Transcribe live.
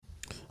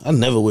I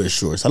never wear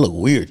shorts. I look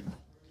weird.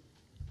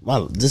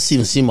 Just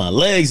even see my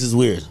legs is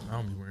weird. I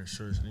don't be wearing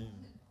shorts either.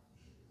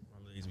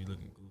 My legs be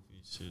looking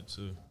goofy shit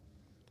too.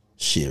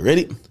 Shit,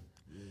 ready?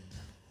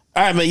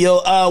 All right, man.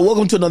 Yo,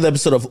 welcome to another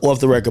episode of Off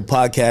the Record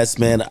Podcast,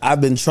 man.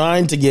 I've been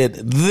trying to get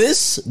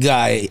this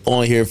guy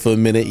on here for a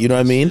minute. You know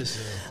what I mean?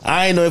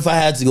 I didn't know if I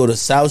had to go to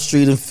South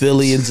Street in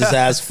Philly and just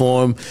ask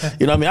for him.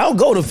 You know what I mean? I don't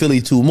go to Philly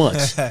too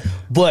much.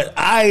 But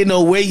I didn't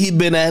know where he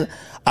been at.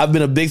 I've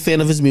been a big fan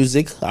of his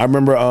music. I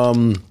remember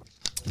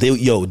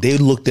they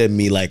looked at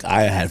me like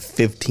I had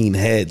 15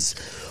 heads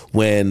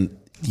when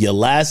your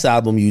last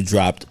album you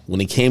dropped, when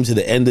it came to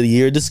the end of the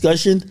year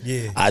discussion,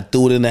 I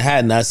threw it in the hat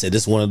and I said,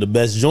 this is one of the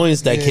best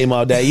joints that came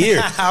out that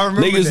year. I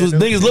remember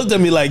niggas looked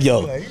at me like,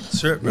 yo,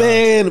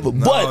 man,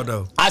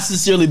 but I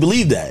sincerely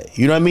believe that.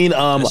 You know what I mean?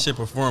 That shit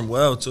performed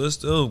well too. It's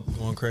still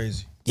going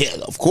crazy. Yeah,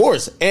 of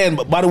course. And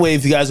by the way,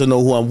 if you guys don't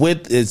know who I'm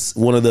with, it's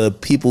one of the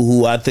people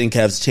who I think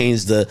has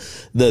changed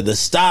the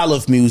style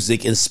of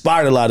music,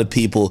 inspired a lot of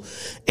people,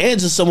 and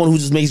just someone who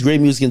just makes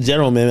great music in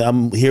general, man.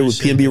 I'm here with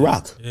PNB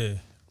Rock. Yeah.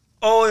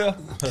 Oh yeah.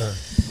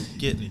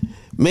 Get me.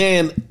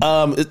 Man,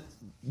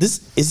 is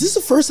this the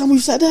first time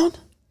we've sat down?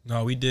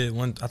 No, we did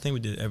one. I think we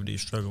did Everyday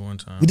Struggle one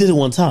time. We did it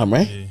one time,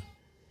 right?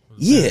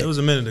 Yeah. It was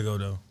a minute ago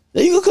though.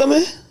 There you go, come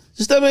in.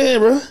 Just step in,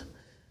 bro.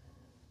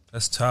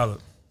 That's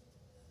Talib.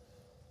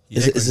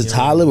 Is it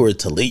Talib or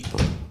Talib?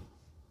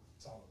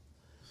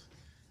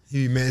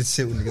 He be mad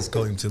shit when niggas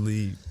call him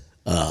Talib.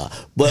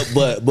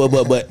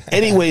 But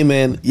anyway,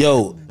 man,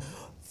 yo,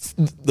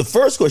 the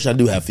first question I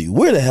do have for you: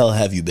 where the hell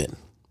have you been?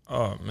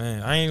 Oh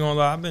man, I ain't gonna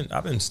lie.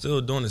 I've been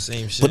still doing the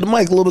same shit. Put the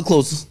mic a little bit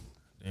closer.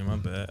 Damn, my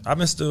bad. I've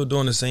been still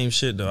doing the same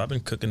shit though. I've been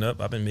cooking up.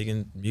 I've been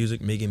making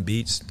music, making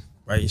beats,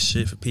 writing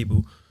shit for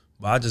people.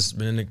 But I just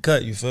been in the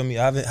cut. You feel me?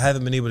 I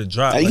haven't been able to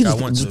drop like I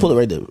want to. Just pull it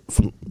right there,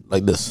 from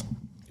like this.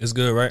 It's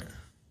good, right?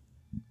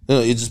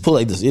 No, you just pull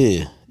like this.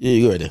 Yeah,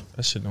 you go right there.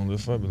 That shit don't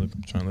lift up. I'm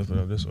trying to lift it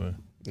up this way.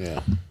 Yeah.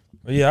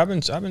 But yeah, I've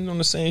been doing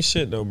the same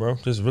shit though, bro.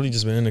 Just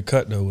been in the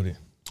cut though with it.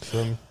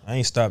 Feel me? I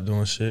ain't stopped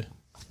doing shit.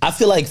 I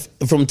feel like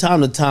from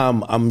time to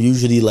time, I'm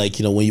usually like,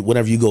 you know,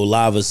 whenever you go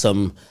live or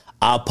something,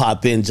 I'll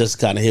pop in just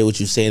kind of hear what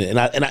you're saying,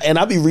 and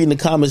I'll be reading the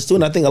comments too.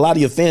 And I think a lot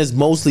of your fans,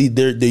 mostly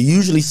they're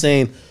usually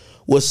saying,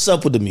 "What's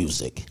up with the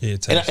music?" Yeah,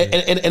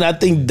 and I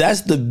think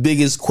that's the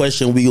biggest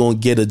question we gonna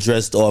get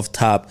addressed off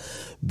top,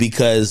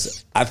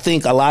 because I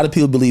think a lot of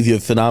people believe you're a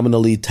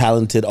phenomenally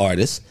talented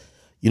artist.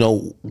 You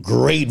know,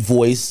 great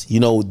voice. You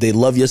know, they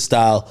love your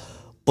style,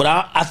 but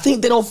I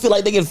think they don't feel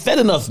like they get fed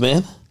enough,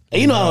 man.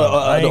 And you know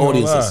how the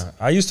audience is.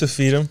 I used to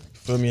feed them.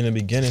 Feel me, in the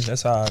beginning.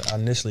 That's how I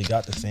initially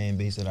got the fan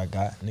base that I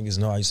got. Niggas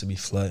know I used to be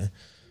flooding.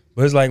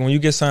 But it's like when you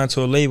get signed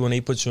to a label and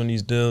they put you on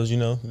these deals, you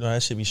know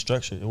that should be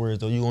structured. Whereas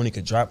though you only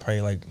could drop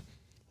probably like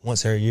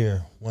once every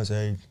year, once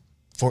every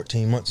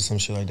 14 months or some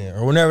shit like that.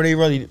 Or whenever they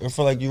ready or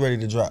feel like you ready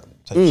to drop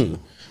type shit.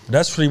 But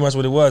that's pretty much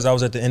what it was. I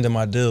was at the end of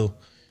my deal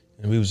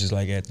and we was just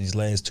like at these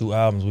last two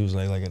albums, we was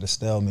like at a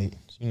stalemate,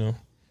 you know.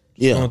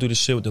 Going through the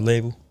shit with the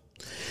label.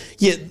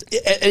 Yeah,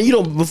 and you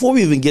know, before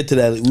we even get to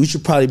that, we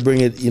should probably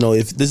bring it, you know,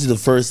 if this is the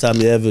first time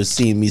you ever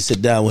seen me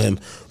sit down with him,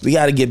 we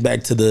got to get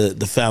back to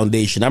the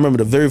foundation. I remember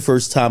the very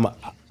first time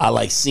I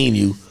like seen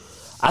you,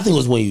 I think it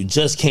was when you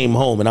just came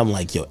home, and I'm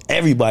like, yo,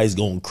 everybody's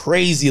going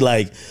crazy,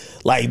 like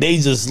they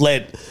just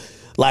let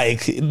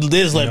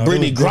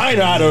Brittany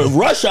Griner out of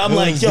Russia. I'm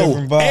like,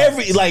 yo,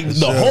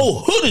 the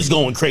whole hood is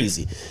going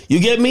crazy. You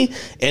get me?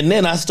 And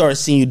then I start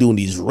seeing you doing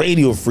these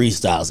radio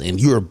freestyles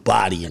and your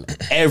body and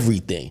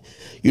everything.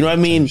 You know what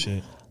I mean?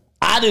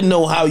 I didn't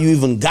know how you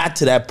even got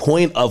to that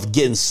point of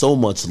getting so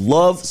much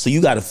love, so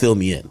you got to fill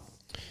me in.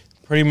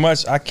 Pretty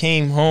much, I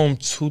came home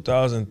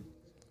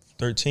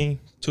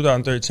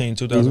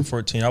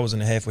 2014. I was in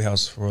the halfway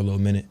house for a little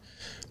minute.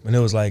 And it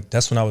was like,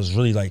 that's when I was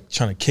really like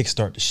trying to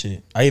kickstart the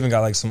shit. I even got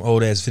like some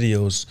old ass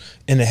videos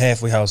in the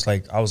halfway house.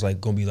 Like I was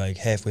like going to be like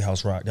Halfway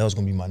House Rock. That was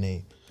going to be my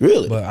name.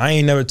 Really? But I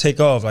ain't never take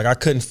off. Like I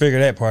couldn't figure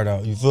that part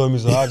out. You feel me?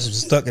 So I just was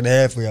stuck in the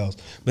halfway house.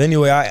 But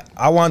anyway,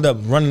 I wound up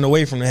running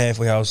away from the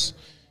halfway house,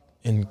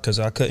 and because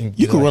I couldn't.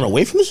 You could run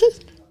away from the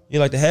shit?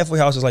 Yeah, like the halfway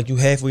house is like you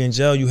halfway in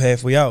jail, you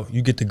halfway out.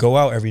 You get to go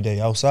out every day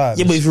outside.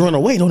 Yeah, but if you run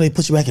away, don't they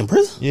put you back in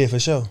prison? Yeah, for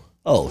sure.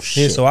 Oh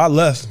shit. Yeah, so I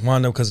left,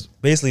 wound up, because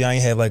basically I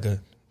ain't have like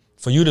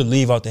for you to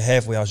leave out the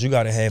halfway house, you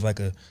got to have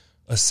like a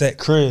set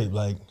crib.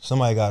 Like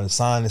somebody got a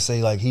sign to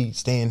say like he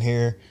staying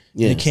here.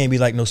 Yeah. And it can't be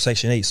like no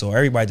Section 8. So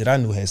everybody that I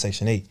knew had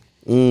Section 8.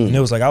 And it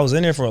was like I was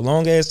in there for a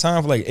long ass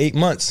time, for like 8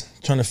 months,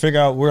 trying to figure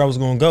out where I was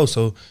going to go.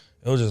 So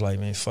it was just like,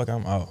 man, fuck,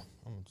 I'm out.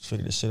 I'm going to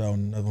figure this shit out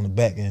on the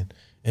back end.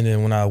 And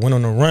then when I went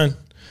on the run,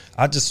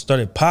 I just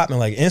started popping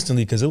like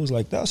instantly, because it was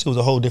like that shit was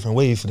a whole different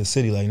wave for the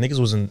city. Like niggas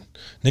wasn't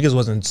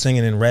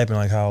singing and rapping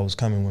like how I was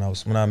coming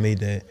when I made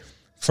that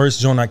first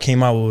joint I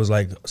came out with. Was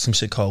like some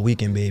shit called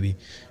Weekend Baby,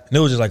 and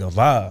it was just like a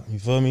vibe. You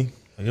feel me?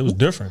 Like it was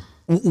different.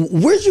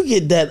 Where'd you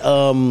get that?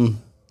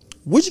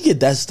 Where'd you get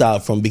that style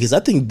from? Because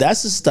I think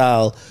that's a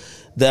style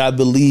that I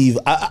believe.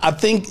 I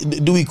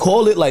think, do we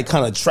call it like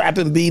kind of trap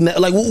and beat?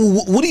 Like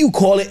what do you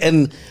call it?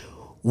 And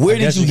Where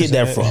did you get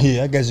that from?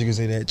 Yeah, I guess you could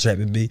say that,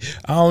 Trapping B.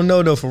 I don't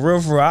know though. For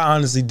real, I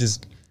honestly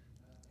just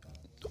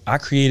I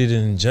created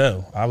it in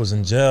jail. I was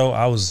in jail.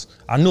 I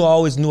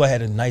always knew I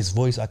had a nice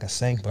voice. I could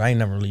sing, but I ain't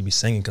never really be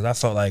singing because I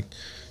felt like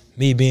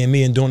me being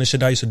me and doing the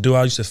shit I used to do.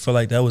 I used to feel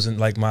like that wasn't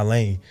like my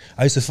lane.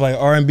 I used to feel like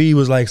R&B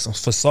was like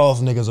for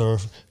soft niggas or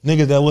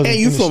niggas that wasn't. And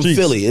you from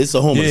Philly? It's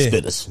a home of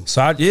spitters.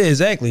 So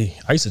exactly.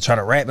 I used to try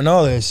to rap and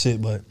all that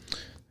shit, but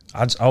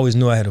I just always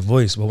knew I had a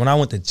voice. But when I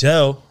went to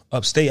jail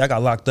upstate, I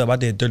got locked up. I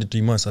did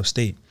 33 months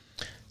upstate.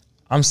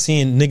 I'm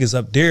seeing niggas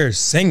up there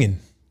singing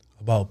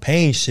about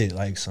pain shit,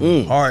 like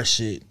some hard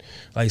shit,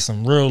 like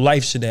some real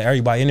life shit that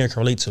everybody in there can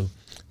relate to.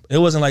 It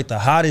wasn't like the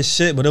hottest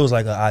shit, but it was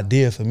like an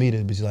idea for me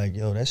to be like,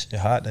 yo, that shit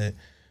hot. That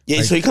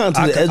like, so you kind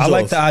of to the edge. I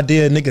like the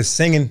idea of niggas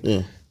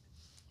singing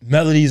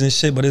melodies and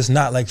shit, but it's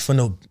not like for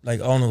no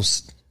like all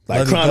those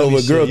like crying over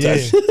a girl type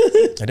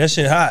shit. Like, that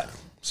shit hot.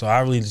 So I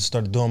really just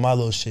started doing my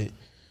little shit.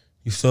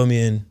 You feel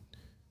me? And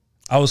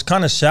I was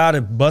kind of shy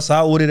to bust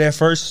out with it at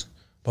first,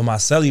 but my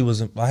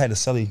celly I had a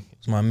celly, it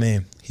was my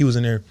man. He was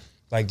in there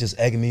like just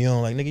egging me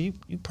on, like, nigga,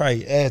 you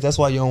probably ass. That's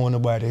why you don't want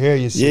nobody to hear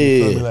your shit.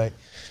 You feel me? Like,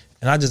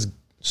 and I just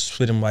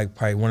spit him like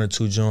probably 1 or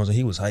 2 joints, and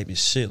he was hype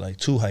as shit, like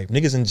too hype.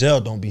 Niggas in jail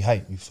don't be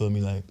hype. You feel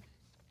me? Like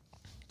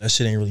that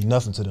shit ain't really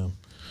nothing to them.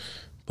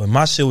 But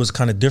my shit was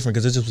kind of different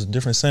because it just was a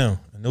different sound,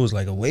 and it was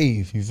like a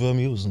wave. You feel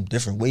me? It was some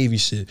different wavy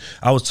shit.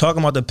 I was talking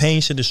about the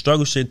pain shit, the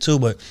struggle shit too,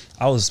 but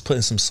I was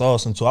putting some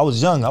sauce into it. I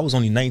was young. I was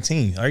only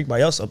 19.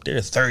 Everybody else up there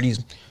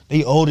 30s.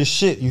 They old as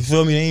shit. You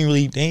feel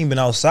me? They ain't been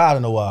outside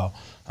in a while.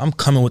 I'm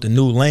coming with the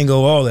new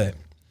lingo, all that.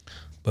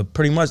 But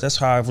pretty much that's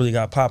how I really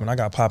got popping. I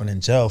got popping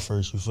in jail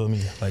first, you feel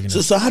me? Like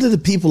so how did the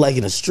people like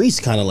in the streets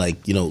kind of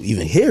like, you know,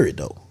 even hear it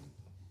though?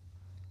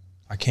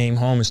 I came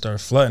home and started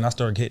flooding. I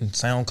started getting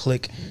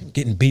SoundClick,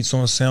 getting beats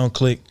on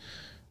SoundClick,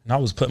 and I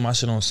was putting my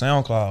shit on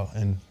SoundCloud.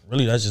 And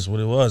really that's just what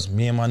it was.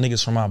 Me and my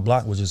niggas from my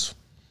block was just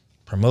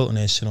promoting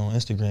that shit on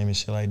Instagram and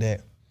shit like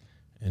that.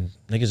 And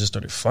niggas just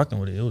started fucking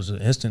with it. It was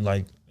an instant,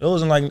 like, it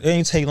wasn't like, it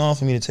ain't take long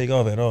for me to take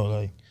off at all.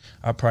 Like,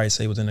 I'd probably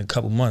say within a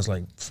couple months,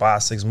 like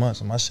 5-6 months,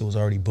 and my shit was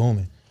already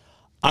booming.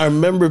 I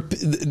remember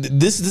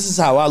this is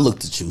how I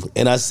looked at you,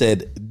 and I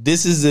said,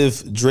 this is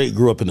if Drake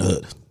grew up in the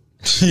hood.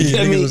 You know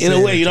what I mean? In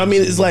a way, you know what I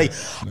mean? It's like,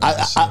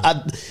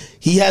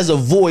 he has a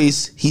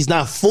voice. He's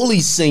not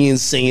fully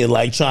singing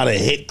like trying to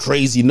hit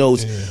crazy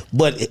notes,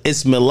 but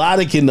it's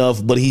melodic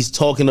enough, but he's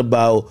talking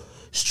about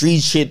street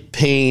shit,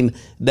 pain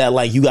that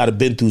like you got to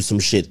been through some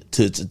shit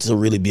to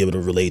really be able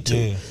to relate to.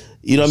 Yeah.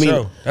 You know what I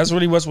mean? That's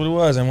really what it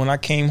was. And when I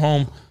came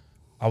home,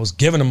 I was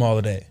giving them all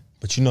of that.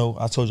 But you know,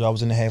 I told you I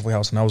was in the halfway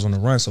house and I was on the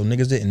run, so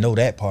niggas didn't know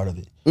that part of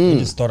it. They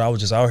just thought I was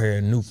just out here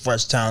and new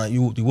fresh talent.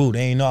 They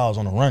ain't know I was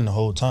on the run the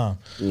whole time.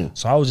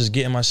 So I was just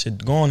getting my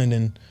shit going, and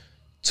then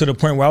to the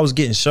point where I was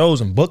getting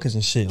shows and bookings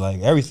and shit,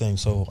 like everything.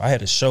 So I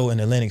had a show in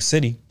Atlantic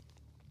City,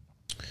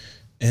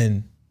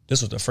 and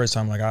this was the first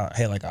time like I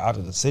had like an out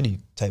of the city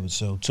type of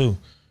show too.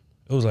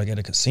 It was like at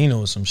a casino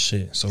or some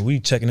shit. So we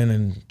checking in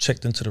and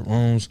checked into the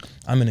rooms.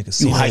 I'm in the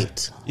casino. You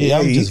hyped. Yeah,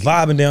 I'm just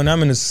vibing down.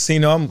 I'm in the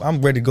casino.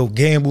 I'm ready to go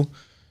gamble.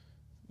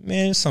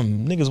 Man,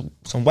 some niggas,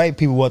 some white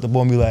people walked up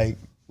on me like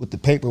with the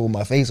paper with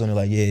my face on it,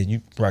 like, yeah,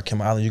 you rock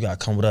Kim Island, you gotta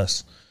come with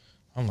us.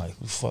 I'm like,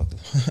 fuck,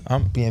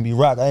 I'm PNB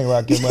Rock. I ain't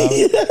rock Kim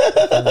Island.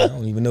 I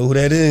don't even know who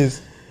that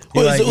is.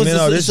 Wait, like, so,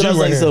 man, this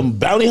like here. Some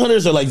bounty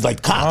hunters or like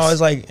cops? Oh,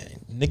 it's like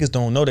niggas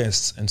don't know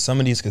that in some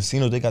of these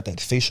casinos they got that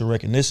facial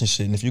recognition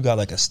shit, and if you got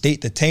like a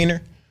state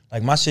detainer,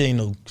 like my shit ain't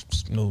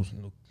no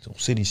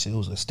city shit. It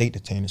was a state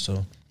detainer,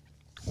 so.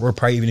 Or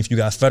probably even if you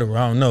got federal,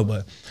 I don't know.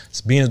 But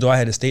it's being as though I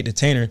had a state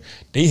detainer,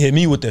 they hit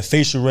me with the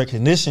facial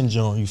recognition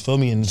joint, you feel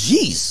me? And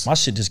jeez, my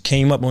shit just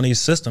came up on their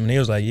system. And they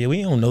was like, yeah,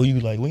 we don't know you.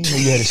 Like, we didn't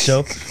know you had a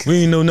show. We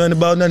didn't know nothing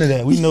about none of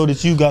that. We know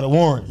that you got a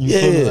warrant. You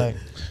feel me? Like,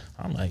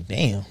 I'm like,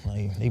 damn.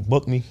 Like, they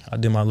booked me. I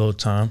did my little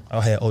time. I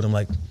had owed them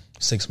like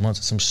 6 months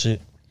or some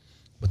shit.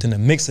 But then the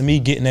mix of me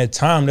getting that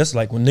time, that's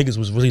like when niggas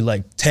was really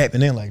like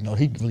tapping in. Like, no,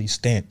 he really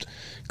stamped.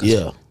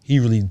 Yeah. He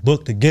really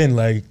booked again.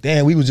 Like,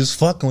 damn, we was just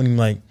fucking with him.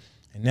 Like,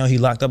 and now he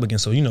locked up again.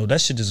 So, you know,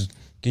 that shit just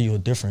give you a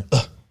different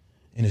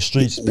in the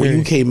streets. When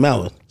you came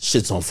out,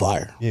 shit's on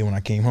fire. Yeah, when I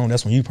came home,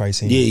 that's when you probably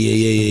seen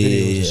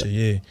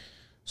Yeah.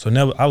 So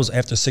now I was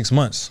after 6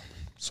 months.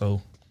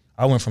 So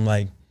I went from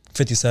like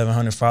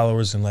 5,700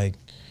 followers, and like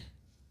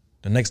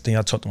the next thing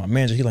I talked to my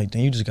manager, he like,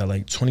 damn, you just got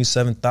like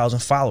 27,000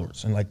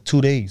 followers in like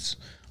 2 days.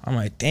 I'm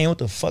like, damn, what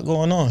the fuck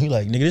going on? He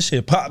like, nigga, this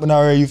shit popping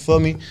already, you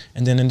feel me?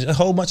 And then a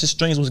whole bunch of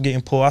strings was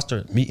getting pulled. I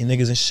started meeting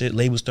niggas and shit.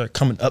 Labels started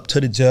coming up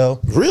to the jail.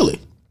 Really?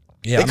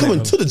 Yeah, they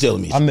coming to the jail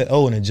meeting. I met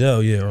Owen in jail,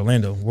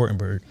 Orlando,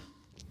 Wartenberg.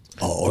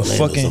 Oh,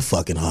 Orlando's a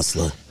fucking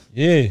hustler.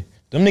 Yeah.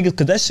 Them niggas,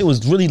 cause that shit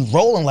was really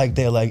rolling like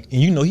that. Like, and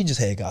you know, he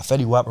just had got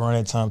Fetty Wap around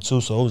that time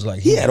too. So it was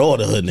like he had all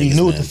the hood niggas. He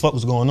knew what the fuck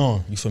was going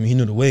on. You feel me? He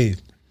knew the wave.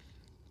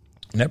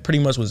 And that pretty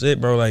much was it,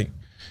 bro. Like,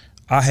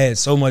 I had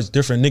so much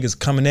different niggas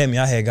coming at me.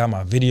 I had got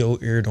my video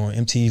aired on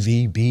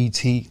MTV,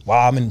 BET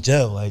while I'm in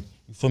jail. Like,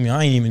 you feel me?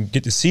 I ain't even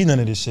get to see none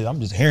of this shit.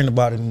 I'm just hearing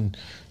about it and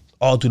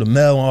all through the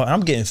mail.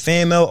 I'm getting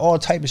fan mail, all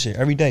type of shit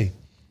every day.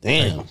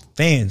 Damn. Like,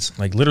 fans,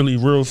 like literally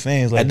real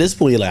fans. Like, at this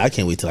point, you're like, I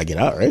can't wait till I get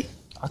out, right?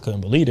 I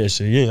couldn't believe that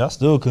shit. Yeah, I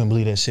still couldn't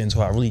believe that shit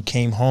until I really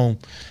came home.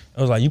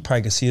 I was like, you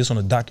probably could see this on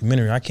a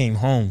documentary. I came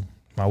home,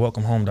 my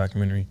Welcome Home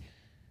documentary.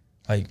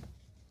 Like,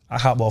 I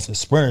hop off the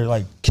Sprinter,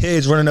 like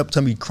kids running up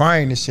to me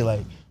crying and shit,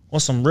 like on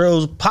some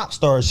real pop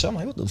star shit. I'm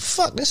like, what the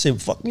fuck? That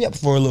shit fucked me up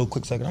for a little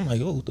quick second. I'm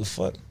like, oh, what the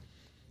fuck?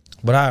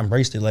 But I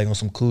embraced it like on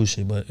some cool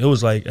shit. But it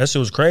was like, that shit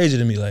was crazy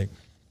to me. Like,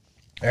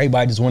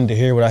 everybody just wanted to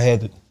hear what I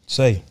had to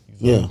say.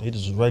 Yeah. They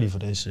just was ready for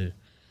that shit.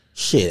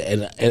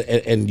 Shit,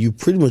 and you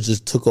pretty much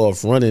just took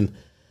off running.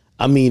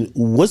 I mean,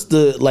 what's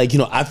the, like, you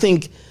know, I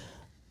think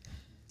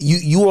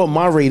you were on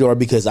my radar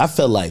because I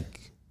felt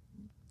like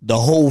the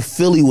whole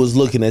Philly was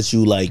looking at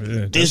you like,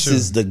 this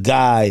is the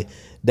guy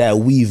that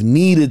we've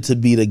needed to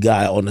be the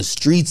guy on the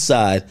street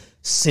side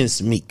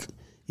since Meek.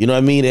 You know what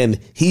I mean? And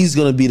he's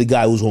going to be the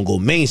guy who's going to go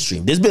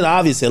mainstream. There's been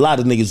obviously a lot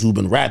of niggas who've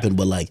been rapping,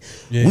 but like,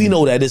 we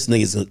know that this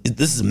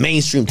is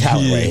mainstream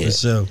talent right here. For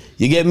sure.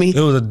 You get me?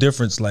 It was a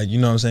difference, like, you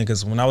know what I'm saying?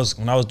 Because when I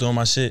was doing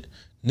my shit,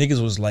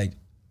 niggas was like,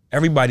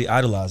 everybody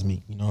idolized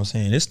me. You know what I'm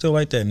saying? It's still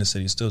like that in the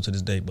city, still to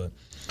this day. But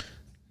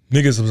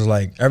niggas was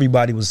like,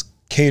 everybody was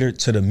catered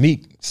to the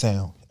Meek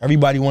sound.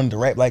 Everybody wanted to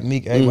rap like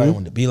Meek. Everybody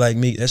wanted to be like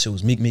Meek. That shit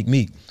was Meek, Meek,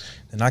 Meek.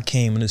 Then I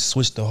came and it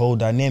switched the whole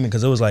dynamic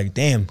because it was like,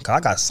 damn, I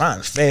got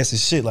signed fast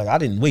as shit. Like, I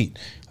didn't wait.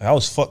 Like, I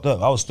was fucked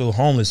up. I was still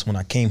homeless when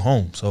I came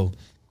home. So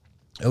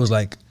it was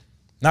like,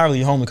 not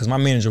really homeless because my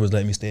manager was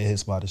letting me stay at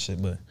his spot and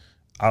shit, but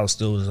I was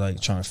still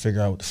like trying to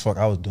figure out what the fuck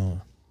I was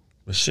doing.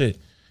 But shit,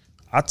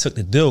 I took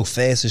the deal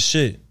fast as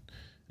shit.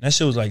 And that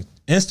shit was like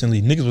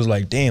instantly, niggas was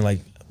like, damn, like,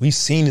 we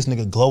seen this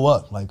nigga glow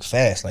up like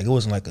fast. Like, it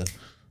wasn't like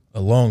a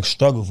long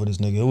struggle for this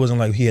nigga. It wasn't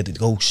like he had to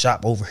go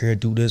shop over here,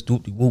 do this,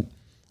 whoop.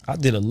 I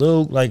did a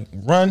little like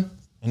run,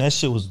 and that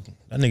shit was,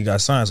 that nigga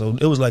got signed. So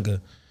it was like a,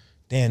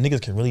 damn,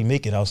 niggas can really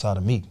make it outside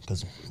of Meek.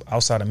 Because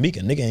outside of Meek, a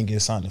nigga ain't get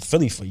signed in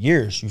Philly for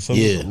years. You feel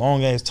me? It's a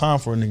long ass time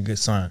for a nigga to get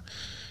signed.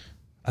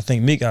 I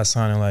think Meek got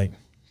signed in like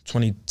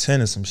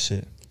 2010 or some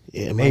shit.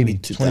 Yeah, maybe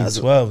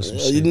 2012 or some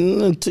shit.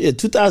 Yeah,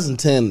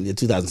 2010. Yeah,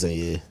 2010,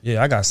 yeah.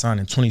 Yeah, I got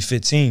signed in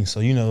 2015. So,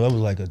 you know, that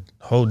was like a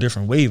whole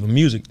different wave of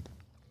music.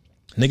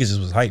 Niggas just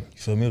was hype.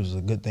 You feel me? It was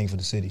a good thing for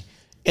the city.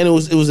 And it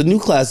was a new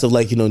class of,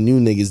 like, you know, new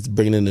niggas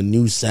bringing in a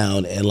new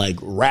sound, and like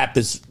rap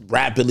is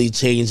rapidly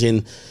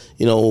changing.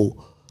 You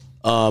know,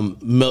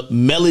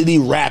 melody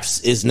raps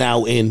is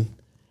now in.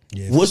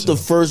 Yeah, what's the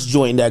first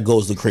joint that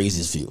goes the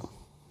craziest for you?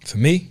 For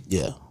me?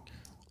 Yeah.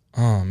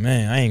 Oh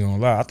man, I ain't gonna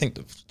lie. I think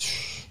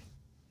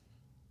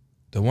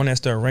the one that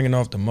started ringing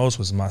off the most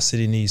was My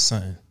City Needs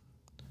Something.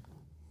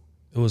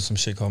 It was some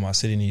shit called My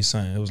City Needs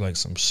Something. It was like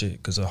some shit,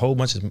 because a whole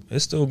bunch of,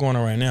 it's still going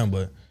on right now,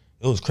 but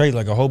it was crazy.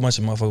 Like, a whole bunch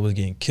of motherfuckers was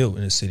getting killed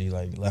in the city,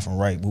 like left and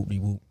right,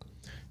 whoop-de-whoop.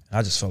 And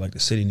I just felt like the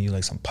city needed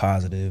like some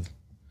positive,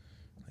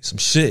 like some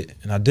shit.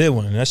 And I did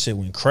one, and that shit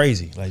went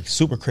crazy, like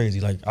super crazy.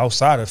 Like,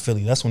 outside of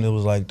Philly, that's when it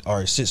was like, all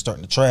right, shit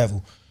starting to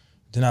travel.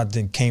 Then I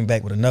came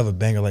back with another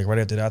banger. Like, right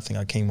after that, I think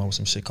I came up with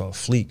some shit called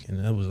Fleek,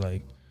 and it was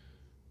like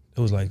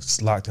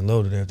locked and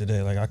loaded after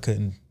that. Like, I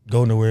couldn't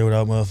go nowhere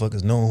without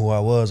motherfuckers knowing who I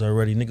was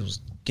already. Niggas was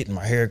getting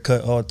my hair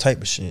cut, all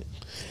type of shit.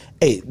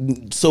 Hey,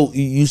 so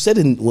you said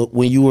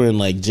when you were in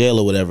like jail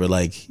or whatever,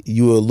 like,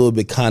 you were a little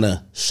bit kind of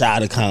shy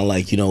to kind of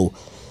like,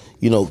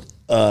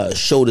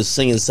 show the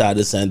singing side,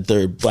 this and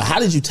third. But how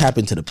did you tap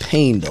into the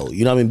pain though?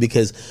 You know what I mean?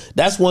 Because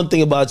that's one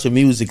thing about your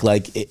music.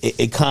 Like,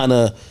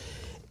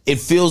 it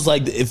feels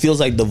like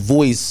the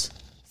voice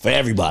for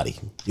everybody.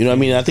 You know what I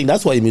mean? I think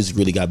that's why your music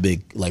really got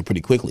big, like,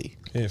 pretty quickly.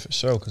 Yeah, for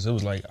sure. Because it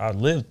was like, I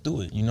lived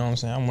through it. You know what I'm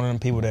saying? I'm one of them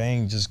people that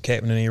ain't just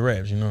capping in their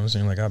raps. You know what I'm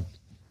saying? Like, I've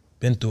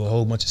been through a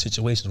whole bunch of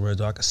situations where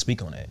I could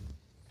speak on that.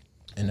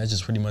 And that's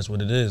just pretty much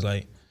what it is.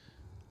 Like,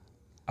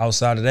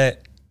 outside of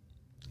that,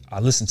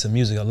 I listen to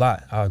music a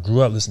lot. I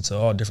grew up listening to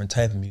all different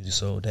type of music,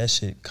 so that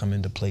shit come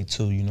into play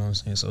too, you know what I'm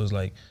saying? So it's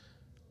like,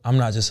 I'm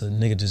not just a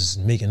nigga just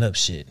making up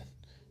shit.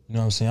 You know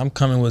what I'm saying? I'm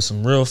coming with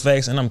some real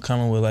facts, and I'm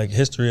coming with like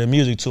history of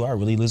music too. I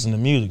really listen to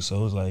music,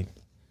 so it's like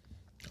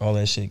all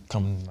that shit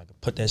coming, like,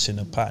 put that shit in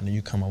a pot, and then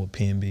you come out with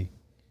PNB.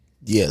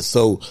 Yeah,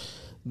 so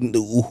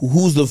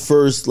who's the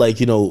first, like,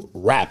 you know,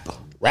 rap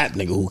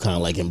nigga who kind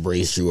of like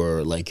embraced you,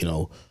 or like, you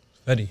know?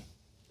 Fetty.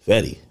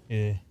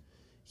 Yeah.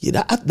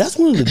 Yeah, that's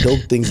one of the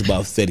dope things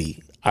about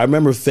Fetty. I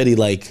remember Fetty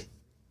like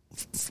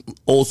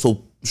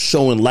also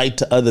showing light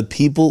to other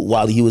people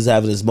while he was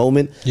having his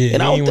moment. Yeah,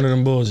 and he ain't one of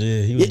them bulls.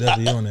 Yeah, he was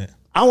definitely on that.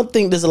 I don't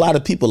think there's a lot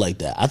of people like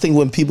that. I think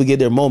when people get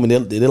their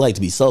moment, they like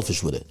to be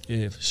selfish with it.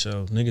 Yeah, for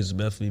sure. Niggas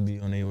definitely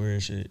be on their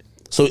weird shit.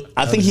 So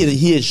I think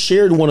he had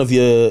shared one of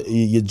your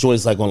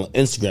joints like on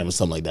Instagram or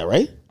something like that,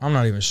 right? I'm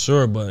not even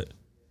sure, but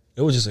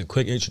it was just a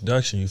quick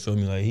introduction. You feel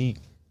me? Like,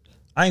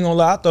 I ain't gonna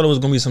lie, I thought it was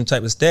gonna be some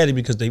type of static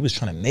because they was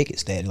trying to make it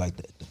static, like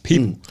the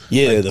people.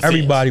 Yeah, like,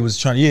 everybody was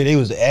trying. Yeah, they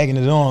was egging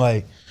it on,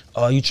 like,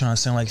 oh, you trying to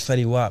sound like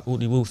Fetty Wap?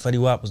 Woody whoop. Fetty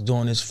Wap was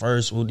doing this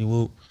first. Woody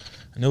whoop.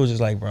 And it was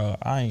just like, bro,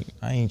 I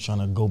ain't trying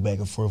to go back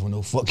and forth with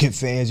no fucking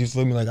fans. You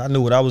feel me? Like, I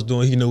knew what I was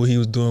doing. He knew what he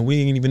was doing. We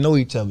didn't even know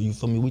each other. You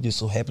feel me? We just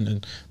so happened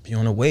to be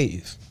on a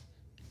wave.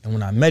 And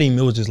when I met him,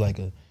 it was just like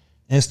a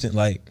instant,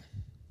 like,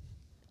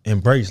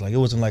 embraced. Like it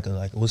wasn't like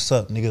what's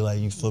up, nigga? Like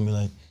you feel me?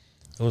 Like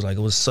it was like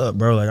what's up,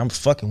 bro? Like I'm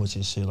fucking with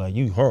your shit. Like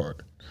you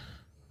hard.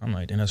 I'm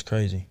like, damn, that's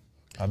crazy.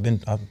 I've been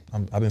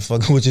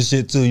fucking with your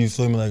shit too. You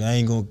feel me? Like I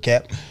ain't gonna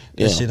cap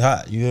this shit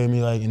hot. You hear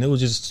me? Like, and it was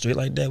just straight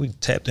like that. We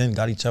tapped in,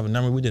 got each other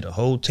number. We did a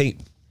whole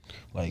tape,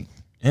 like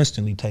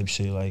instantly type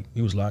shit. Like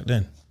we was locked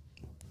in.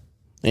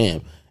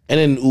 Damn. And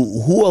then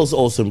who else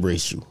also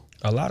embraced you?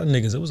 A lot of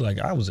niggas. It was like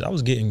I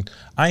was getting.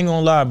 I ain't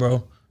gonna lie,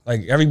 bro.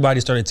 Like everybody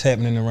started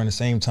tapping in around the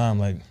same time.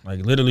 Like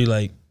literally,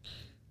 like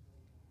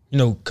you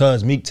know,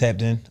 cuz Meek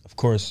tapped in, of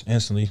course,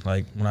 instantly.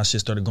 Like when our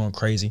shit started going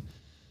crazy.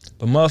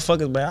 But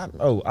motherfuckers, man,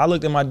 I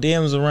looked at my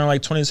DMs around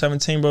like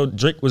 2017, bro.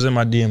 Drake was in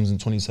my DMs in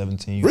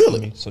 2017. You really?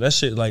 Feel me? So that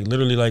shit like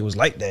literally like was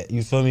like that.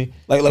 You feel me?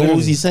 Like what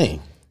was he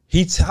saying?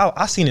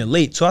 I seen it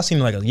late, so I seen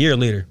it like a year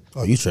later.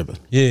 Oh, you tripping?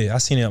 Yeah, I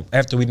seen it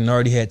after we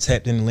already had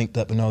tapped in and linked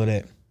up and all of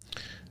that.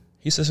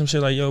 He said some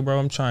shit like, "Yo, bro,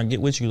 I'm trying to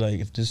get with you.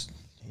 Like, if this,"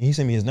 he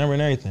sent me his number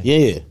and everything.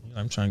 Yeah.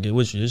 I'm trying to get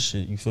with you. This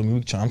shit, you feel me?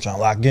 I'm trying to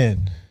lock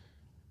in.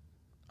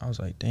 I was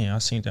like, damn, I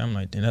seen that. I'm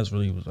like, damn, that's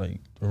really was like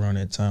around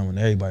that time when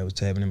everybody was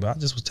tapping in. But I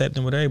just was tapped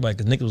in with everybody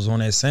because niggas was on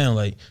that sound.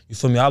 Like, you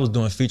feel me? I was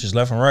doing features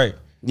left and right.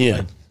 Yeah.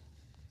 Like,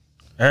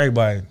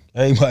 everybody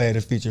had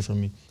a feature from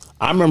me.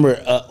 I remember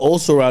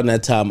also around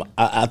that time,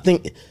 I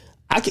think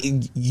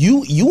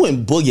you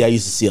and Boogie, I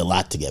used to see a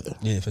lot together.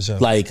 Yeah, for sure.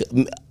 Like,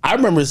 I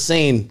remember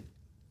saying,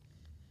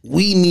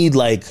 we need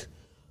like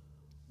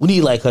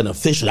an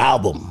official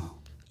album.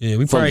 Yeah,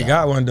 we probably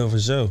got one though for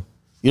sure.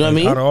 You know what I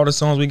mean? Out of all the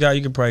songs we got,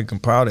 you could probably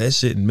compile that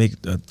shit and make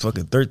a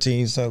fucking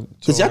 13 songs.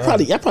 Because y'all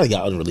probably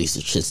got unreleased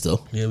shit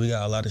still. Yeah, we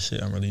got a lot of shit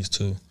unreleased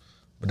too.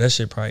 But that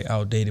shit probably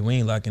outdated. We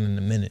ain't locking in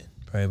a minute.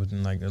 Probably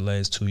within like the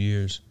last 2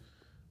 years.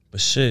 But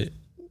shit.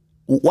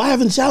 Why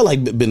haven't y'all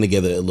like been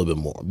together a little bit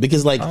more?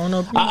 Because like I don't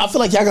know. I feel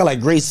like y'all got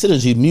like great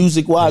synergy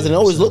music wise, and it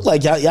always looked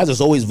like y'all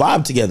just always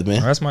vibe together,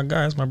 man. That's my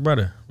guy. That's my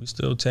brother. We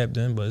still tapped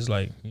in, but it's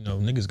like, you know,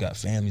 niggas got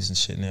families and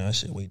shit now. That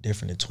shit way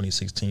different than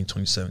 2016,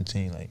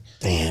 2017. Like,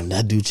 damn,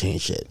 that do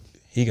change shit.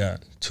 He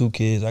got 2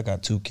 kids. I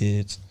got 2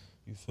 kids.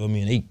 You feel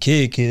me? And they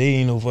kid. They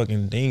ain't no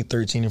fucking. They ain't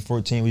 13 and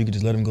 14 where you can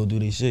just let them go do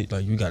their shit.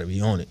 Like you got to be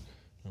on it.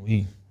 And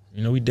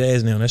we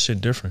dads now. That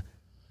shit different.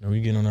 You know,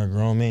 we getting on our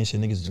grown man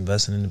shit. Niggas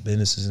investing in the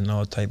businesses and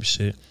all type of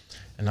shit.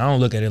 And I don't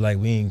look at it like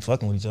we ain't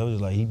fucking with each other. It's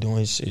like he doing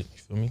his shit. You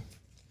feel me?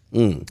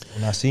 When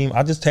I see him,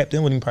 I just tapped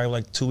in with him probably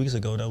like 2 weeks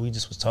ago. Though we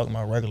just was talking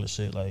about regular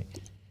shit. Like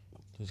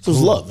it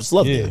was love. It's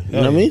love. Yeah, there. You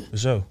know what I mean? For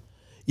sure.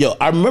 Yo,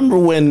 I remember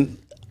when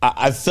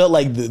I felt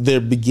like there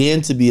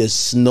began to be a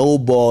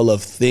snowball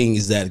of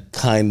things that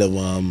kind of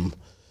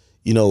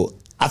you know,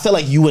 I felt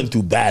like you went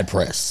through bad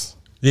press.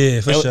 Yeah,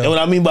 for sure. And what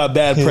I mean by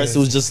bad press, it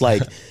was just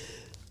like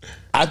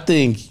I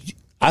think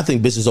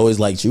bitches always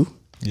liked you.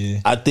 Yeah.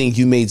 I think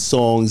you made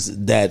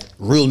songs that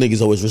real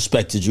niggas always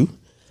respected you.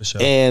 For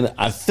sure. And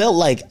I felt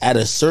like at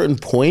a certain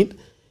point,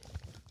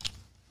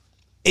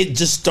 it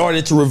just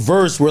started to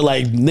reverse where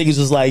like niggas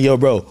was like, yo,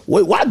 bro,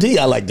 why do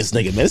y'all like this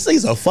nigga, man? This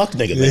nigga's a fuck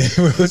nigga,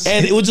 man.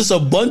 And it was just a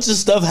bunch of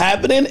stuff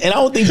happening, and I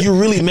don't think you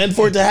really meant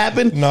for it to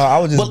happen. No, I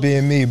was just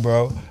being me,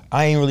 bro.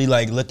 I ain't really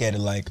like look at it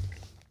like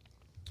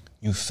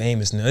you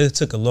famous now. It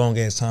took a long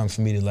ass time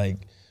for me to like,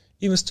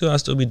 even still, I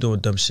still be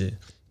doing dumb shit.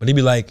 But he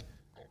be like,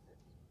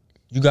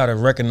 you gotta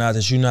recognize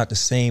that you're not the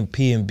same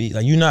PNB.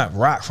 Like, you're not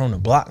rock from the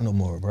block no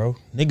more, bro.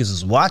 Niggas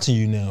is watching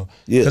you now.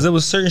 Yeah. Because there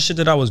was certain shit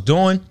that I was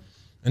doing,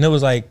 and it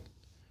was like,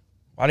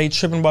 why they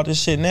tripping about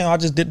this shit now? I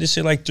just did this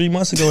shit like 3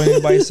 months ago and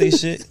everybody say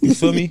shit. You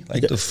feel me?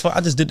 Like, the fuck?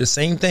 I just did the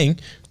same thing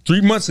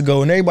 3 months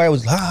ago and everybody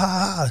was ha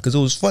ha ha because it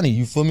was funny.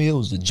 You feel me? It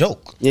was a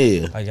joke.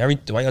 Yeah. Like,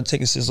 why y'all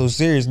taking shit so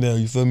serious now?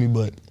 You feel me?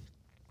 But,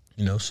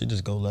 you know, shit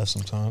just go left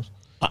sometimes.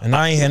 And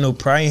I ain't had no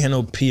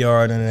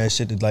PR, none of that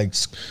shit that like,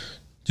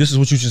 this is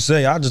what you should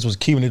say. I just was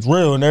keeping it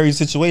real in every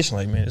situation.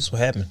 Like, man, this is what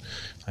happened.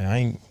 Like, I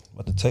ain't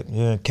about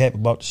to cap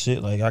about the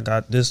shit. Like, I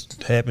got this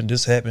happened.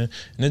 And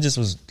it just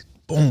was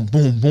boom,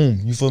 boom,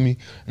 boom. You feel me?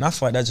 And I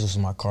feel like that just was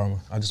my karma.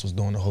 I just was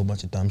doing a whole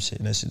bunch of dumb shit.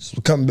 And that shit just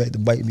was coming back to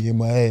bite me in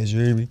my ass.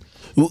 You hear me?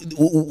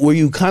 Were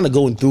you kind of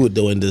going through it,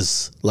 though, in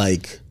this,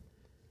 like,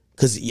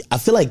 because I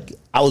feel like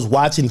I was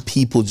watching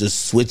people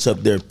just switch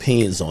up their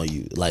opinions on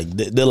you. Like,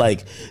 they're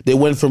like, they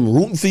went from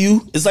rooting for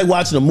you. It's like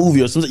watching a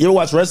movie or something. You ever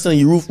watch wrestling and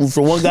you root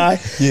for one guy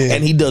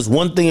and he does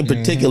one thing in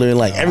particular and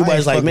like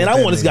everybody's like, man,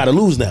 I want this guy to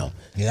lose now.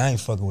 Yeah, I ain't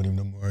fucking with him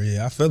no more.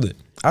 Yeah, I feel it.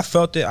 I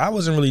felt it. I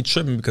wasn't really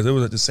tripping because it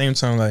was at the same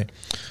time like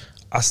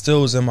I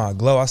still was in my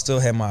glow. I still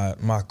had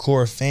my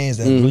core fans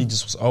that really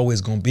just was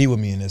always gonna be with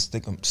me and that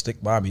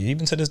stick by me.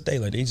 Even to this day,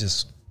 like they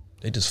just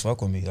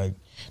fuck with me. Like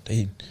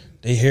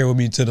they here with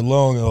me to the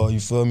long haul,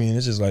 you feel me? And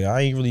it's just like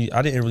I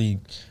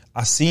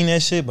seen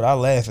that shit, but I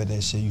laugh at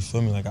that shit, you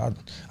feel me? Like I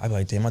be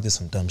like, damn, I did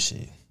some dumb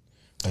shit.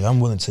 Like I'm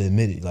willing to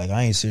admit it. Like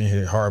I ain't sitting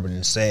here harboring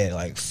and sad,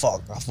 like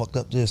fuck, I fucked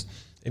up this.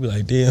 They be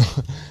like, damn,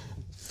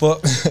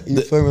 fuck.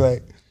 You feel me?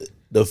 Like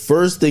the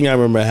first thing I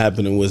remember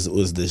happening was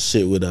the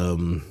shit with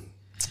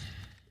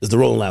it's the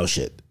Rolling Loud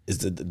shit. It's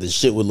the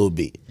shit with Lil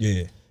B.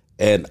 Yeah.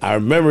 And I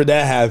remember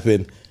that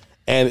happened.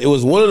 And it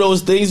was one of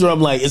those things where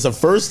I'm like, it's the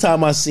first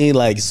time I seen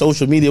like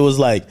social media was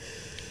like,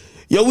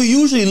 Yo, we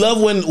usually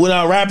love when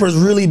our rappers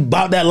really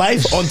bout that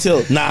life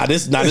until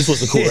this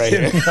wasn't cool right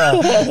here.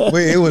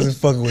 Wait, it wasn't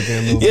fucking with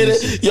that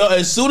little yo,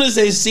 as soon as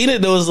they seen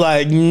it, they was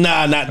like,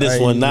 nah, not this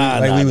one.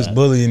 We was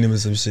bullying them or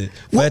some shit.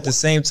 But at the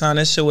same time,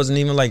 that shit wasn't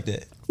even like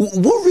that.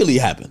 What really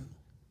happened?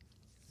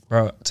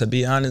 Bro, to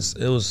be honest,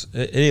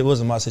 it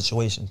wasn't my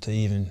situation to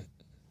even,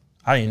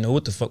 I didn't know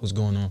what the fuck was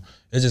going on.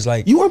 It's just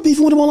like. You weren't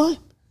beefing with him online?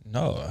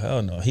 No,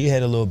 hell no. He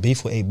had a little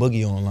beef with A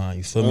Boogie online,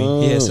 you feel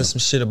me? He had said some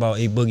shit about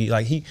A Boogie.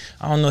 Like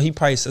I don't know, he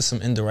probably said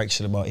some indirect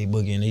shit about A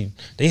Boogie, and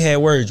they had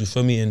words, you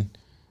feel me? And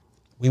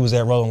we was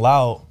at Rolling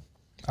Loud.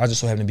 I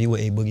just so happened to be with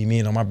A Boogie, me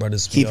and all my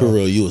brothers. Keep it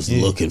real, you was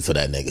looking for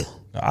that nigga.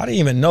 I didn't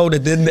even know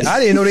that. I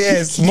didn't know they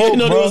had smoke,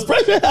 bro. Was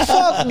fuck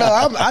no,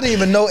 I didn't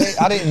even know.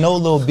 I didn't know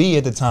Lil B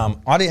at the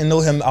time. I didn't know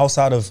him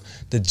outside of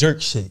the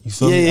jerk shit. You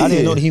feel me? I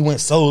didn't know that he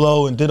went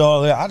solo and did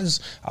all that.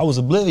 I was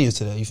oblivious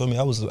to that. You feel me?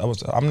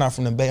 I'm not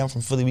from the Bay. I'm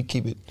from Philly.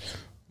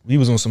 We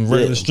was on some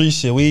regular street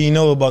shit. We didn't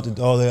know about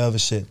all that other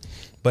shit.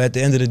 But at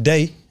the end of the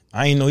day,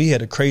 I didn't know he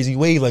had a crazy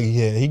wave like he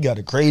had. He got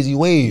a crazy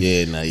wave.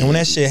 And when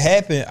that shit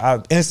happened,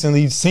 I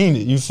instantly seen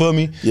it. You feel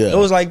me? Yeah. It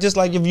was like just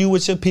like if you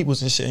with your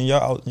peoples and shit and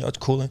y'all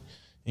cooling.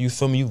 You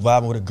feel me? You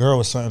vibing with a girl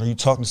or something, or you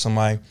talking to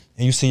somebody,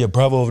 and you see your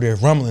brother over there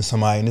rumbling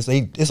somebody, and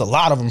it's a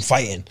lot of them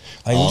fighting.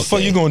 Like, what the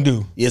fuck you gonna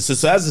do? Yeah, so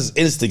that's his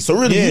instinct. So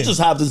really, you just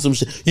hopped in some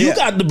shit. You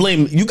got to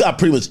blame. You got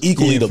pretty much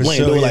equally to blame.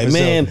 Sure, they were like,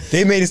 man,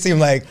 they made it seem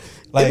like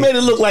they made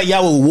it look like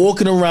y'all were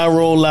walking around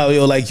rolling out.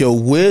 Yo, like, yo,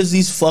 where's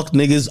these fuck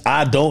niggas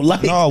I don't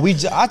like? No,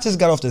 I just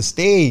got off the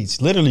stage.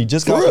 Literally,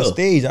 just got off the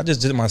stage. I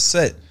just did my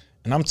set,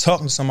 and I'm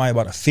talking to somebody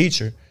about a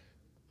feature,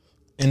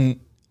 and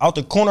out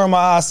the corner of my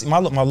eye, my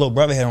little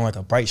brother had on like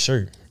a bright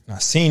shirt. And I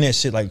seen that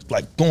shit like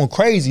going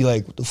crazy,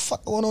 like what the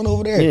fuck going on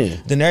over there? Yeah.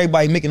 Then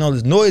everybody making all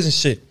this noise and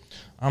shit.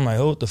 I'm like,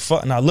 oh, what the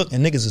fuck? And I look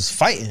and niggas is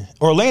fighting.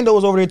 Orlando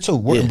was over there too,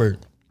 Wurtemberg.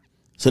 Yeah.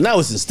 So now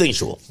it's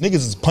instinctual. Niggas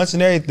is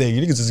punching everything.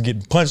 Niggas is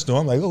getting punched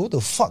on. I'm like, oh, what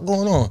the fuck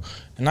going on?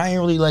 And I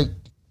ain't really like,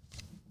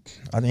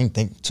 I didn't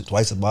think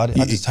twice about it.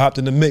 I just hopped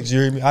in the mix,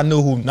 you hear me? I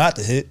knew who not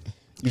to hit.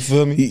 You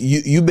feel me?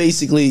 You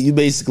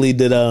basically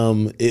did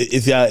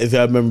if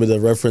y'all remember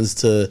the reference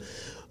to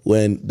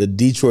when the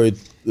Detroit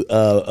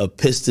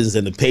Pistons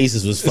and the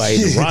Pacers was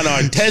fighting. Ron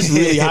Artest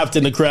really hopped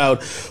in the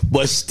crowd,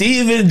 but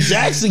Steven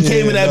Jackson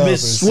came in that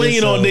bitch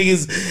swinging on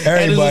niggas.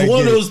 And it was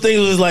one of those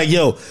things was like,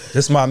 yo,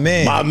 this my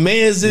man. My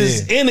man's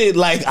is in it.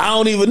 Like, I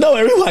don't even know.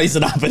 Everybody's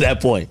an op at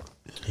that point.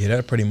 Yeah,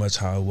 that's pretty much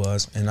how it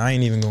was. And I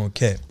ain't even gonna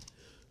cap.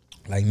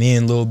 Like, me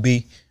and Lil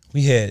B,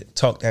 we had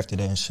talked after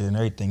that and shit, and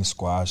everything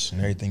squashed and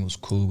everything was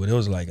cool, but it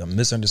was like a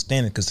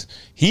misunderstanding because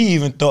he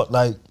even thought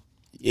like,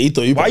 he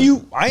thought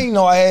you. I ain't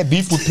know I had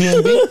beef with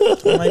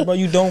PNB. I'm like, bro,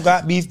 you don't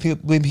got beef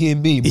with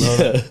PNB, bro.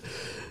 Yeah.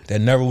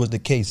 That never was the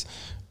case.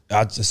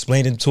 I just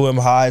explained it to him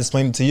how I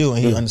explained it to you, and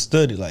he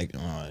understood it. Like,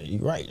 you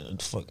right.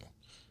 Fuck.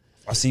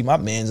 I see my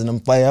mans in them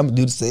fight, I'm gonna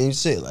do the same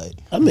shit. Like,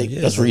 I mean,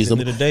 that's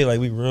reasonable. At the end of the day, like,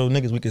 we real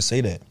niggas, we can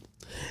say that.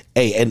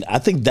 Hey, and I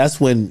think that's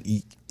when.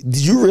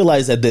 Did you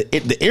realize that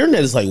the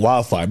internet is like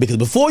wildfire? Because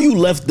before you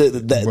left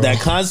that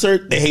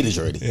concert, they hated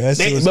you already. Yeah,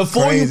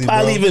 before crazy, you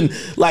probably even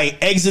like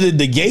exited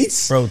the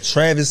gates. Bro,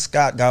 Travis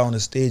Scott got on the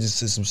stage and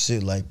said some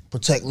shit like,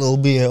 protect Lil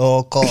B at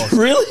all costs.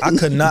 Really? I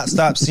could not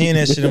stop seeing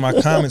that shit in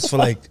my comments for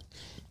like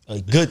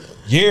a good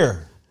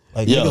year.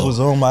 Like, niggas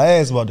was on my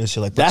ass about this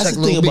shit. Like, that's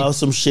the thing about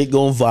some shit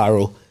going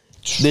viral.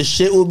 This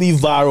shit will be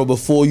viral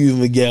before you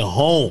even get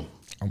home.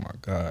 Oh my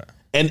God.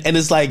 And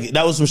it's like,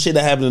 that was some shit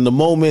that happened in the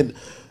moment.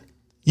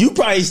 You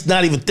probably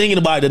not even thinking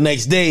about it the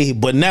next day,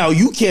 but now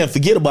you can't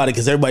forget about it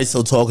because everybody's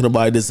still talking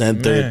about it this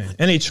and third.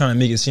 And they trying to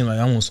make it seem like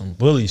I'm on some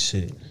bully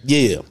shit.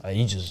 Yeah. Like,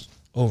 you just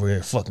over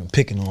here fucking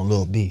picking on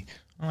Lil B.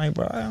 I'm like,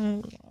 bro,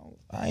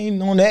 I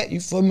ain't on that. You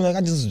feel me? Like,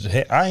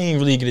 I ain't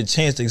really get a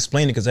chance to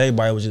explain it because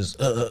everybody was just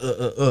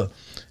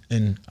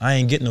and I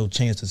ain't get no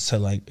chance to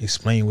like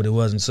explain what it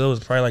was until it was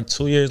probably like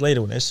 2 years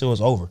later when that shit was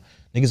over.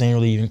 Niggas ain't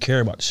really even care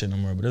about the shit no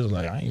more. But it was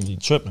like, I ain't really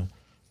tripping.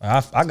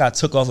 I got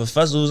took off of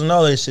festivals and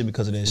all that shit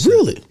because of that shit.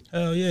 Really?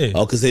 Hell yeah.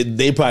 Oh, because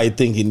they probably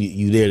thinking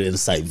you there to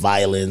incite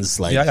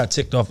violence. Like, yeah, I got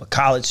ticked off of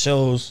college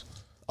shows,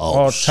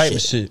 all type of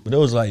shit. But it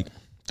was like,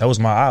 that was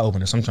my eye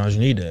opener. Sometimes you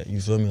need that.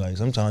 You feel me? Like,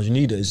 sometimes you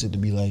need that shit to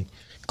be like,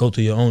 go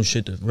through your own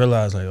shit to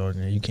realize like, oh,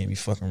 man, you can't be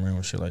fucking around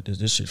with shit like this.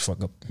 This shit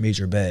fuck up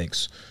major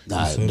bags.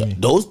 Nah,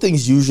 those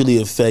things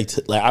usually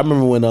affect. Like, I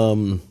remember when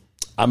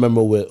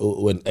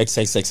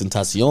XXX and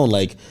Tentacion,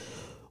 like,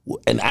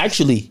 and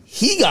actually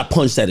he got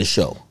punched at a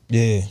show.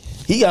 Yeah.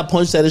 He got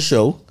punched at a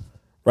show,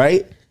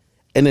 right?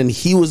 And then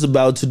he was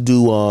about to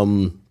do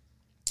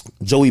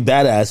Joey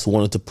Badass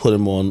wanted to put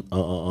him on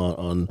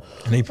and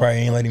they probably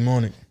ain't let him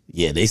on it.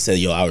 Yeah, they said,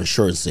 yo, our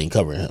insurance ain't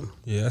covering him.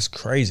 Yeah, that's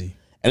crazy.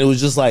 And it was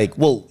just like,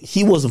 well,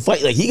 he wasn't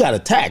fighting. Like, he got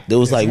attacked. It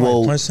was like,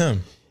 well, punch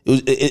him.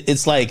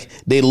 It's like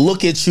they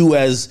look at you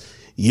as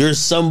you're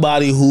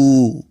somebody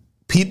who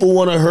people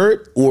want to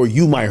hurt or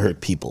you might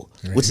hurt people,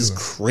 which is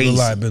crazy.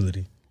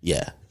 Liability.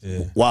 Yeah.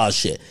 Wild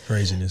shit.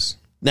 Craziness.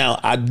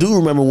 Now, I do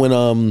remember when,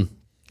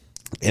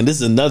 and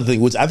this is another thing,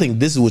 which I think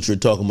this is what you're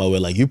talking about, where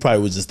like you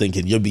probably was just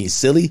thinking you're being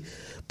silly,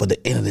 but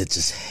the internet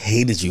just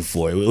hated you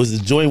for it. It was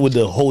the joint with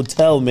the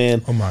hotel,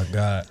 man. Oh my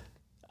God.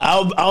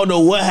 I don't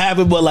know what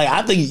happened, but like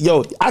I think,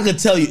 I could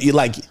tell you,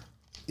 like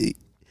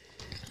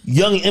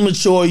young,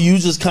 immature, you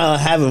just kind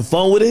of having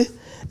fun with it,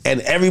 and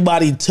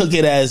everybody took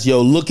it as,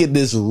 look at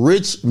this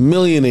rich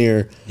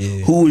millionaire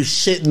who was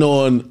shitting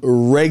on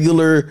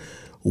regular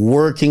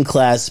working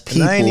class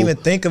people. And I ain't even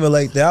think of it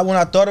like that. When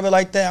I thought of it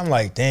like that, I'm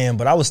like, damn,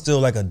 but I was still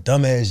like a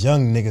dumbass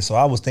young nigga, so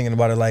I was thinking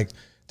about it like,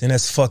 then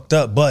that's fucked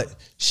up, but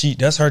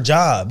that's her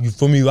job. You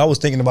feel me? I was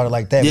thinking about it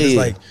like that, but it's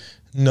like,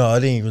 no,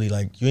 it ain't really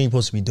like, you ain't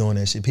supposed to be doing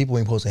that shit. People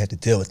ain't supposed to have to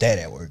deal with that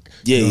at work.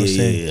 You know what I'm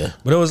saying?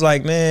 But it was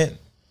like, man,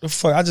 the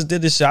fuck, I just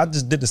did this shit. I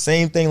just did the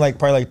same thing like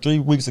probably like 3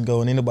 weeks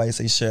ago, and ain't nobody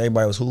say shit.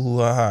 Everybody was hoo hoo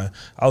ha ha.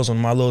 I was on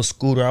my little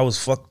scooter. I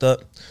was fucked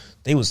up.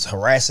 They was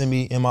harassing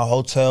me in my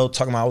hotel,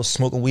 talking about I was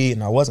smoking weed,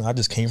 and I wasn't. I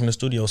just came from the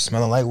studio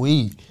smelling like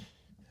weed.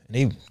 And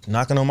they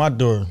knocking on my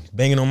door,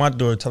 banging on my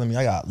door, telling me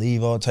I got to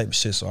leave, all type of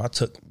shit. So I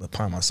took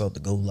upon myself to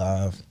go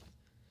live,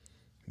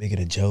 make it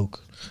a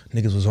joke.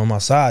 Niggas was on my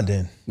side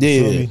then.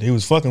 You feel me? They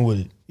was fucking with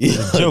it. It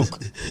was a joke.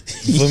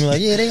 You feel me?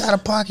 Like, yeah, they out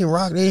of pocket,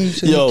 Rock.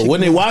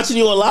 When they watching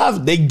you on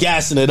live, they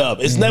gassing it up.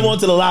 It's never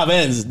until the live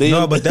ends.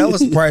 No, but that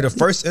was probably the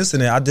first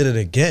incident. I did it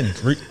again,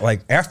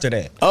 like after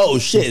that. Oh,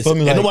 shit. You feel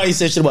me? Like, and nobody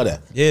said shit about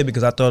that? Yeah,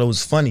 because I thought it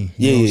was funny.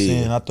 You know what I'm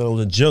saying? I thought it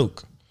was a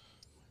joke.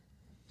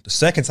 The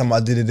second time I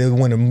did it, it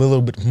went a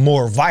little bit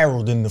more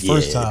viral than the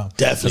first time.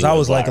 Definitely. Because I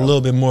was like a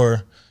little bit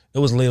more, it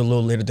was a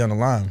little later down the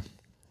line.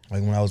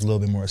 Like when I was a little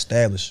bit more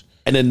established.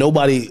 And then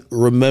nobody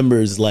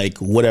remembers like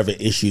whatever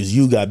issues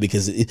you got,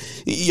 because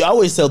you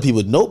always tell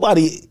people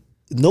nobody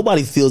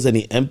feels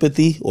any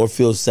empathy or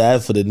feels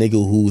sad for the nigga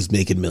who's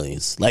making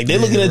millions. Like they're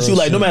looking at you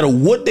like no matter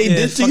what they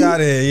did to you. Out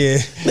of here,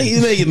 like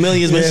you making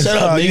millions, man. Shut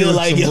up,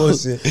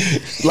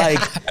 nigga. Like,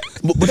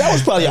 but that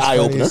was probably an eye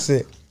opener.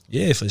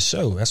 Yeah, for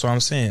sure. That's what I'm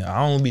saying.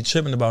 I don't be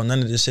tripping about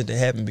none of this shit that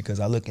happened because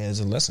I look at it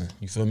as a lesson.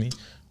 You feel me?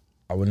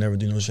 I would never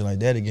do no shit like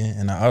that again.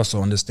 And I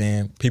also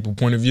understand people's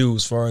point of view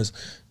as far as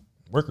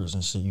workers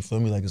and shit, you feel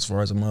me? Like as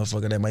far as a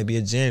motherfucker that might be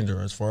a janitor,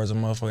 or as far as a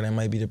motherfucker that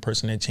might be the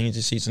person that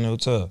changes sheets in the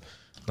hotel.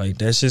 Like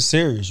that shit's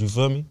serious, you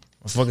feel me?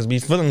 Motherfuckers be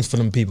feeling for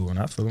them people, and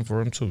I feel them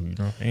for them too, you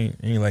know?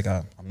 Ain't like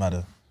I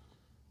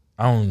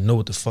don't know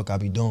what the fuck I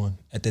be doing.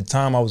 At the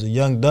time, I was a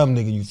young, dumb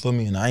nigga, you feel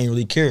me? And I ain't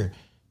really care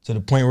to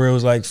the point where it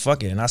was like,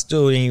 fuck it. And I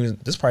still ain't even,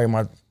 this is probably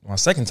my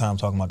second time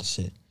talking about this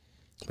shit.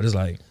 But it's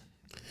like.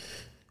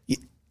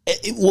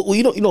 Well,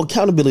 you know,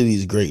 accountability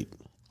is great.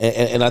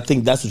 And I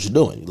think that's what you're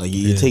doing. Like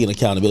you're taking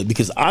accountability,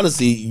 because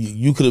honestly,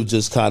 you could have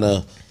just kind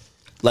of,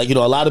 like, you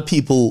know, a lot of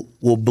people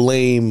will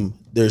blame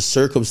their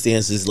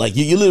circumstances. Like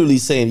you're literally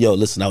saying, yo,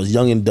 listen, I was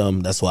young and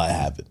dumb. That's why it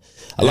happened.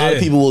 A lot of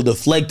people will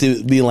deflect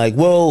it, being like,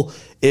 well,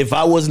 if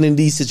I wasn't in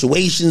these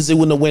situations, it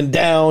wouldn't have went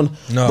down.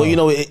 No. But, you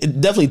know,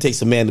 it definitely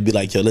takes a man to be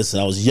like, yo, listen,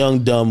 I was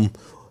young, dumb.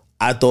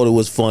 I thought it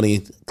was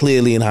funny.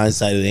 Clearly, in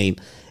hindsight, it ain't.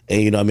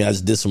 And, you know what I mean? I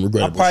just did some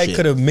regrettable shit. I probably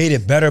could have made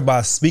it better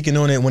by speaking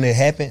on it when it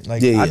happened.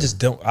 Like, I just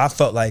don't. I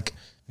felt like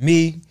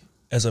me,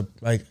 as a,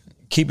 like,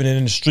 keeping it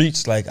in the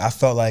streets, like, I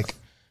felt like,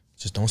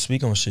 just don't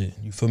speak on shit.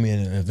 You feel me?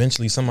 And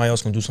eventually somebody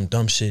else gonna do some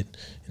dumb shit,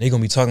 and they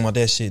gonna be talking about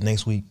that shit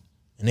next week.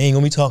 And they ain't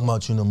gonna be talking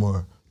about you no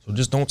more. So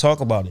just don't talk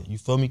about it. You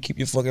feel me? Keep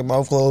your fucking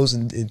mouth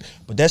closed.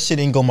 But that shit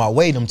ain't go my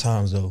way them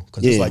times, though.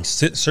 Because it's like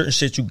certain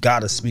shit, you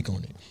gotta speak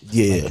on it.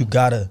 Yeah. Like, you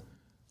gotta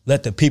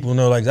let the people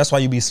know. Like, that's why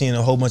you be seeing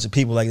a whole bunch of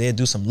people, like, they'll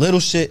do some little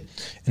shit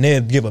and they'll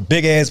give a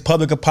big ass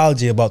public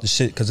apology about the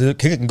shit, because it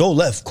can go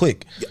left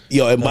quick.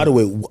 Yo, and by the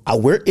way,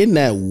 we're in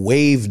that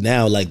wave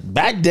now. Like,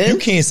 back then, you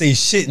can't say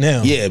shit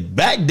now. Yeah,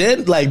 back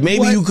then, like,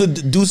 maybe you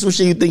could do some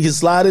shit you think is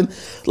sliding.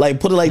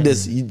 Like, put it like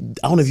this.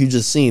 I don't know if you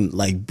just seen,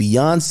 like,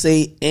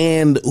 Beyonce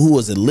and, who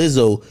was it,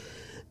 Lizzo.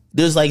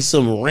 There's like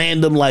some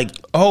random, like,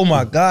 oh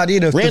my God,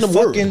 the fucking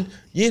word.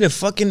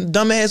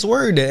 Dumbass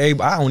word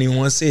that I don't even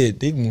want to say it.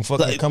 They can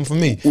fucking like, come for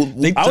me.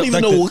 I don't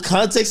even know what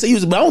context they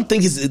use it, but I don't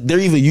think they're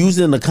even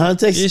using it in the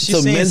context. Yeah,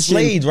 she's saying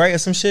slaves, right, or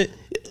some shit.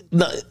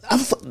 No, I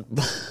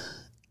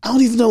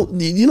don't even know.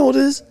 You know what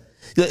it is?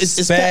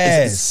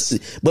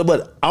 It's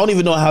but I don't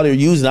even know how they're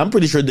using it. I'm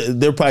pretty sure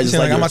they're probably just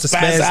like, I'm about to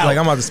spaz out. Like,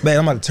 I'm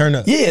about to turn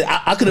up.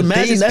 Yeah, I could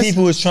imagine these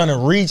people is trying to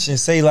reach and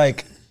say,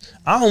 like,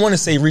 I don't want to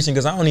say reaching,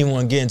 because I don't even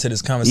want to get into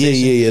this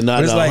conversation. Yeah. No,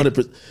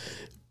 100%.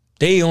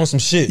 They on some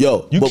shit.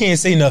 Yo, you can't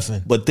say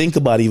nothing. But think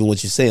about even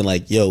what you're saying.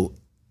 Like, yo,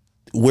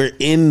 we're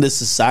in the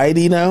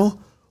society now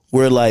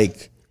where,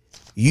 like,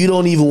 you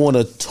don't even want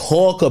to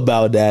talk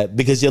about that,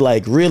 because you're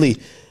like,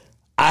 really,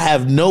 I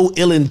have no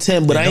ill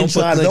intent, but I ain't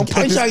trying to get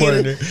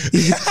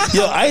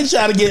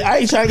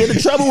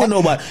in trouble with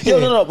nobody.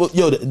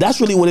 Yo,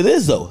 that's really what it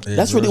is, though.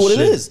 That's really what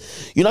it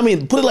is. You know what I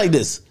mean? Put it like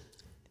this.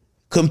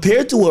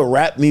 Compared to what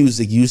rap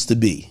music used to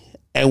be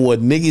and what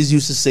niggas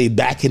used to say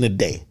back in the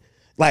day,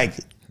 like,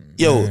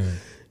 yo,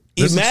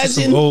 imagine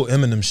some old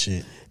Eminem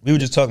shit. We were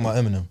just talking about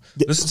Eminem.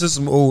 Listen to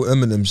some old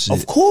Eminem shit.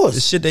 Of course.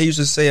 The shit they used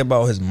to say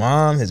about his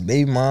mom, his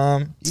baby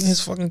mom, even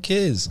his fucking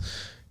kids.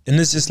 And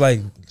it's just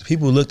like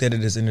people looked at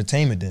it as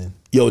entertainment then.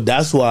 Yo,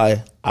 that's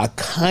why I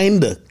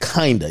kinda,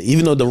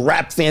 even though the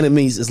rap fan of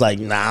me is like,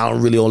 nah, I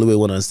don't really only way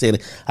want to understand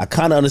it. I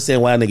kinda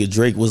understand why nigga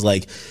Drake was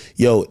like,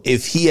 yo,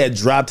 if he had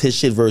dropped his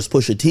shit versus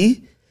Pusha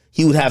T,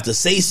 he would have to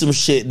say some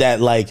shit that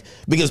like,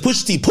 because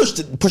Pusha T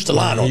pushed the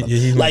line on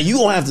him. Like you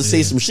gonna have to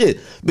say some shit.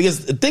 Because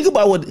think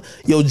about what,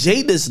 yo,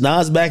 Jada's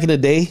Nas back in the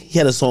day, he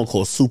had a song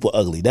called Super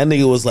Ugly. That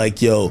nigga was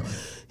like, yo,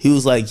 he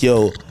was like,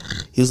 yo,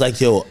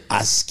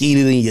 I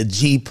skated in your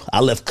Jeep. I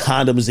left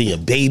condoms in your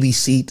baby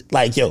seat.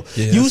 Like, yo,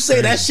 you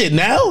say that shit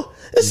now?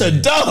 It's a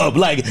dub.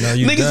 Like,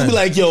 niggas be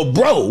like, yo,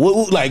 bro,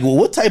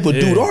 what type of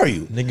dude are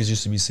you? Niggas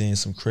used to be saying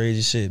some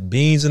crazy shit.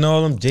 Beans and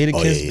all them, Jada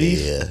Kiss beef.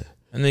 Yeah.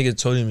 That nigga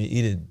told him to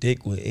eat a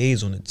dick with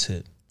AIDS on the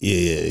tip.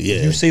 Yeah.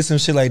 You say some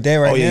shit like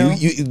that now,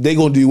 they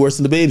gonna do worse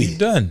than the baby. You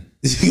done.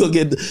 You gonna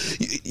get,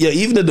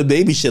 even in the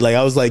baby shit, like,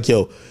 I was like,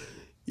 yo,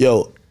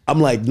 I'm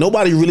like,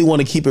 nobody really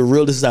want to keep it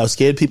real. This is how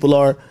scared people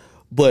are.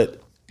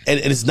 But, and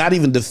it's not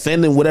even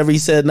defending whatever he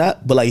said,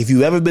 not. But like, if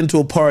you ever been to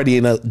a party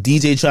and a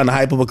DJ trying to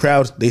hype up a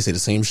crowd, they say the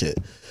same shit.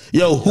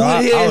 Yo, who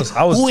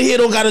in here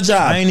don't got a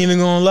job? I ain't even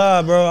gonna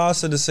lie, bro. I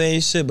said the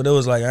same shit, but it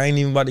was like, I ain't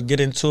even about to get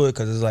into it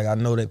because it's like, I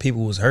know that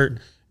people was hurt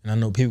and I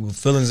know people with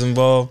feelings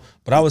involved.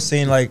 But I was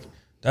saying like,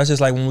 that's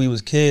just like when we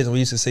was kids and we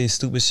used to say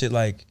stupid shit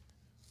like,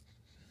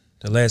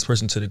 the last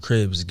person to the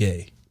crib is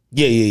gay.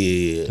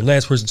 Yeah. The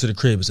last person to the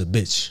crib is a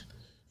bitch.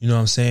 You know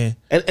what I'm saying?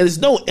 And it's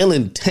no ill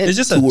intent. It's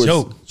just a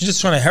joke. You're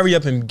just trying to hurry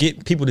up and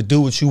get people to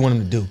do what you want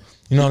them to do.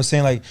 You know what I'm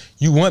saying? Like,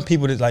 you want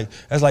people to, like,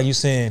 that's like you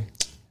saying,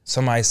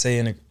 somebody say,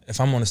 if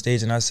I'm on the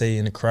stage and I say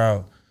in the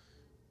crowd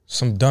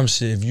some dumb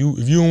shit, if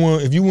you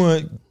want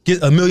to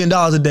get $1 million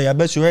a day, I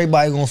bet you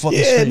everybody gonna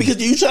fucking scream.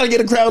 Because you trying to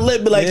get a crowd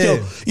lit, but like,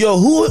 yo,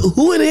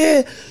 who in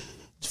here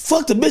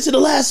fucked a bitch in the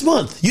last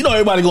month? You know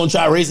everybody gonna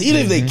try to raise it,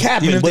 even if they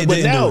capping. But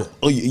now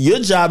your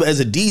job as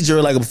a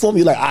DJ, like a performer,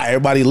 you like, all right,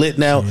 everybody lit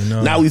now.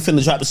 Now we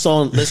finna drop the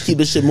song. Let's keep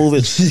this shit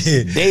moving.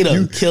 They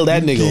done kill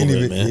that nigga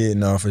over it, man. Yeah,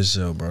 no, for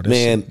sure, bro.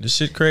 This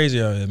shit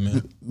crazy out here,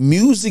 man.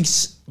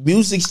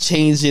 Music's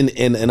changing,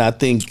 and I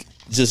think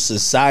just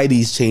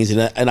society's changing.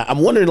 And I'm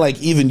wondering,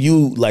 like, even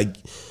you, like,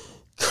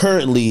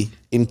 currently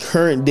in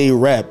current day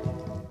rap,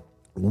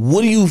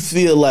 what do you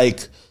feel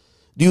like?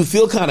 Do you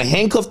feel kind of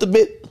handcuffed a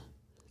bit?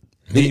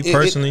 Me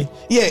personally?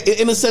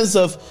 In a sense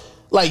of,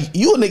 like,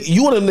 you one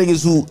of them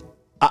niggas who,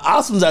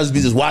 I'll sometimes be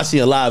just watching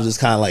your lives just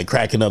kind of like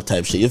cracking up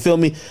type shit. You feel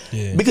me?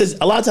 Yeah. Because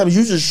a lot of times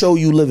you just show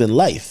you living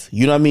life.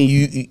 You know what I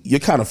mean? You're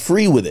kind of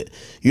free with it.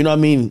 You know what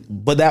I mean?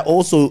 But that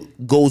also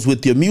goes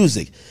with your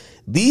music.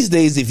 These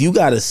days, if you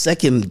got to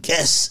second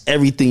guess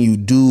everything you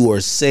do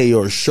or say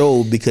or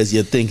show because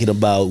you're thinking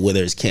about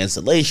whether it's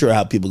cancellation or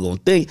how people going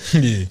to think,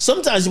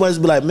 sometimes you might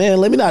just be like, man,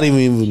 let me not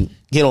even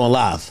get on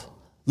live.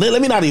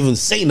 Let me not even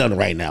say nothing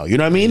right now. You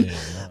know what I mean?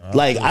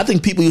 I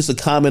think people used to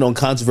comment on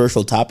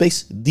controversial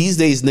topics. These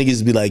days,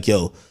 niggas be like,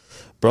 yo,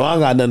 bro, I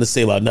don't got nothing to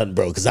say about nothing,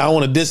 bro, because I don't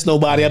want to diss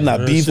nobody. I'm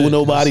not beefing with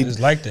nobody. It's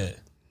like that.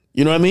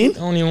 You know what I mean? I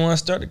don't even want to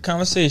start the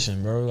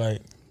conversation, bro.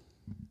 Like,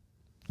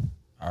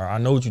 I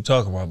know what you're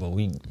talking about, but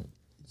we...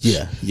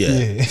 Yeah.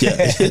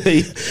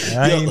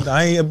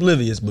 I ain't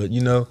oblivious, but, you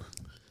know,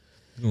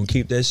 we're going to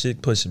keep that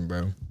shit pushing,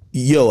 bro.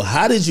 Yo,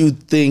 how did you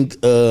think...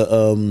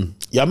 y'all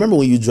remember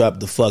when you dropped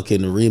the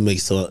fucking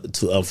remix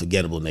to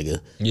Unforgettable,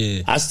 nigga?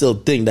 Yeah. I still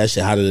think that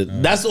shit,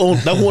 that's one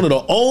of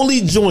the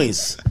only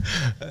joints.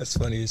 That's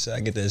funny as shit.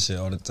 I get that shit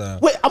all the time.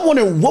 Wait, I'm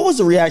wondering, what was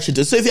the reaction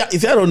to... So if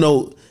y'all don't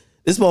know,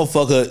 this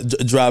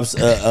motherfucker drops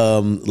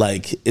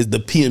is the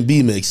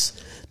PNB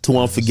mix to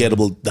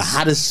Unforgettable, the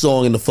hottest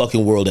song in the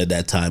fucking world at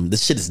that time.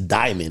 This shit is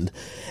diamond.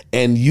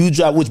 And you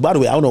drop, which by the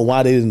way, I don't know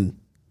why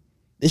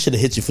they should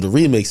have hit you for the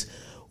remix.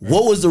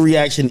 What was the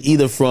reaction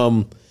either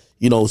from,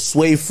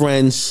 Sway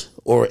French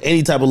or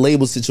any type of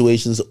label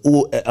situations,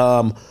 or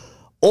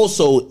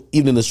also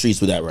even in the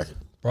streets with that record?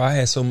 Bro, I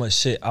had so much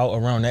shit out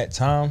around that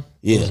time.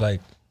 Yeah. It was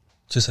like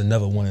just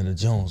another one of the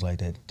Jones like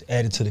that,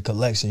 added to the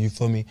collection, you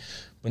feel me?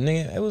 But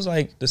nigga, it was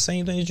like the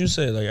same thing that you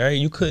said. Like, all right,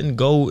 you couldn't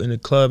go in a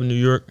club in New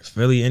York,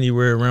 Philly,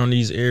 anywhere around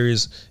these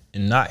areas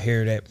and not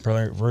hear that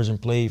version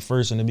played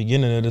first in the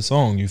beginning of the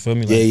song. You feel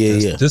me?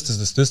 Like, This is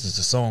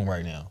the song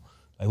right now.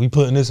 Like, we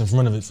putting this in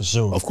front of it for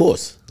sure. Of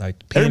course. Like,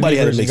 everybody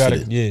had to mix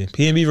it. Yeah,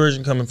 PNB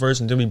version coming first,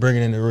 and then we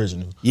bringing in the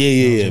original.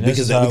 Yeah.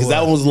 Because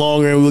that one was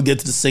longer, and we'll get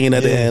to the singing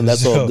at the end.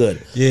 That's all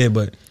good. Yeah,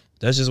 but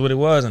that's just what it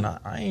was, and I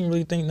ain't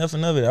really think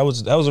nothing of it. That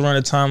was around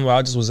the time where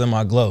I just was in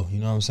my glow. You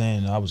know what I'm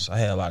saying? I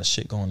had a lot of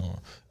shit going on.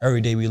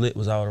 Every Day We Lit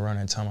was out around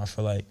that time. I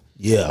feel like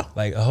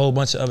like a whole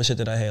bunch of other shit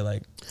that I had,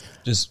 like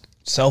just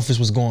Selfish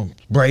was going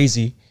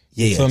brazy.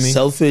 Yeah, you feel me?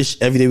 Selfish,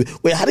 Every Day.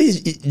 Wait, how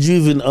did you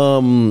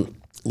even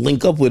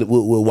link up with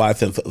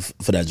YFM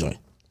for that joint?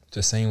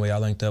 The same way I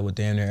linked up with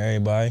damn near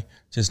everybody.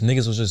 Just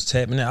niggas was just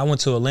tapping in. I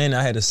went to Atlanta.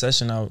 I had a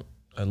session out.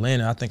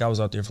 Atlanta, I think I was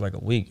out there for like a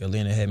week.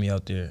 Atlanta had me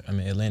out there.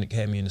 Atlantic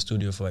had me in the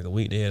studio for like a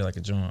week. They had like a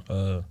joint,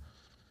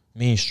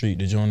 Mean Street,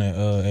 the joint that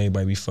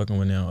everybody be fucking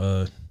with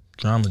now,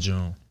 Drama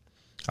Joint.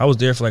 I was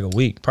there for like a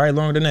week, probably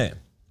longer than that.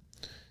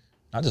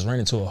 I just ran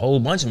into a whole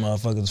bunch of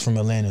motherfuckers from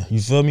Atlanta.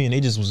 You feel me? And they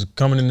just was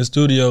coming in the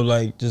studio,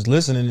 like, just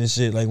listening and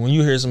shit. Like, when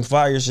you hear some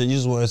fire shit, you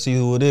just want to see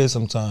who it is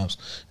sometimes.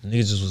 And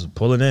niggas just was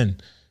pulling in.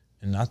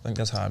 And I think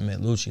that's how I met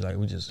Lucci. Like,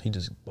 he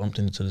just bumped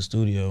into the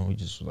studio. And we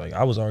just, like,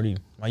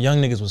 my young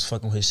niggas was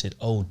fucking with his shit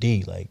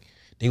OD. Like,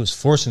 they was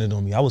forcing it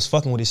on me. I was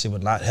fucking with his shit,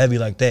 but not heavy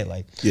like that.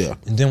 Like, yeah.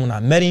 And then when I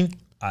met him,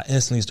 I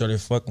instantly started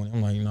fucking with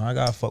him. I'm like, I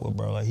gotta fuck with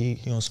bro. Like, he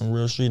on some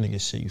real street nigga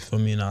shit, you feel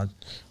me? And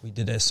we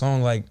did that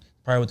song, like,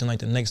 probably within, like,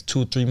 the next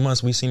 2 or 3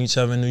 months, we seen each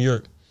other in New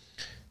York.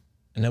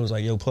 And that was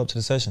like, yo, pull up to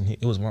the session.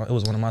 It was one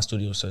of my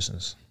studio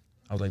sessions.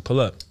 I was like, pull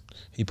up.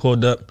 He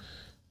pulled up,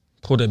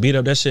 pulled that beat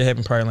up. That shit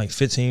happened probably in, like,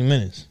 15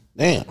 minutes.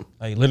 Damn.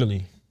 Like,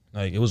 literally.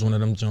 Like, it was one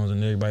of them Jones,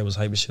 and everybody was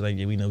hype as shit. Like,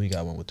 yeah, we know we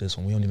got one with this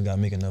one. We don't even got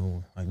to make another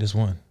one. Like, this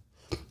one.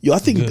 Yo, I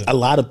think a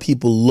lot of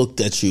people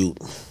looked at you.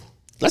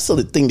 That's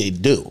the thing they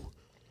do.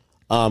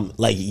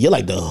 Like, you're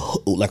like a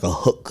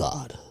hook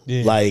god.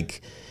 Yeah.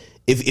 Like,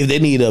 if they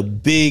need a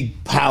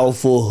big,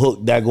 powerful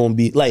hook, that gonna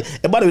be like.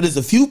 And by the way, there's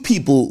a few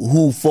people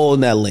who fall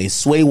in that lane.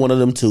 Sway, one of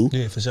them too.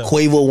 Yeah, for sure.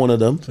 Quavo, one of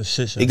them. For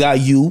sure. It got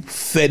you,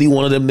 Fetty,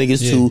 one of them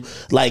niggas too.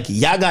 Like,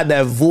 y'all got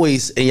that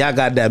voice and y'all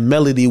got that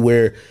melody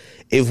where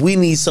if we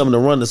need something to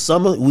run the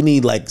summer, we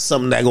need like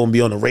something that gonna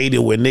be on the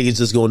radio where niggas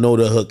just gonna know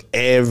the hook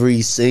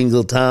every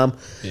single time.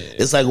 Yeah.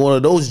 It's like one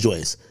of those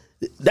joints.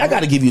 That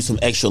got to give you some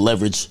extra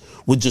leverage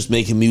with just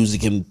making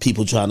music and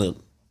people trying to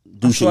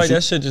do shit. Like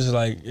that shit just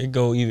like it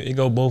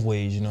go both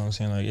ways. You know what I'm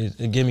saying? Like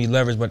it give me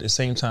leverage, but at the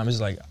same time,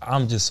 it's like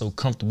I'm just so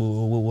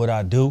comfortable with what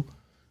I do.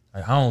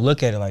 Like I don't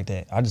look at it like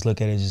that. I just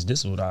look at it as just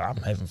this is what I'm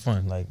having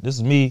fun. Like this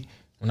is me.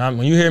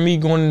 When you hear me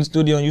going in the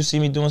studio and you see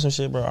me doing some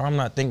shit, bro, I'm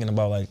not thinking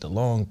about like the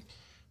long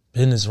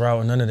business route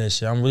or none of that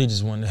shit. I'm really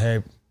just wanting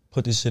to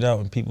put this shit out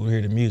and people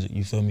hear the music.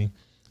 You feel me?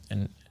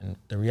 And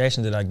the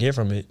reaction that I get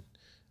from it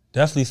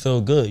definitely feel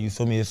good. You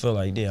feel me? It feel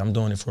like, yeah, I'm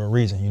doing it for a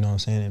reason. You know what I'm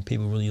saying? And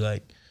people really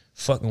like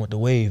fucking with the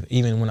wave.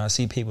 Even when I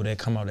see people that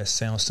come out that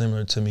sound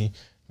similar to me,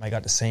 might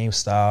got the same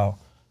style.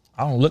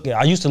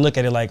 I used to look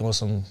at it like on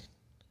some,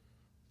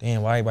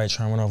 damn, why everybody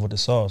trying to run off with the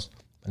sauce?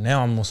 But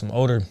now I'm on some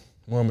older,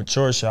 more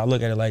mature shit. I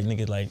look at it like,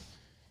 nigga, like,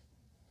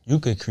 you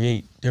could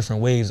create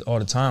different waves all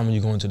the time when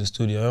you go into the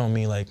studio. I don't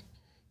mean like,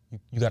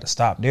 you got to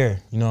stop there.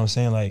 You know what I'm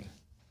saying? Like,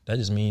 that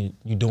just mean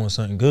you doing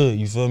something good.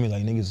 You feel me?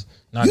 Like, niggas,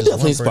 not you just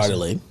definitely one person. inspired a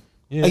lane.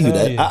 Yeah, I do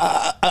that.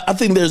 Yeah. I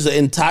think there's an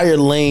entire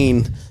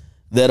lane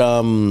that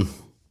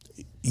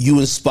you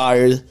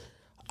inspired.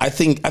 I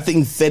think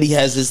Fetty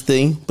has his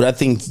thing, but I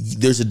think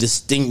there's a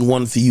distinct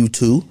one for you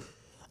too.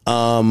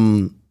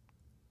 And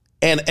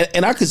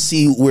I could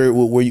see where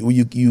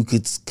you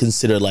could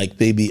consider like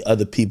maybe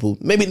other people,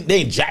 maybe they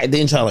ain't trying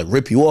to like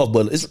rip you off,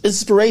 but it's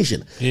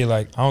inspiration. Yeah,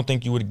 like I don't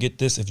think you would get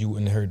this if you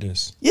wouldn't have heard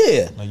this.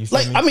 Yeah, like you feel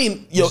me? I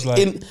mean, yo, like,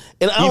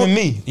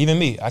 even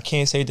me, I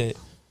can't say that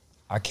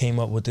I came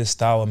up with this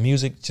style of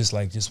music just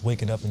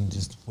waking up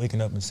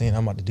and saying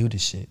I'm about to do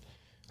this shit.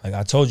 Like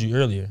I told you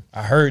earlier,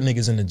 I heard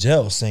niggas in the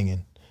jail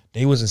singing.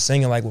 They wasn't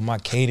singing like with my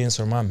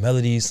cadence or my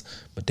melodies,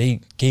 but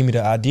they gave me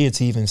the idea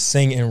to even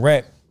sing and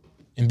rap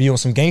and be on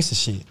some gangster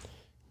shit.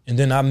 And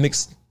then I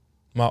mixed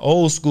my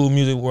old school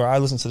music where I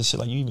listen to the shit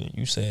like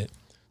you said,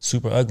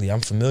 Super Ugly. I'm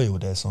familiar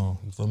with that song.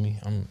 You feel me?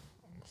 I'm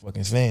a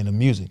fucking fan of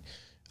music.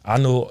 I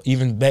know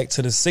even back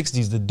to the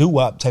 60s, the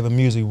doo-wop type of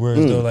music where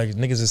though like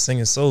niggas is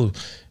singing soul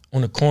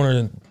on the corner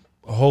and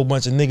a whole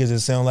bunch of niggas that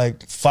sound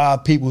like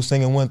 5 people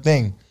singing one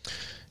thing.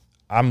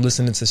 I'm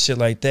listening to shit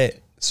like that.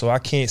 So I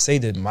can't say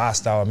that my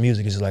style of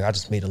music is just like I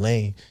just made a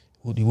lane,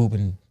 whoopty whoop,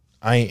 and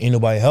ain't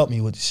nobody help me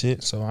with the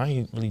shit. So I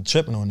ain't really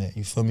tripping on that.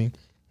 You feel me?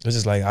 It's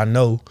just like I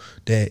know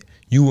that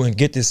you wouldn't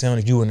get this sound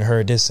if you wouldn't have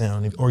heard this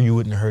sound, or you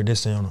wouldn't have heard this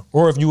sound,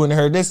 or if you wouldn't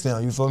have heard this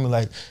sound. You feel me?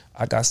 Like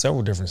I got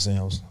several different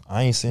sounds.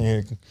 I ain't sitting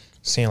here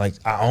saying like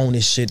I own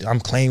this shit. I'm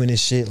claiming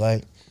this shit.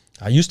 Like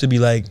I used to be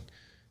like,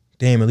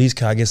 damn, at least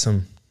can I get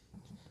some,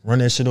 run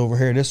that shit over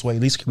here this way.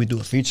 At least can we do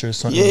a feature or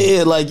something?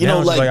 Yeah, like, you know,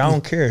 like I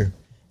don't care.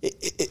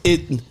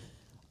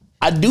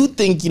 I do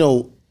think, you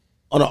know,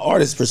 on an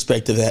artist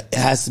perspective, it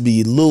has to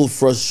be a little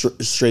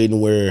frustrating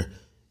where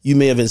you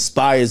may have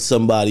inspired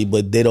somebody,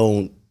 but they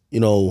don't, you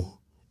know,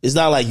 it's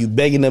not like you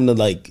begging them to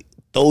like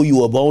throw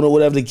you a bone or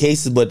whatever the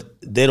case is, but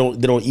they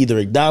don't either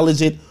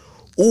acknowledge it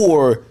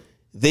or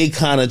they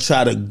kind of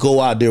try to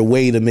go out their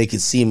way to make it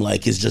seem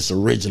like it's just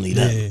originally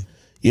them. Yeah.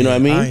 You know what I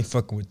mean? I ain't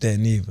fucking with that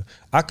neither.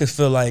 I could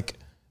feel like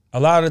a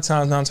lot of the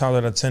times, 9 times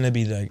out of 10, it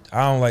be like,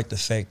 I don't like the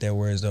fact that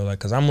whereas though, like,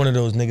 cause I'm one of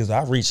those niggas,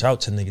 I reach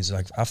out to niggas.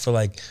 Like, I feel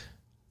like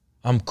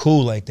I'm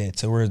cool like that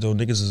to whereas though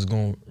niggas is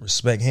gonna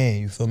respect hand,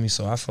 you feel me?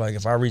 So I feel like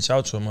if I reach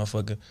out to a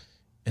motherfucker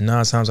and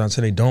 9 times out of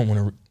 10 they don't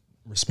want to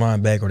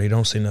respond back or they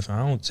don't say nothing,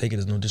 I don't take it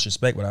as no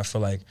disrespect, but I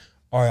feel like,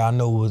 all right, I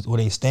know where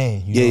they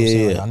stand. You know what I'm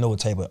saying? Like, I know what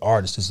type of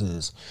artist this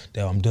is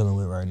that I'm dealing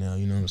with right now.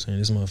 You know what I'm saying?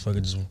 This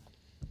motherfucker just,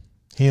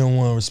 he don't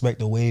want to respect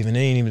the wave, and it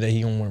ain't even that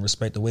he don't want to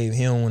respect the wave.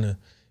 He don't want to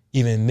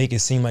even make it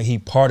seem like he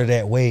part of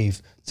that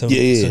wave. So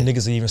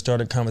niggas even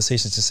started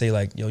conversations to say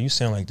like, yo, you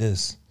sound like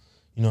this.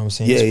 You know what I'm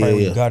saying? That's probably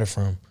where you got it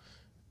from.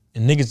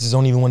 And niggas just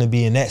don't even want to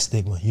be in that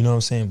stigma. You know what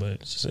I'm saying? But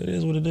it's just, it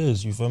is what it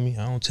is. You feel me?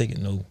 I don't take it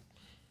no.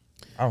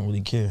 I don't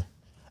really care.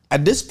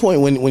 At this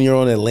point, when you're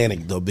on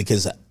Atlantic though,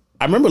 because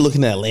I remember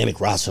looking at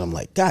Atlantic roster, I'm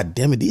like, God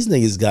damn it, these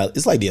niggas got,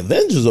 it's like the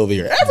Avengers over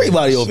here.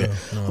 Everybody over here.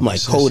 No, I'm like,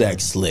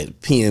 Kodak's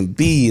lit.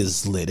 PNB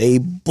is lit. A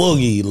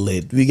Boogie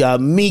lit. We got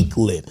Meek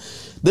lit.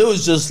 There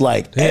was just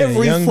like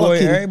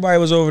everybody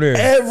was over there.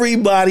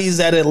 Everybody's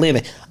at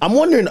Atlantic. I'm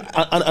wondering,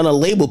 on a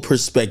label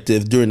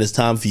perspective during this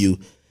time for you,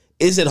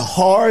 is it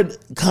hard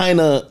kind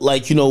of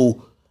like,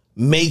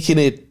 making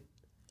it,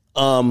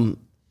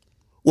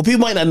 well,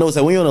 people might not notice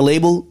that when you're on a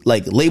label,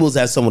 like labels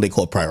have someone they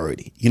call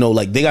priority.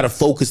 Like they got to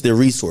focus their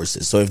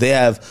resources. So if they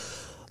have,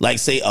 like,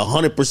 say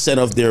 100%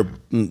 of their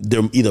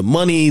either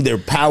money, their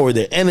power,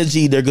 their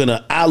energy, they're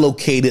gonna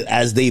allocate it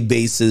as they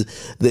base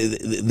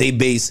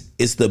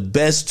it's the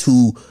best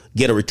to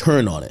get a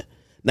return on it.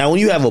 Now, when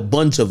you have a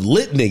bunch of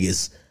lit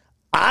niggas,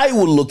 I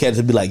would look at it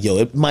and be like, yo,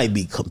 it might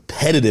be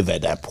competitive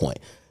at that point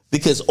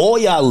because all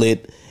y'all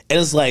lit, and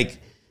it's like,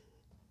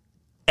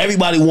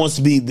 everybody wants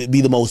to be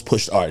the most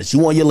pushed artist. You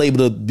want your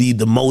label to be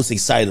the most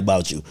excited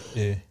about you.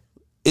 Yeah.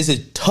 Is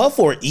it tough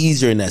or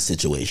easier in that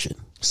situation?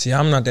 See,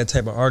 I'm not that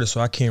type of artist,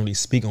 so I can't really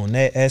speak on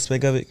that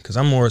aspect of it. Because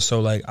I'm more so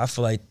like, I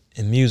feel like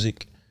in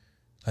music,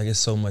 like it's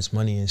so much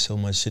money and so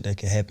much shit that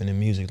can happen in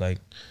music. Like,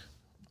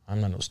 I'm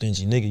not no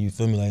stingy nigga, you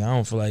feel me? Like, I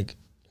don't feel like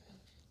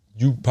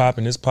you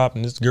popping, this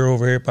girl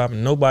over here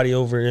popping, nobody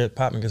over here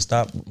popping can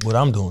stop what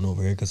I'm doing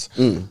over here. Because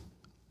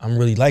I'm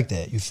really like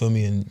that, you feel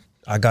me? And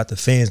I got the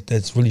fans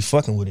that's really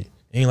fucking with it.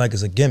 Ain't like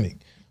it's a gimmick.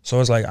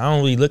 So it's like, I don't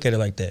really look at it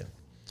like that.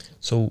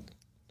 So,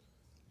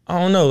 I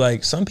don't know,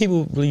 like, some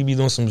people really be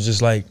doing some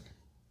just like,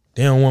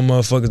 they don't want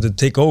motherfuckers to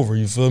take over,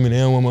 you feel me? They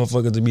don't want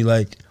motherfuckers to be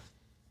like,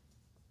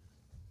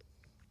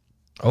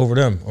 over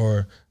them.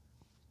 Or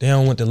they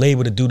don't want the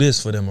label to do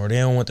this for them. Or they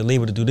don't want the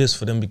label to do this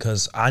for them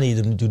because I need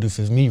them to do this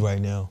for me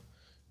right now.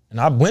 And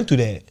I went through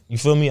that, you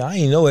feel me? I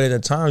ain't know it at the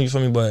time, you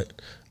feel me?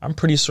 But I'm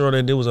pretty sure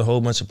that there was a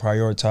whole bunch of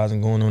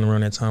prioritizing going on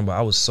around that time, but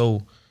I was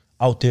so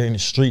out there in the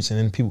streets and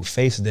in people's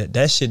faces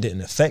that shit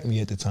didn't affect me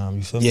at the time,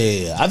 you feel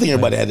me? Yeah. I think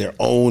everybody had their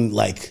own,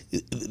 like,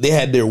 they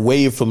had their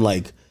way from,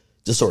 like,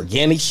 just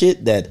organic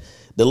shit that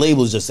the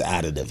label's just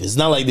additive. It's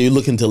not like they're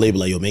looking to label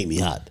like, yo, make me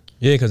hot.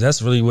 Yeah, because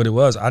that's really what it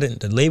was.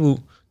 The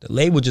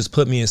label just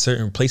put me in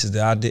certain places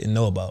that I didn't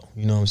know about,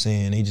 you know what I'm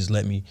saying? They just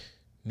let me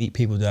meet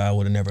people that I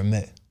would have never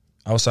met.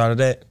 Outside of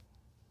that,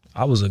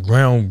 I was a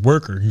ground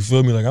worker, you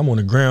feel me? Like, I'm on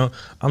the ground,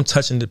 I'm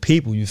touching the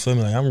people, you feel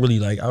me? Like, I'm really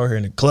like out here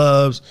in the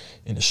clubs,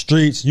 in the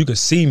streets, you could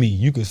see me,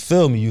 you could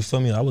feel me, you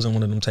feel me? I wasn't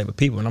one of them type of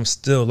people, and I'm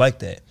still like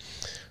that.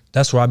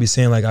 That's why I be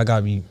saying, like, I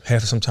gotta be,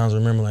 have to sometimes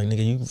remember, like,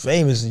 nigga, you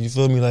famous, you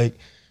feel me? Like,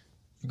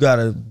 you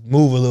gotta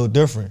move a little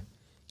different.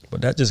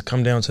 But that just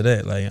come down to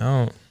that. Like,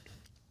 I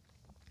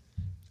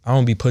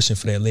don't be pushing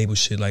for that label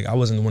shit. Like, I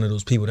wasn't one of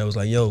those people that was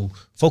like, yo,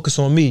 focus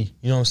on me.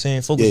 You know what I'm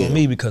saying? Focus on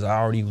me because I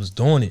already was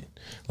doing it.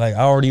 Like,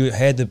 I already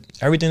had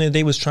everything that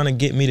they was trying to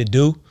get me to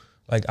do.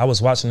 Like, I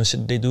was watching the shit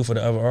that they do for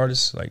the other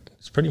artists. Like,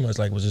 it's pretty much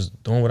like was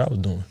just doing what I was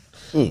doing.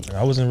 Like,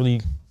 I wasn't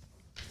really,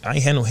 I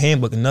ain't had no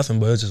handbook or nothing,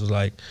 but it just was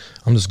like,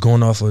 I'm just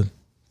going off of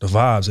the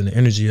vibes and the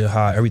energy of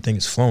how everything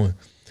is flowing.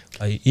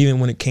 Like, even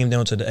when it came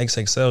down to the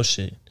XXL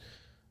shit,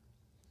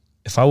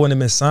 if I wouldn't have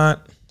been signed,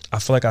 I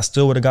feel like I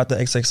still would have got the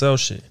XXL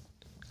shit.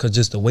 Cause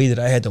just the way that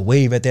I had to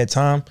wave at that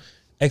time,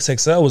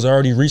 XXL was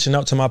already reaching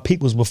out to my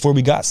peoples before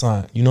we got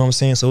signed. You know what I'm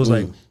saying? So it was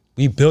like,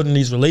 we building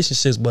these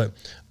relationships, but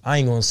I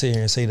ain't gonna sit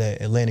here and say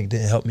that Atlantic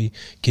didn't help me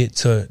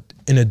get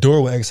in the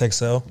door with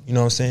XXL. You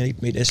know what I'm saying?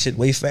 They made that shit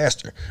way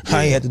faster. Yeah.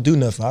 I ain't had to do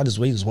nothing.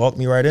 They just walked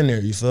me right in there.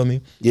 You feel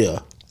me? Yeah.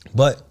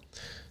 But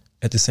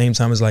at the same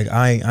time, it's like,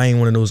 I ain't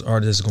one of those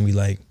artists that's gonna be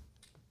like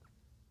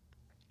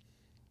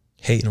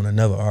hating on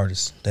another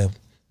artist that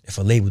if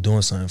a label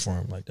doing something for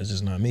him, like, that's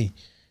just not me.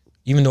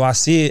 Even though I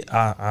see it,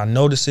 I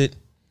notice it.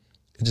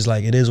 It's just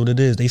like, it is what it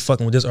is. They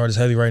fucking with this artist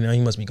heavy right now. He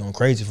must be going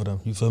crazy for them.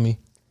 You feel me?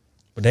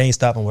 But they ain't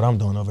stopping what I'm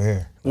doing over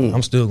here. Like,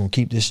 I'm still gonna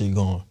keep this shit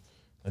going.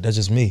 Like, that's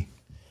just me.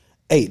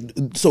 Hey,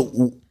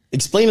 so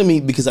explain to me,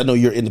 because I know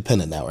you're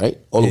independent now, right?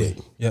 All the way.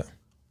 Yeah.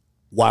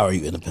 Why are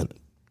you independent?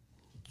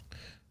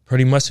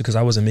 Pretty much because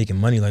I wasn't making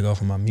money like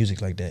off of my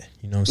music like that.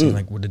 You know what I'm saying?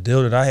 Like, with the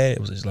deal that I had, it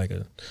was just like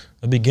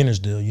a beginner's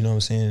deal. You know what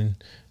I'm saying?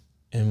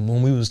 And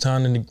when we was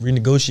trying to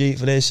renegotiate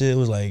for that shit, it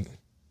was like,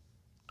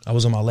 I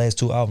was on my last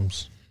 2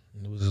 albums.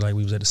 And it was like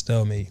we was at a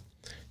stalemate.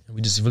 And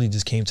we just really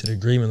came to the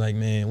agreement, like,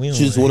 man, we don't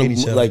just want hate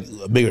each other. Like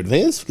a bigger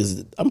advance?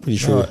 Because I'm pretty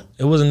sure.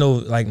 It wasn't no,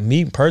 like,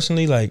 me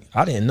personally, like,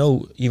 I didn't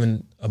know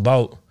even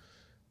about,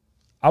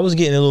 I was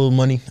getting a little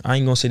money. I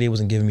ain't gonna say they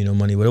wasn't giving me no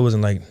money, but it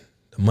wasn't like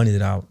the money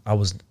that I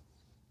was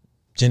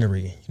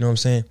generating. You know what I'm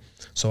saying?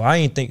 So I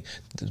ain't think,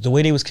 the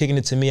way they was kicking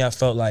it to me, I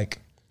felt like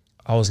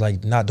I was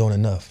like not doing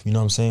enough. You know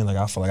what I'm saying? Like,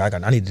 I felt like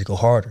I needed to go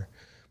harder.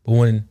 But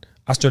when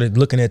I started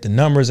looking at the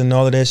numbers and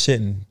all of that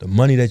shit and the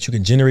money that you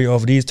can generate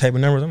off of these type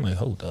of numbers, I'm like,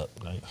 hold up.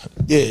 Like,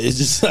 yeah, it's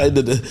just like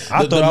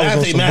I thought I was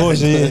on some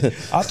bullshit.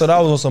 I thought I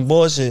was on some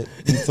bullshit.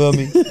 You feel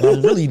me? But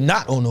I'm really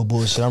not on no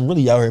bullshit. I'm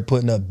really out here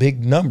putting up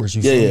big numbers.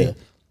 You feel me?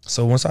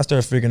 So once I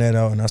started figuring that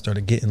out and I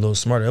started getting a little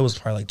smarter, it was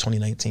probably like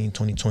 2019,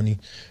 2020,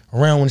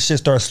 around when shit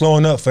started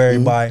slowing up for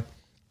everybody.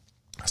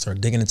 I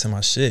started digging into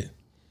my shit.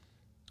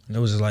 And it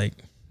was just like,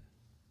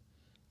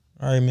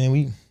 all right, man,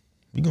 we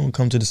gonna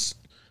come to this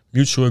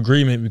mutual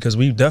agreement because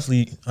we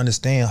definitely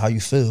understand how you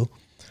feel,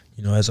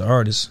 you know, as an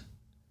artist.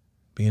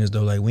 Being as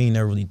though like we ain't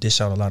never really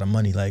dish out a lot of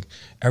money. Like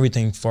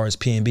everything as far as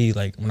PNB,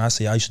 like when I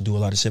say I used to do a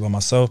lot of shit by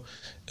myself,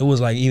 it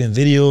was like even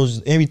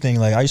videos, everything.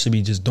 Like I used to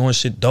be just doing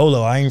shit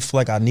dolo. I ain't feel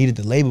like I needed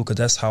the label because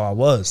that's how I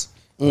was.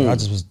 Like, I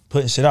just was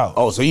putting shit out.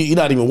 Oh, so you're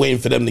not even waiting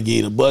for them to give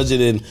you the budget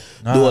and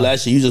do all that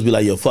shit. You just be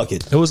like, yo, fuck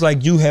it. It was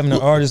like you having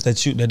an artist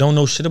that don't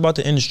know shit about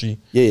the industry.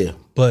 Yeah.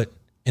 And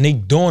they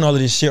doing all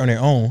of this shit on their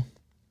own.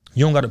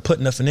 You don't got to put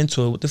nothing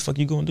into it. What the fuck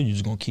you gonna do? You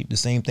just gonna keep the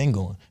same thing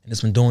going. And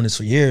it's been doing this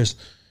for years.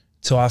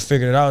 Till I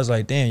figured it out. I was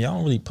like, damn, y'all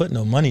don't really put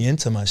no money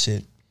into my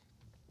shit.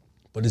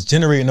 But it's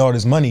generating all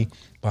this money,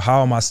 but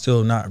how am I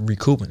still not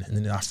recouping? And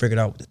then I figured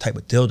out the type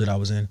of deal that I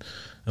was in.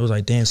 It was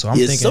like, damn, so I'm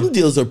thinking. Some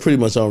deals are pretty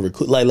much on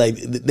recoup. Like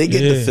they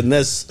get the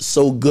finesse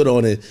so good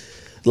on it.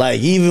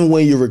 Like even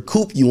when you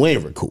recoup, you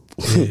ain't recoup.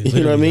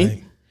 You know what I mean?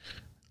 Like,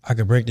 I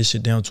could break this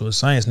shit down to a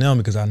science now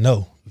because I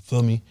know. You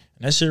feel me?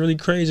 And that shit really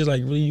crazy.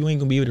 Like really, you ain't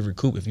gonna be able to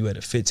recoup if you had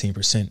a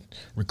 15%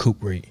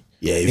 recoup rate.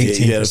 Yeah, if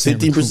you had a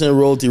 15%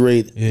 royalty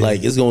rate,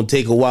 like it's gonna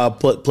take a while.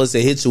 Plus,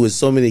 they hit you with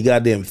so many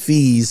goddamn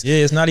fees. Yeah,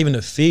 it's not even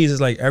the fees. It's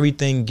like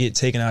everything get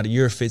taken out of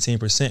your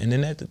 15%, and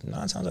then that 9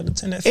 times out of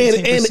 10, that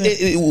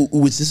 15%. And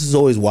which this is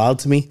always wild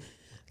to me.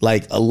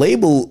 Like a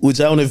label, which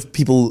I don't know if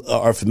people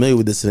are familiar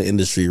with this in the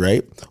industry,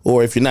 right?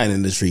 Or if you're not in the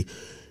industry.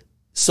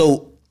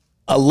 So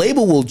a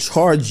label will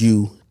charge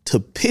you to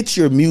pitch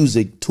your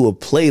music to a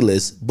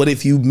playlist, but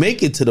if you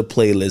make it to the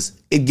playlist,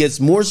 it gets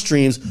more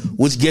streams,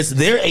 which gets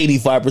their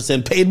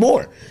 85% paid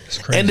more.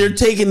 And they're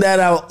taking that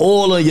out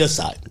all on your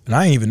side. And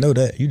I didn't even know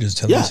that. You just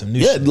telling me some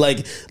new shit.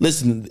 Like,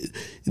 listen,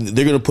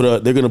 they're gonna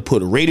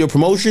put radio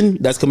promotion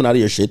that's coming out of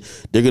your shit.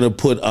 They're gonna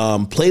put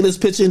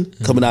playlist pitching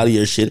coming out of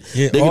your shit.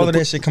 Yeah, all of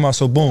that shit come out.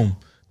 So boom,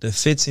 the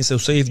 15. So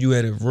say if you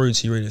had a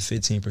royalty rate of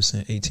 15%,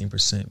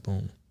 18%,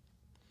 boom.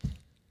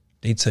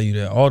 They tell you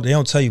that. They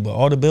don't tell you, but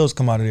all the bills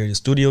come out of there. The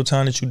studio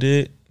time that you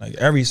did, like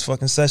every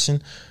fucking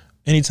session,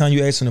 anytime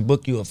you ask them to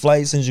book you a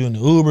flight, send you in the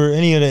Uber,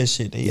 any of that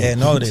shit, they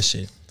adding all of that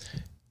shit.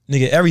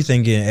 Nigga,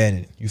 everything getting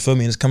added. You feel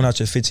me? And it's coming out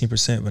your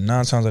 15%, but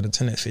 9 times out of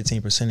 10, that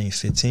 15% ain't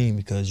 15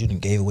 because you done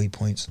gave away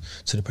points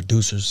to the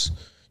producers.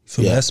 You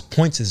feel me? That's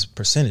points is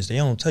percentage. They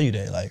don't tell you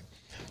that. Like,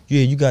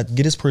 yeah, you got to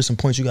get this person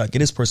points, you got to get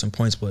this person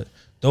points, but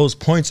those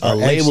points are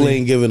label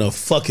ain't giving a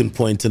fucking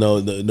point to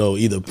no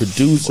either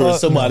producer or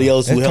somebody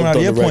else who helped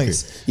on the record.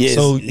 Points. Yeah,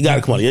 so you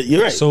gotta come on.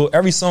 You're right. So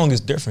every song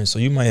is different. So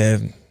you might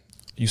have,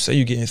 you say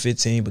you're getting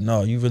 15, but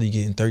no, you really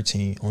getting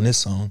 13 on this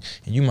song,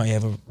 and you might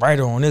have a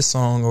writer on this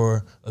song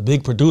or a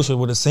big producer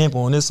with a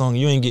sample on this song.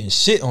 And you ain't getting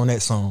shit on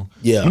that song.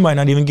 Yeah, you might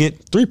not even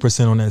get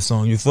 3% on that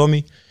song. You feel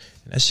me?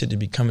 And that shit to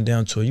be coming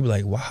down to it. You be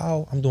like,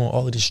 wow, I'm doing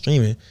all of this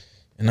streaming,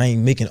 and I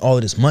ain't making all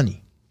of this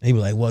money. And he be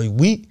like, well,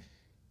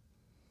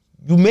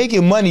 you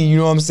making money, you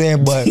know what I'm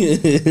saying? But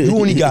you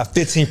only got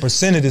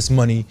 15% of this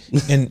money.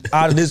 And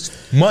out of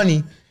this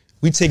money,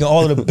 we taking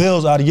all of the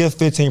bills out of your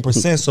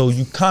 15%. So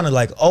you kind of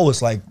like, oh,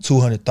 it's like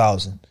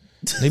 200,000.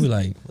 They be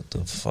like, what the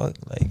fuck?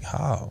 Like,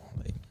 how?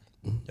 Like,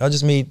 y'all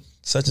just made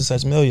such and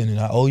such million and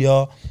I owe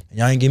y'all, and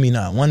y'all ain't give me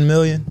not 1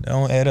 million? That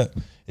don't add up.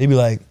 They be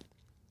like,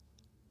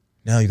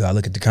 now you gotta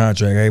look at the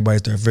contract. Everybody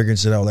start figuring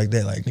shit out like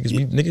that. Like,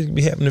 niggas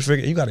be having to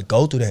figure, you gotta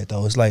go through that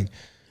though. It's like,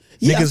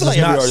 niggas is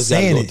not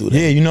saying it.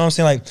 Yeah, you know what I'm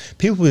saying? Like,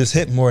 people just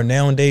hit more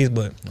nowadays,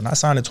 but when I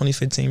signed in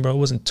 2015, bro, it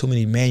wasn't too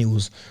many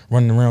manuals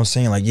running around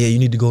saying like, yeah, you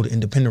need to go the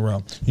independent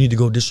route. You need to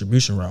go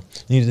distribution route.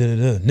 You need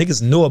to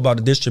Niggas knew about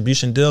the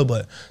distribution deal,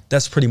 but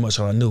that's pretty much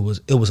all I knew was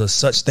it was a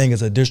such thing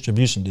as a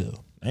distribution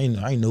deal. I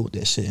ain't know what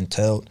that shit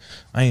entailed.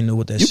 I ain't know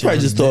what that shit. You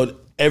probably just thought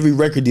every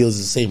record deal is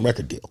the same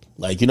record deal.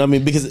 Like, you know what I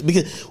mean?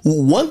 Because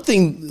one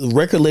thing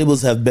record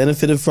labels have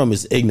benefited from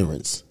is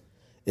ignorance.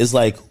 It's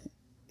like,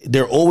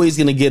 they're always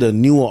gonna get a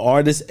newer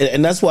artist,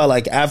 and that's why,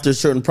 like, after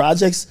certain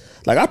projects,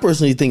 like I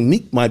personally think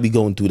Meek might be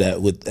going through that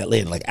with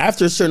Atlanta. Like,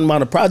 after a certain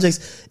amount of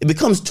projects, it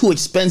becomes too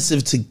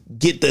expensive to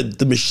get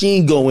the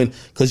machine going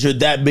because you're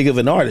that big of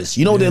an artist.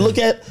 You know what they look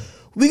at?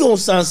 We gonna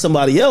sign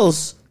somebody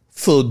else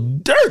for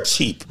dirt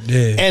cheap,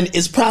 and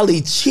it's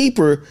probably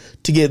cheaper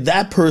to get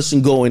that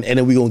person going, and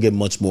then we gonna get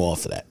much more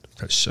off of that.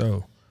 For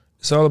sure,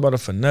 it's all about a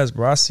finesse,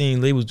 bro. I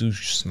seen labels do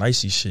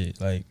nicey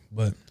shit, like,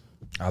 but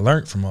I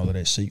learned from all of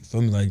that shit. You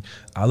feel me? Like,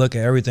 I look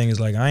at everything as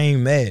like, I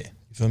ain't mad.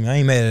 You feel me? I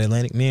ain't mad at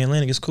Atlantic. Me and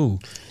Atlantic is cool.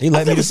 They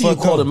let me the fuck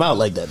call them out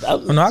like that.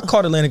 No, I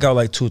called Atlantic out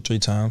like 2 or 3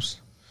 times.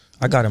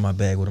 I got in my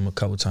bag with him a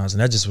couple times,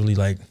 and that just really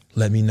like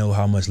let me know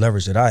how much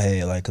leverage that I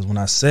had. Like, cause when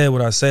I said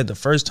what I said the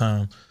first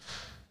time,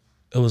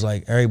 it was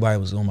like everybody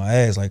was on my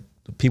ass. Like,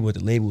 the people at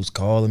the label was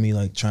calling me,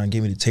 like trying to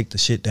get me to take the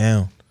shit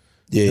down.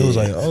 Yeah, it was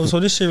like, oh, so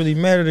this shit really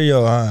matter to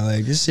y'all, huh?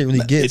 Like, this shit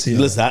really gets to you.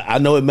 Listen, I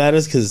know it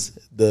matters because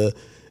the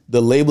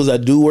the labels I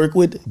do work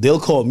with, they'll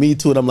call me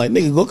too, and I'm like,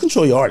 nigga, go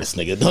control your artist,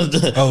 nigga.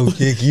 Oh,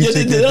 okay,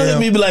 they'll let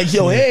me be like,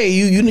 yo, hey,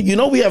 you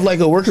know we have like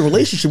a working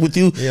relationship with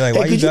you. Like,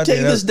 hey, could you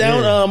take this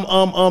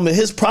down?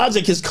 His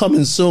project is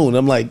coming soon.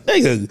 I'm like,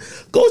 nigga,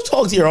 go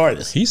talk to your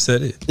artist. He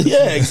said it.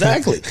 Yeah,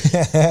 exactly.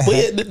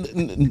 But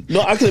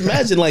no, I can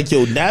imagine like,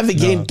 yo,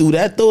 navigating through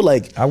that though.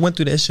 Like, I went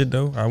through that shit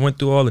though. I went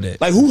through all of that.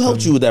 Like, who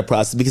helped you with that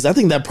process? Because I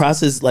think that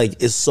process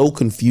like is so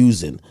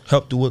confusing.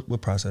 Helped through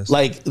what process?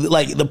 Like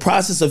the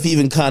process of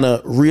even kind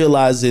of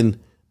realizing,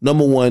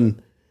 number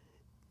one,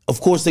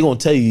 of course they're gonna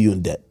tell you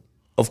in debt.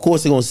 Of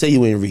course they're gonna say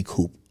you ain't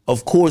recoup.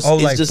 Of course,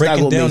 it's like just not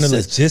gonna down make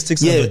the sense.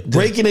 Logistics. Yeah, of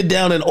breaking it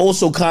down and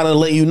also kind of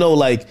letting you know,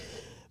 like,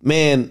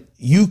 man,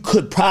 you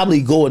could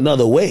probably go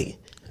another way.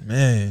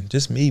 Man,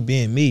 just me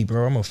being me,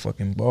 bro. I'm a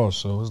fucking boss,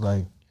 so it's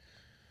like,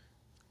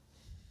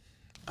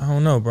 I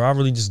don't know, bro. I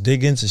really just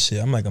dig into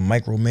shit. I'm like a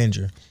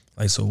micromanager.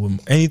 Like, so with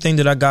anything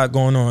that I got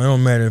going on, it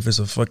don't matter if it's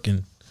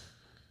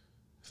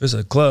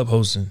a club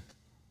hosting,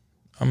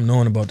 I'm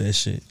knowing about that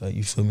shit. Like,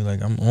 you feel me?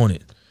 Like, I'm on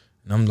it.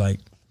 And I'm like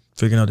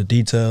figuring out the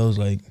details,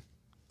 like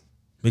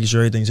making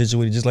sure everything's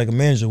situated just like a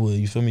manager would.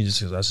 You feel me?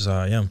 Just 'cause that's just how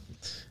I am.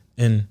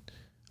 And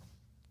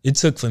it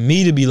took for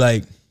me to be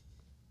like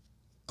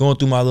going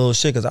through my little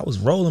shit, because I was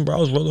rolling, bro. I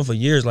was rolling for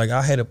years. Like,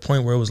 I had a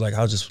point where it was like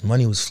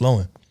money was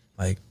flowing.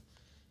 Like,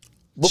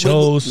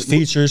 shows,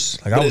 features.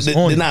 Like, I was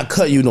on. They're not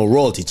cutting you no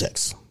royalty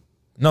checks.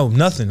 No,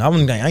 nothing. I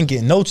ain't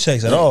getting no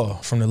checks at all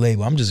from the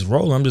label. I'm just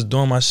rolling. I'm just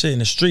doing my shit in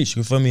the streets.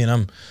 You feel me?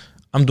 And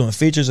I'm doing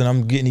features and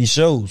I'm getting these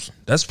shows.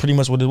 That's pretty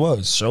much what it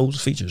was.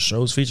 Shows,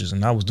 features.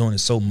 And I was doing it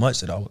so much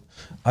that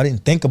I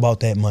didn't think about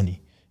that money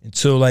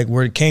until like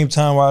where it came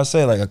time where I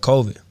said like a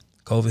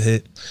COVID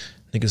hit.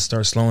 Niggas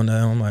start slowing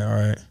down. I'm like, all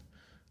right,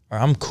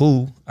 I'm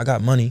cool. I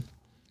got money.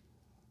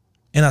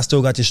 And I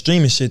still got this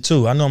streaming shit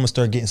too. I know I'm gonna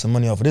start getting some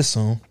money off of this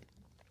soon.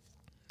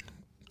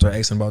 Start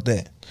asking about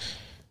that.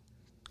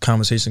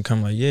 Conversation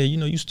come like, yeah, you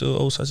know, you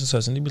still owe such and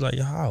such, and they be like,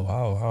 yeah, how?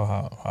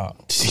 How,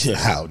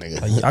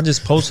 nigga? Like, I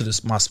just posted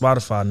my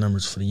Spotify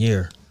numbers for the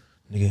year,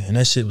 nigga, and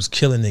that shit was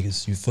killing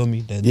niggas. You feel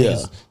me?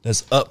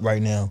 That's up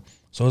right now.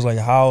 So it's like,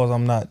 how is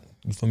I'm not?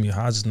 You feel me?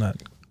 How is it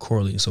not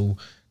correlating? So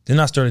then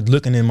I started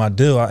looking in my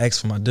deal. I asked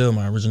for my deal,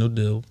 my original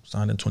deal,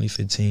 signed in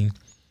 2015.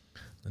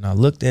 And I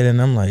looked at it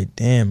and I'm like,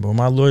 damn, bro,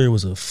 my lawyer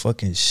was a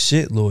fucking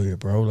shit lawyer,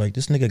 bro. Like,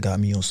 this nigga got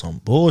me on some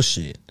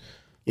bullshit.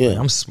 Yeah, like,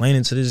 I'm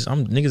explaining to this.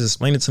 Niggas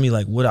explaining to me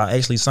like what I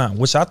actually signed,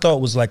 which I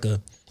thought was like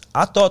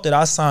I thought that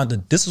I signed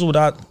this is what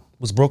I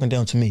was broken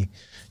down to me.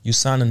 You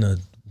signing a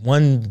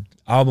one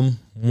album,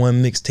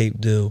 one mixtape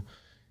deal,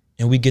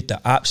 and we get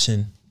the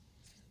option.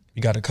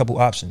 We got a couple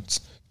options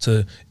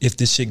to, if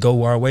this shit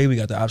go our way, we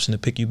got the option to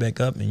pick you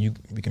back up and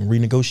we can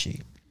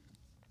renegotiate.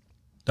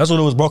 That's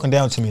what it was broken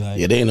down to me. Like,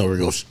 yeah, they ain't no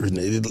once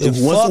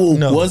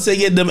they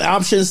get them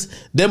options,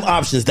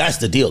 that's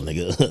the deal,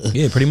 nigga.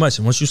 Yeah, pretty much.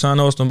 And once you sign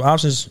those them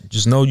options,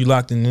 just know you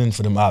locked in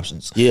for them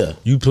options. Yeah,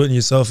 you putting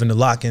yourself in the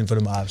lock in for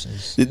them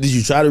options. Did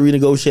you try to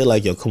renegotiate?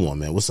 Like, yo, come on,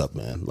 man, what's up,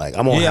 man? Like,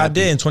 I'm on. Yeah, happy. I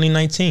did in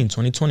 2019,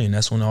 2020, and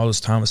that's when all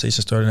this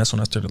conversation started. And that's when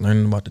I started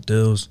learning about the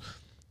deals,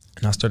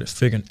 and I started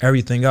figuring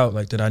everything out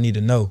like that I need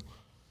to know.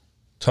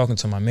 Talking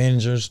to my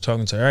managers,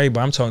 talking to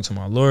everybody. I'm talking to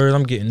my lawyers.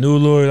 I'm getting new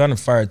lawyers. I done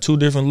fired 2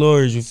 different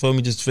lawyers, you feel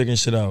me, just figuring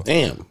shit out.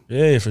 Damn.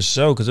 Yeah, for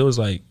sure. Because it was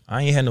like,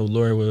 I ain't had no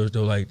lawyer where it was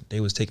like they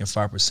was taking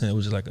 5%. It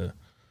was just like a...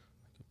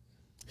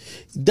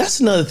 That's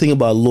another thing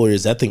about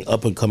lawyers I think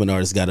up-and-coming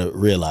artists got to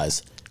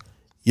realize.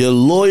 Your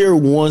lawyer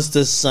wants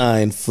to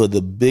sign for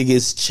the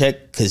biggest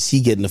check because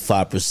he getting the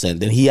 5%.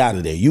 Then he out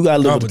of there. You got to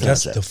live with the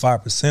contract. That's the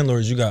 5%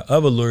 lawyers. You got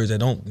other lawyers that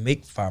don't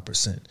make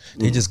 5%.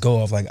 They just go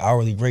off like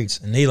hourly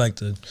rates. And they like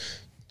the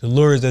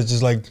lawyers that's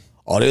just like...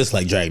 Oh, they're just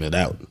like dragging it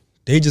out.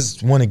 They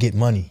just want to get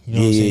money. You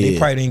know what I'm saying? They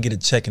probably didn't get a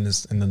check in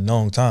a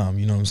long time.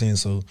 You know what I'm saying?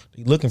 So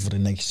they looking for the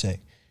next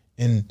check.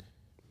 And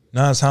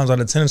 9 times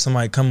out of 10, if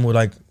somebody coming with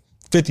like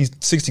 50,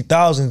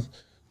 60,000,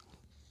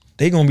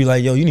 they going to be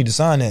like, yo, you need to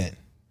sign that.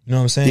 You know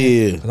what I'm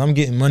saying? Yeah. Because I'm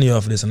getting money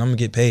off of this and I'm going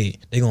to get paid.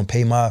 They going to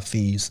pay my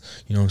fees.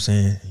 You know what I'm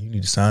saying? You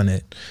need to sign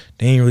that.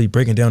 They ain't really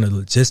breaking down the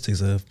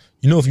logistics of,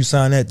 you know, if you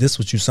sign that, this is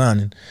what you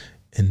signing.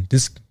 And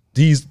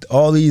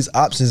all these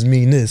options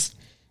mean this.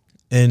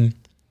 And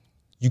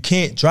you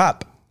can't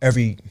drop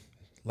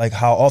like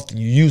how often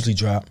you usually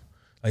drop.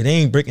 Like, they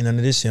ain't breaking none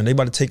of this shit. They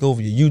about to take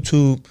over your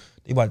YouTube.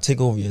 They about to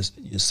take over your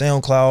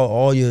SoundCloud,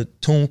 all your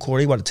TuneCore.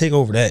 They about to take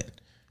over that.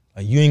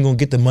 Like, you ain't gonna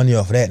get the money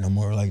off of that no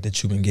more, like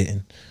that you've been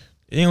getting.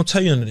 They don't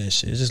tell you none of that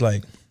shit. It's just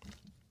like,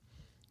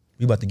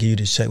 we about to give you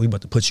this check. We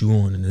about to put you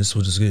on, and this is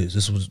what this is.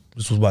 This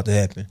was about to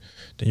happen.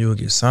 Then you'll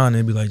get signed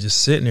and be like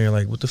just sitting there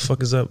like, what the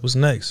fuck is up? What's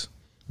next?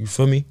 You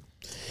feel me?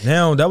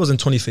 Now, that was in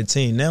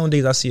 2015.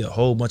 Nowadays, I see a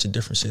whole bunch of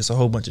different shit. It's a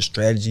whole bunch of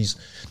strategies,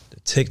 the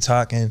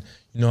TikTok, and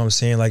you know what I'm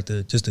saying, like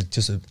just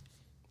a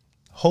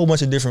whole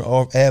bunch of different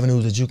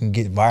avenues that you can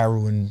get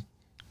viral and,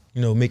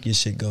 you know, make your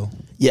shit go.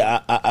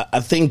 Yeah, I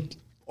think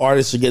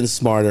artists are getting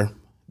smarter.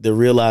 They're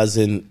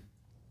realizing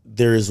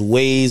there's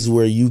ways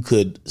where you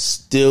could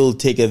still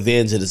take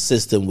advantage of the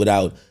system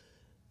without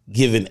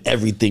giving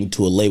everything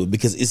to a label,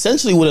 because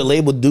essentially what a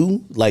label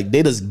do, like,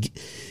 they just...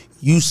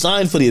 you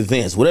sign for the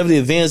advance. Whatever the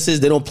advance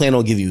is, they don't plan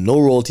on giving you no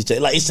royalty check.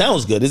 Like, it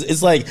sounds good.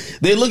 It's like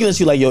they're looking at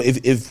you like, yo,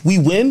 if we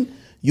win,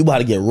 you about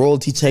to get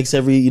royalty checks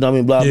every, you know what I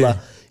mean, blah, blah.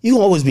 You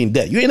gonna always be in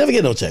debt. You ain't never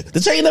get no check. The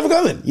check ain't never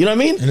coming. You know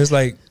what I mean? And it's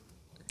like,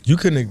 you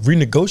couldn't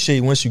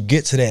renegotiate once you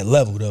get to that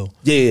level, though.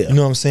 Yeah. You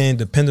know what I'm saying?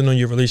 Depending on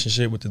your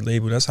relationship with the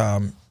label, that's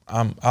how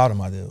I'm out of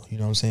my deal. You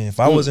know what I'm saying? If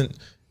I wasn't...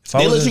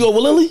 They let you go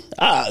willingly?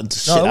 No,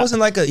 it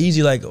wasn't like a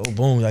easy, like, oh,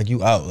 boom, like,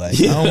 you out. Like,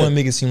 I don't want to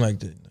make it seem like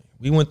that.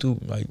 We went through,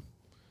 like,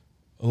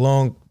 a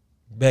long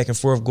back and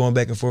forth, going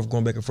back and forth,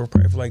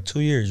 probably for like 2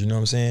 years, you know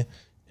what I'm saying?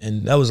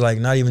 And that was, like,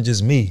 not even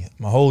just me.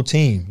 My whole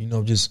team, you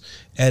know, just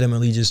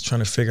adamantly just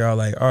trying to figure out,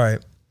 like, all right,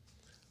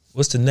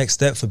 what's the next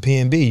step for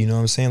PNB? You know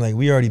what I'm saying? Like,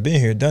 we already been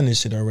here, done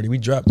this shit already. We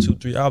dropped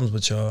 2-3 albums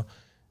with y'all.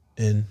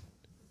 And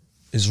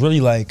it's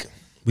really like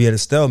we had a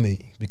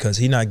stalemate because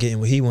he not getting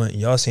what he want.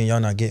 Y'all saying y'all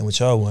not getting what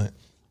y'all want.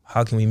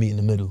 How can we meet in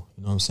the middle?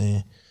 You know what I'm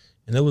saying?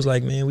 And it was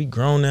like, man, we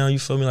grown now. You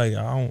feel me? Like,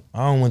 I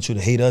don't want you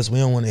to hate us. We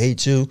don't want to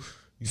hate you.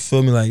 You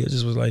feel me? Like, it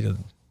just was like a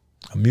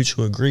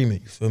mutual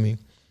agreement. You feel me? It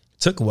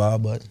took a while,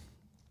 but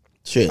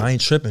I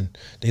ain't tripping.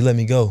 They let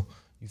me go.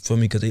 You feel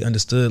me? Because they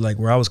understood, like,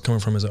 where I was coming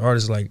from as an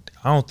artist. Like,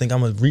 I don't think I'm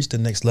going to reach the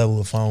next level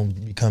if I don't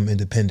become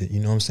independent. You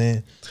know what I'm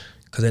saying?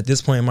 Because at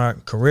this point in my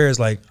career, it's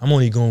like, I'm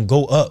only going to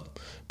go up.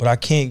 But I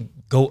can't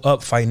go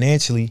up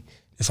financially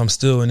if I'm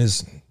still in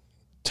this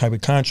type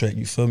of contract.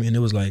 You feel me? And it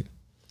was like,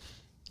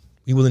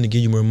 we willing to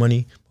give you more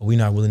money, but we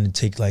not willing to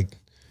take, like,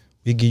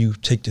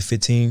 take the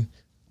 15,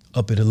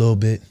 up it a little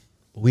bit.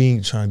 But we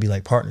ain't trying to be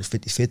like partners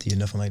 50-50 or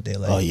nothing like that.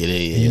 Like,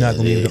 you're not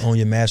going to be able to own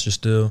your master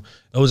still.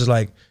 It was just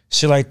like,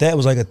 shit like that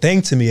was like a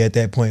thing to me at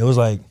that point. It was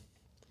like,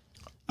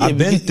 I've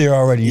been there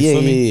already. You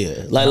feel me?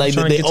 Yeah. Like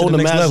they own the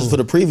masters for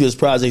the previous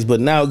projects, but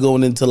now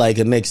going into like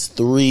a next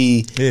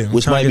 3,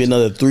 which might be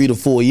another 3 to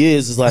 4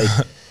 years. It's like,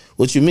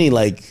 what you mean?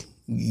 Like,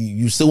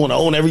 you still want to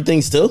own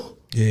everything still?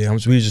 Yeah, we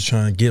was just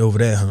trying to get over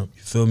that hump.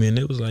 You feel me? And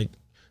it was like,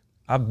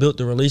 I built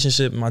the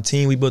relationship. My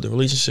team, we built the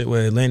relationship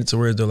where it landed to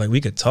where they're like, we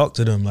could talk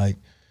to them. Like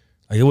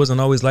it wasn't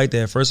always like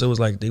that. At first, it was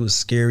like they was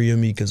scary of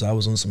me because I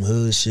was on some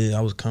hood shit.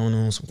 I was coming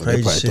on some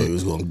crazy shit. Thought you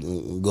was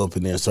gonna go up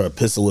in there and start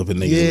pistol whipping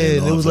niggas.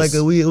 Yeah,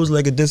 it was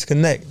like a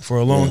disconnect for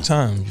a long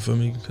time. You feel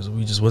me? Because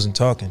we just wasn't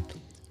talking.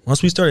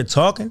 Once we started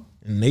talking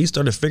and they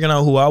started figuring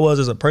out who I was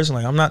as a person,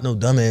 like, I'm not no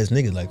dumbass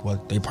nigga. Like,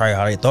 what they probably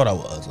how they thought I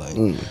was. Like,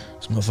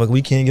 this motherfucker,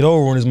 we can't get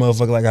over on this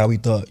motherfucker like how we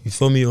thought. You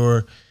feel me?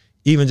 Or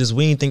even just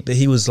we didn't think that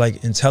he was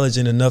like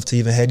intelligent enough to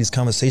even have these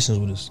conversations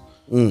with us.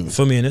 You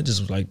feel me? And it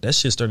just was like that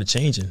shit started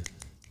changing.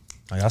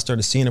 Like, I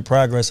started seeing the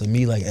progress of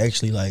me, like,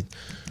 actually, like,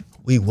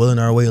 we willing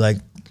our way, like,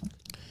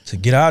 to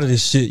get out of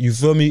this shit. You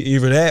feel me?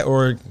 Either that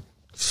or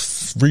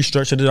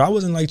restructure it. I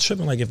wasn't, like,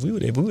 tripping. Like, if we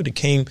would have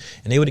came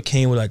and they would have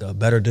came with, like, a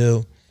better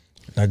deal,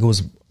 like, it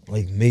was,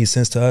 like, made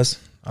sense to us,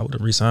 I would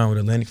have re-signed with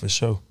Atlantic for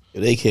sure.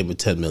 If they came with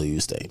 10 million,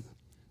 you stayed.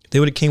 If they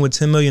would have came with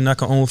 10 million, I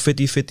could own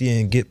 50-50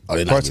 and get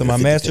parts of my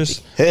 50, masters.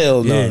 50.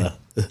 Hell no.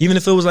 Nah. Even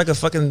if it was, like, a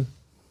fucking...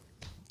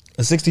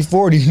 a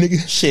 60-40,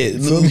 nigga. Shit,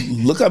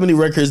 look how many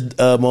records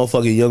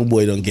motherfucking Young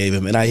Boy done gave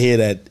him. And I hear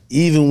that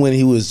even when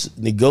he was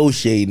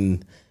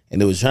negotiating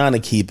and they was trying to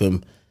keep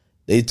him,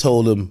 they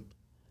told him,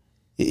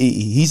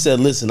 he said,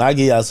 listen, I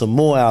give y'all some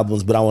more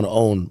albums, but I want to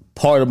own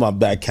part of my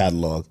back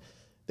catalog.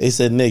 They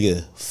said,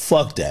 nigga,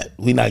 fuck that.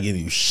 We not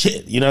giving you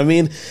shit. You know what I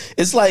mean?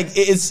 It's like,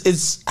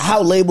 it's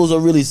how labels are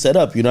really set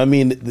up. You know what I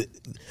mean?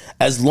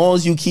 As long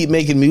as you keep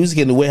making music,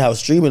 and the way how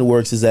streaming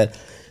works is that,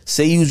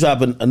 say you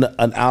drop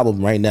an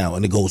album right now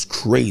and it goes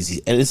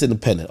crazy and it's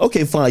independent.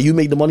 Okay, fine. You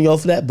make the money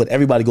off of that, but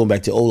everybody going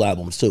back to old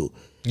albums too.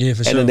 Yeah,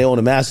 for sure. And then they own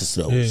the masters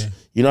to those. Yeah.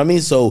 You know what I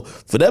mean? So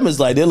for them, it's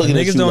like they're looking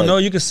at you. Niggas don't like, know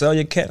you can sell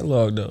your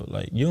catalog though.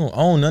 Like, you don't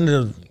own none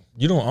of the.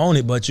 You don't own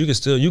it, but you can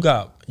still.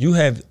 You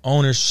have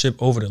ownership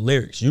over the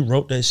lyrics. You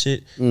wrote that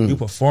shit. You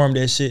performed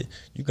that shit.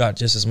 You got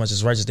just as much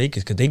as rights as they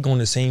could. Cause they going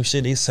the same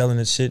shit. They selling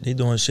the shit. They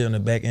doing shit on the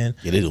back end.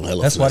 Yeah, they doing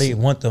hella. That's why they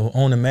want to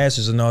own the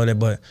masters and all that.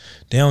 But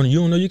they don't. You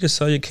don't know you can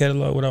sell your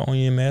catalog without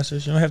owning your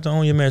masters. You don't have to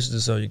own your masters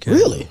to sell your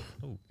catalog. Really?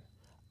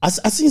 I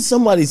seen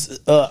somebody's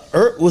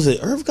was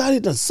it Irv got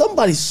it done?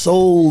 Somebody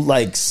sold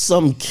like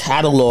some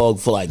catalog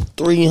for like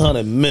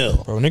 300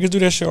 mil. Bro, niggas do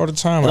that shit all the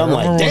time. And I'm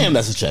like, damn,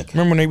 that's a check.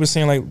 Remember when they was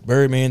saying like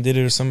Birdman did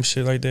it or some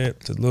shit like that?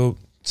 The little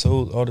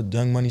sold all the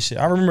Young Money shit.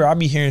 I remember I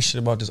be hearing shit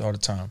about this all the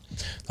time.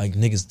 Like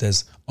niggas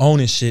that's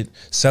owning shit,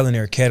 selling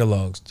their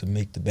catalogs to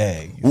make the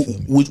bag. You feel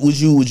me?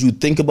 Would you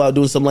think about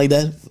doing something like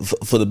that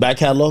for the back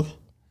catalog?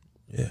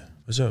 Yeah,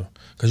 for sure.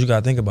 Cause you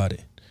gotta think about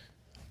it.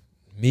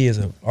 Me as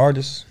an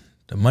artist,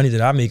 the money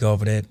that I make off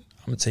of that,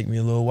 I'm gonna take me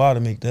a little while to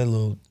make that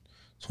little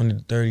 20 to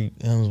 30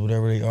 M's,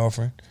 whatever they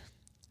offering.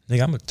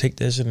 Nigga, I'm gonna take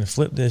that shit and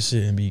flip that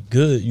shit and be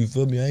good. You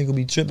feel me? I ain't gonna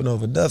be tripping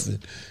over nothing.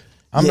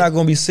 I'm not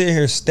gonna be sitting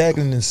here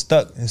stagnant and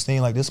stuck and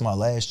saying like, this is my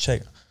last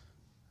check.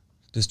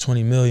 This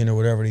 20 million or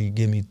whatever they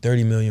give me,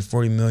 30 million,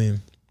 40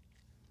 million.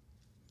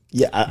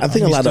 Yeah, I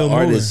think a lot of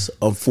artists,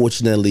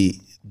 unfortunately,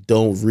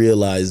 don't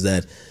realize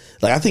that.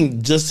 Like, I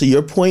think just to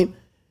your point,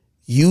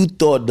 you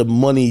thought the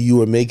money you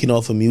were making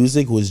off of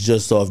music was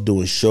just off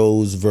doing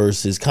shows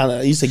versus kind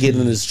of, you used to get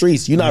in the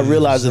streets. You're not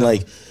realizing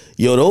like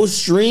Yo, those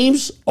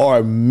streams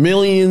are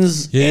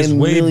millions and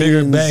way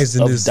bigger bags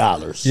than this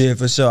dollars. Yeah,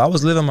 for sure. I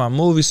was living my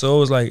movie, so it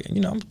was like,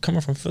 I'm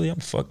coming from Philly. I'm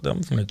fucked up.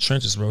 I'm from the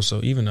trenches, bro.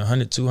 So even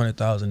 100,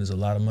 200,000 is a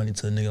lot of money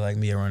to a nigga like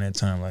me around that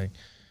time. Like,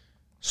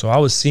 so I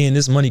was seeing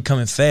this money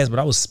coming fast, but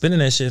I was spending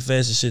that shit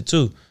fast and shit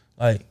too.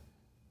 Like,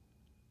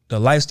 the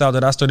lifestyle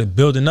that I started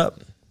building up,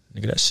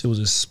 nigga, that shit was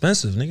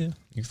expensive, nigga.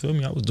 You feel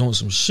me? I was doing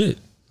some shit.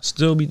 I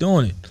still be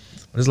doing it.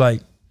 But it's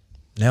like,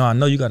 now I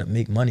know you got to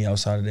make money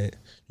outside of that.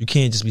 You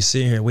can't just be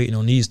sitting here waiting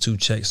on these 2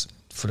 checks.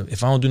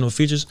 If I don't do no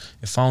features,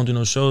 if I don't do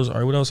no shows, all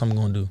right, what else I'm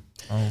going to do?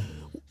 If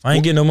I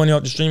ain't getting no money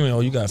off the streaming,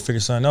 you got to figure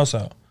something else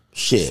out.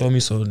 Shit. You feel me?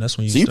 So that's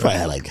when you So you probably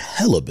had like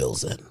hella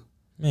bills then.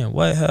 Man,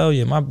 what? Hell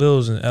yeah. My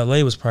bills in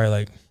LA was probably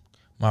like,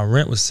 my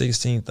rent was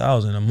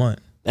 $16,000 a month.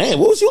 Damn,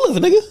 what was you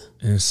living, nigga?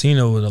 In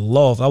Encino with a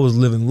loft. I was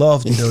living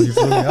loft, though. You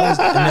feel me?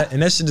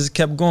 And that shit just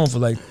kept going for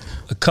like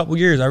a couple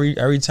years.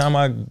 Every time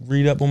I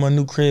read up on my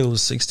new crib, it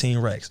was 16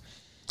 racks.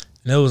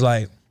 And it was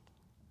like,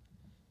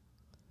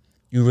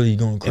 you really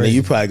going crazy. And then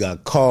you probably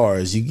got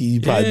cars.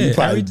 You probably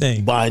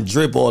everything. Buying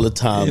drip all the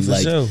time. Yeah, for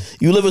like sure.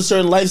 You live a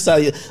certain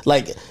lifestyle.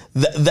 Like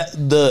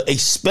the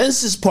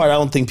expenses part, I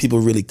don't think people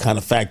really kind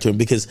of factor in,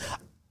 because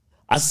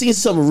I seen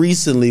something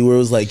recently where it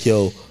was like,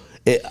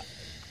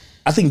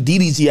 I think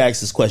DDG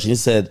asked this question. He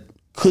said,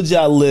 could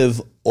y'all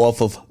live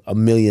off of $1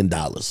 million?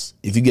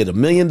 If you get $1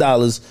 million,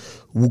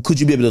 could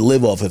you be able to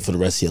live off it for the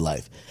rest of your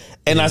life?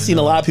 And I seen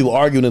a lot of people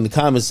arguing in the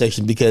comment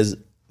section, because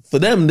for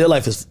them, their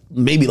life is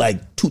maybe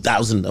like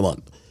 $2,000 a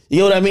month. You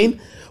know what I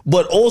mean?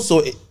 But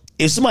also,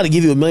 if somebody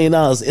give you $1 million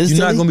instantly,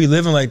 you're not gonna be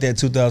living like that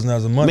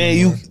 $2,000 a month.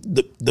 Man,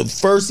 the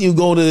first thing you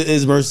go to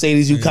is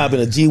Mercedes. You cop in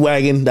a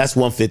G-Wagon, that's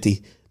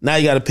 $150. Now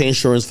you got to pay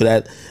insurance for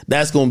that.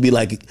 That's gonna be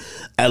like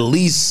at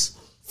least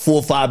 4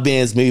 or 5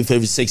 bands, maybe for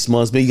every 6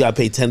 months. Maybe you got to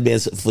pay 10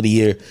 bands for the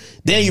year.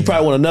 Then you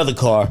probably want another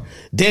car.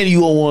 Then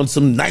you gonna want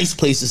some nice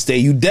place to stay.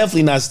 You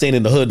definitely not staying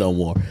in the hood no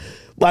more.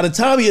 By the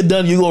time you're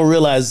done, you're gonna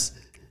realize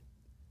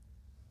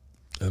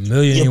 $1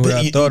 million ain't what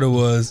I thought it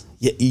was.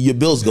 Your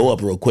bills go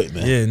up real quick,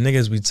 man. Yeah,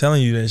 niggas be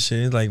telling you that shit.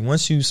 It's like,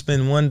 once you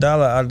spend $1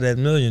 out of that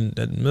million,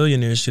 that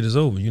millionaire shit is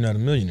over. You're not a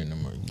millionaire no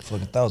more. You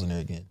fucking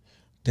thousandaire again.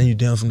 Then you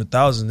down from the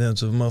thousands down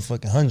to the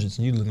motherfucking hundreds,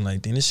 and you looking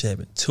like, damn, this shit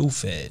happened too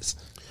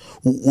fast.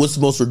 What's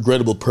the most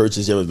regrettable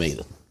purchase you ever made?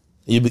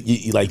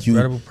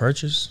 Regrettable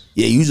purchase?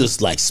 Yeah, you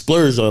just like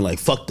splurged on, like,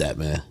 fuck that,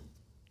 man.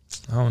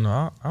 I don't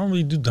know. I don't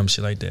really do dumb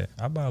shit like that.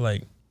 I buy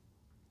like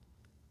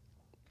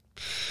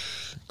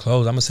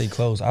clothes. I'm gonna say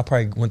clothes. I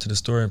probably went to the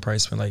store and probably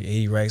spent like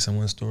 80 racks in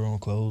one store on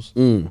clothes.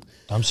 Dumb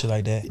shit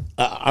like that.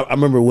 I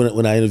remember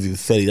when I interviewed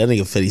Fetty, that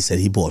nigga Fetty said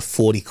he bought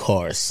 40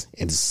 cars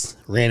and just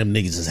random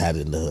niggas just had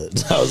it in the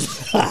hood.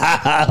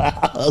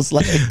 I was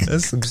like,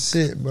 that's some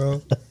shit,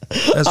 bro.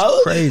 That's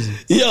crazy.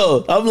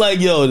 I'm like,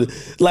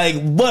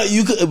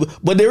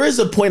 but there is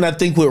a point, I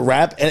think, with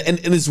rap, and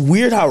it's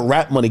weird how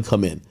rap money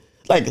come in.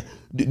 Like,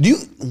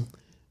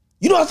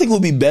 I think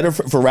would be better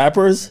for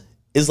rappers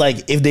is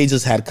like if they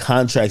just had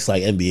contracts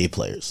like NBA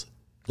players.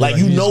 Like,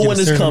 you know when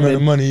it's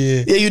coming. Money,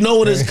 yeah, you know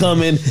when it's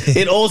coming.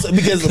 It also,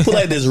 because put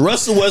like this,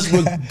 Russell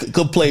Westbrook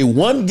could play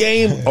 1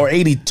 game or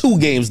 82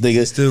 games,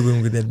 nigga. Still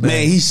gonna get that bag.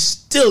 Man, he's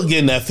still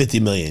getting that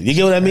 $50 million. You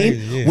get what I mean?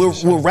 Yeah,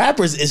 with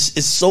rappers,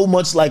 it's so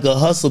much like a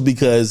hustle,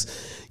 because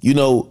if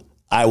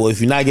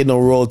you're not getting no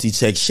royalty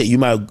check, shit,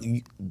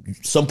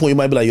 some point you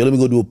might be like, yo, let me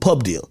go do a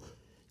pub deal.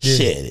 Yeah.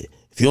 Shit.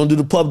 If you don't do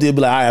the pub deal, be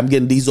like, all right, I'm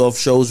getting these off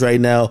shows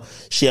right now.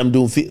 Shit, I'm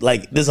doing,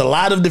 like, there's a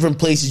lot of different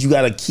places you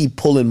got to keep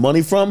pulling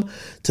money from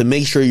to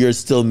make sure you're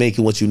still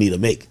making what you need to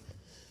make.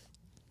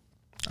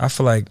 I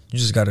feel like you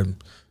just got to,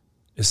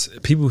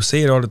 people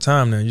say it all the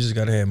time now, you just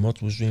got to have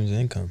multiple streams of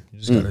income. You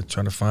just got to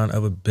try to find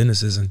other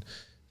businesses and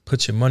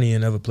put your money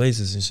in other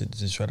places and shit to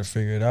just try to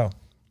figure it out.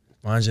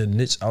 Find your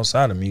niche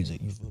outside of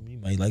music. You feel me? You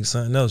might like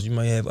something else. You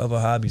might have other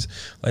hobbies.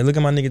 Like, look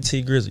at my nigga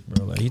T Grizzly,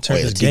 bro. Like, he turned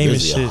his game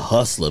and shit. A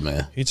hustler,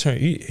 man.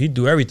 He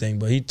do everything,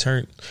 but he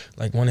turned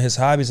like one of his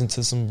hobbies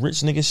into some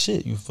rich nigga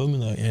shit. You feel me?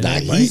 Like, and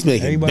he's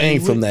making bang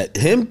from that.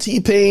 Him,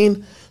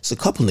 T-Pain, it's a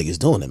couple niggas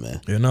doing it, man.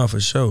 Yeah, no,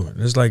 for sure.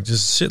 It's like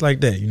just shit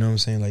like that. You know what I'm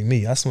saying? Like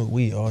me, I smoke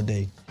weed all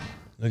day.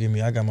 Look at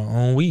me, I got my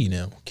own weed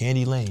now.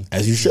 Candy Lane.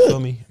 As you should. Feel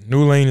me?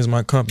 New Lane is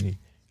my company.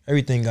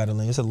 Everything got a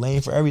lane. It's a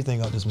lane for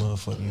everything out this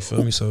motherfucker. You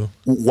feel me? So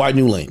why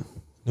New Lane?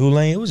 New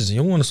Lane, it was just,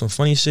 you wanted some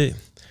funny shit.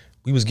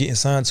 We was getting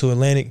signed to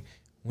Atlantic.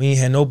 We ain't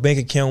had no bank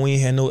account. We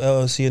ain't had no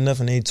LLC or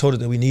nothing. They told us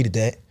that we needed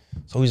that.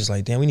 So we just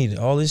like, damn, we needed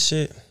all this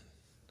shit.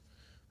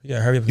 We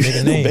gotta hurry up and make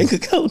a name. Bank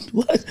account?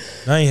 What?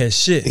 I ain't had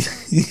shit.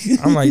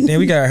 I'm like, damn,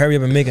 we gotta hurry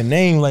up and make a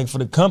name, like, for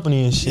the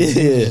company and shit.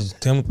 Yeah. Just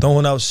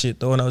throwing out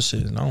shit.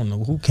 And I don't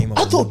know who came up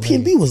with I thought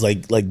PNB was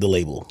like the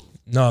label.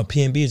 No,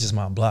 PNB is just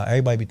my block.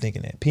 Everybody be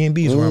thinking that.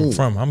 PNB is where I'm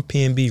from. I'm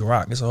PNB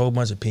Rock. There's a whole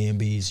bunch of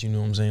PNBs, you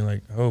know what I'm saying?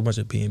 Like, a whole bunch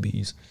of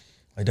PNBs.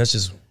 Like, that's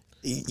just...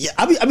 Yeah,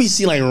 I be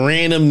seeing like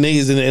random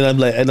niggas and I'm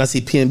like, and I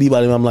see PNB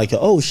by them. I'm like,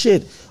 oh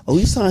shit, oh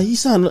he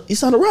signed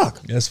a Rock.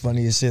 That's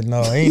funny as shit.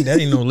 No, that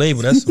ain't no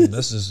label. That's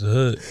just the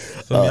hood.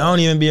 I don't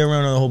even be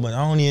around a whole bunch.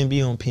 I don't even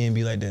be on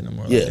PNB like that no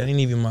more. Like, that ain't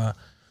even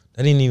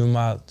that ain't even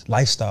my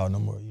lifestyle no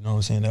more. You know what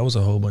I'm saying? That was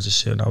a whole bunch of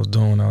shit I was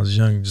doing when I was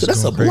young. So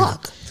that's a crazy.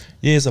 block.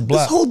 Yeah, it's a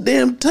block. This whole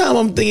damn time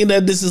I'm thinking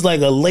that this is like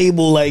a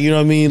label, like, you know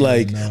what I mean?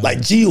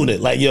 Like G Unit.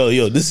 Like,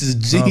 yo, this is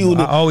G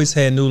Unit. I always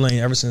had New Lane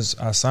ever since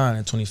I signed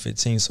in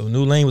 2015. So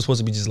New Lane was supposed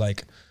to be just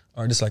like,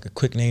 or just like a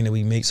quick name that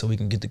we make so we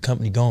can get the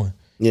company going.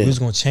 Yeah. We was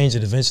gonna change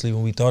it eventually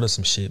when we thought of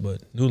some shit,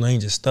 but New Lane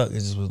just stuck. It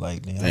just was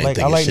like, man, I like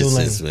New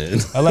Lane.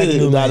 I like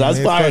New Lane.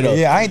 That's fire though.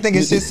 Yeah, I ain't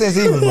thinking shit since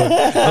either, but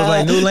I was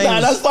like, New Lane.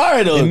 That's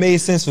fire though. It made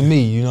sense for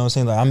me. You know what I'm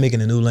saying? Like, I'm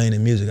making a new lane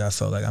in music. I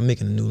felt like I'm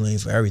making a new lane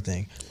for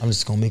everything. I'm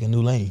just gonna make a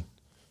new lane.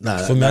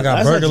 For me, I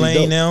got Burger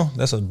Lane now.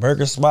 That's a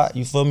burger spot.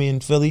 You feel me, in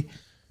Philly?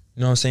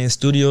 You know what I'm saying?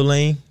 Studio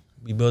Lane.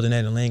 We building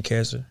that in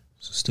Lancaster.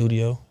 It's a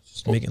studio.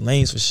 Just making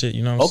lanes for shit.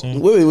 You know what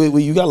I'm saying?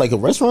 Wait. You got like a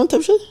restaurant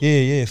type shit?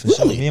 Yeah, for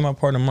sure. Me and my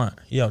partner Mont.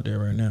 He out there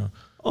right now.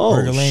 Oh,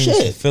 Burger Lane shit.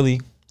 is in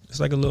Philly. It's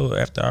like a little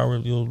after hour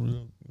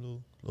little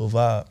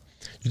vibe.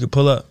 You could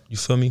pull up. You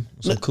feel me?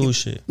 Some cool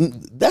shit.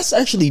 That's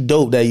actually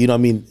dope. That, you know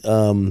what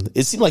I mean?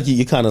 It seemed like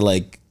you're kind of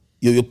like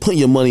you're putting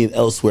your money in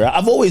elsewhere.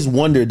 I've always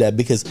wondered that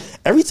because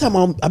every time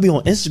I be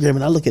on Instagram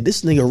and I look at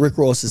this nigga Rick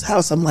Ross's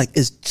house, I'm like,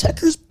 is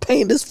Checkers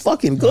paying this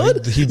fucking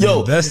good? He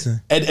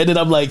investing. And then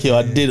I'm like, yo,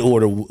 I did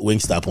order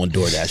Wingstop on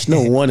DoorDash.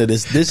 No wonder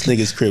this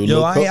nigga's crib.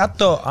 Yo, I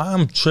thought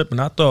I'm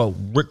tripping. I thought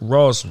Rick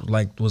Ross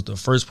was the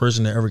first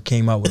person that ever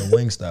came out with a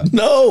Wingstop.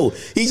 No,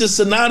 he's just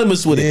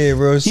synonymous with it. Yeah,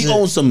 bro. He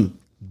owns some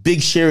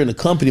big share in the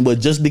company, but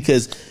just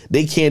because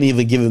they can't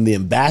even give him the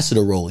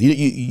ambassador role,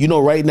 you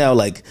know, right now,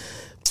 like,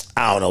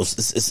 I don't know,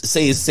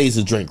 say it's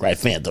a drink, right?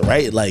 Fanta,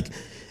 right? Like,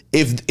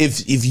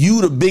 if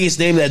you the biggest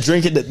name that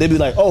drink it, they'd be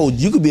like, oh,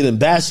 you could be an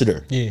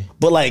ambassador. Yeah.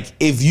 But like,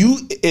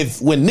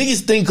 if when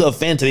niggas think of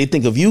Fanta, they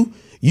think of you.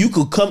 You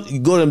could go to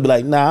them and be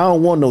like, nah, I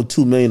don't want no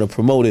 $2 million to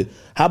promote it.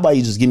 How about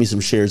you just give me some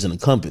shares in the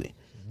company?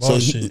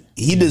 Bullshit. So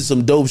he did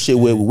some dope shit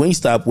with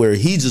Wingstop where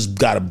he just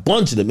got a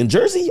bunch of them. In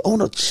Jersey, he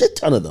owned a shit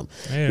ton of them.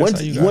 Yeah,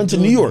 he went to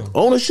New York,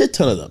 owned a shit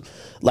ton of them.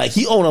 Like,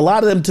 he owned a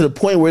lot of them to the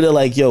point where they're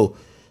like, yo,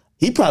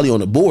 he probably on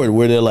the board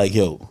where they're like,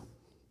 yo,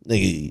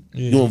 nigga,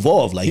 you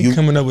involved. Like, you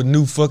coming up with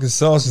new fucking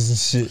sauces and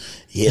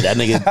shit. Yeah, that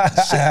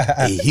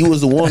nigga, shit, he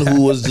was the one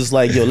who was just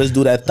like, yo, let's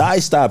do that thigh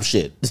stop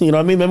shit. You know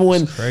what I mean? Remember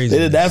when they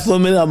did that for a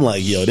minute? I'm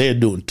like, yo, they're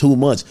doing too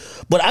much.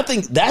 But I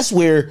think that's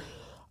where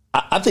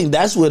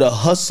the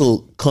hustle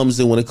comes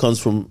in when it comes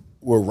from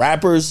where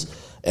rappers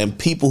and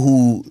people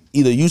who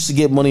either used to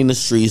get money in the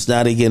streets,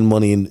 now they getting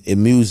money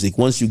in music.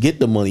 Once you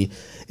get the money,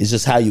 it's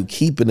just how you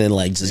keep it and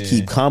like just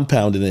keep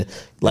compounding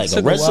it. Like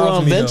a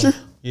restaurant venture.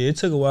 Yeah, it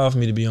took a while for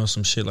me to be on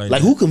some shit like that.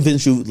 Like, who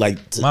convinced you, like,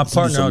 my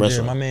partner out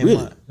there, my man,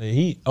 really? Mont,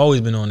 he always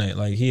been on that.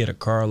 Like, he had a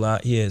car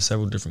lot. He had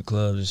several different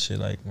clubs and shit.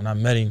 Like, when I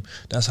met him,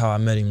 that's how I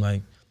met him.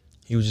 Like,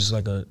 he was just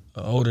like a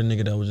older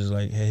nigga that was just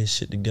like, had his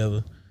shit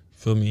together.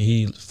 Feel me?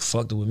 He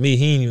fucked it with me.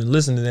 He ain't even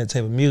listen to that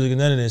type of music and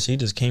none of that shit. He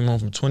just came home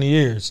from 20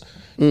 years.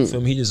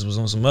 Feel me? He just was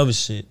on some other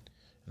shit.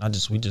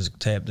 And we just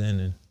tapped in,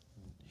 and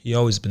he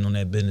always been on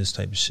that business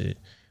type of shit.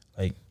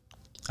 Like,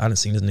 I done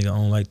seen this nigga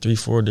own like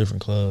 3-4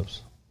 different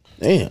clubs.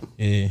 Damn.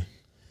 Yeah.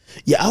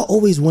 Yeah, I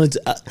always wanted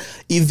to.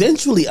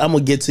 Eventually, I'm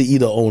gonna get to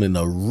either owning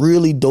a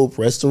really dope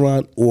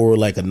restaurant or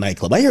like a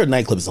nightclub. I hear a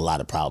nightclub is a lot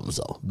of problems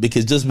though,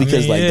 because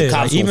the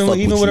cops even fuck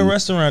with you. a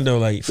restaurant though,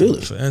 like for Really?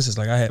 instance,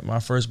 like I had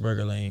my first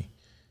Burger Lane.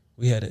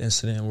 We had an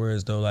incident where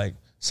as though like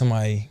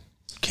somebody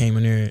came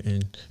in there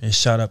and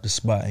shot up the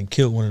spot and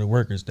killed one of the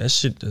workers. That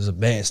shit is a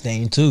bad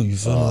stain too. You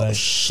feel me? Like,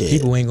 shit.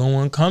 People ain't gonna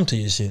want to come to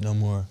your shit no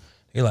more.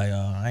 They like,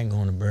 oh, I ain't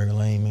going to Burger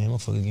Lane, man.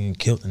 Motherfucker getting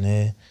killed in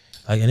there.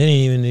 Like, and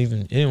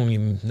it don't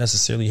even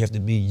necessarily have to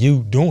be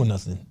you doing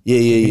nothing.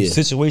 Yeah.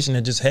 Situation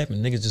that just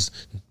happened. Niggas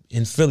just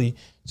in Philly,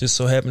 just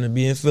so happen to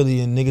be in Philly,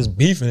 and niggas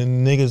beefing,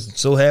 and niggas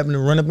so happen to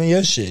run up in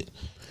your shit.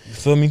 You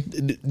feel me?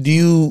 Do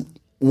you,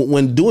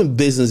 when doing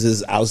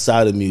businesses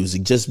outside of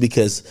music, just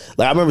because,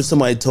 like, I remember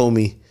somebody told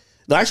me,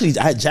 no, actually,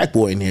 I had Jack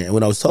Boy in here, and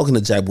when I was talking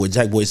to Jack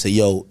Boy said,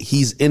 yo,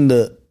 he's in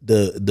the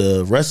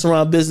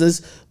restaurant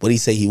business, but he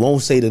said he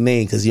won't say the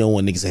name because he don't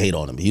want niggas to hate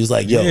on him. He was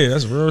like, yo, yeah,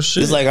 that's real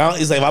shit. It's like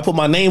if I put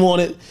my name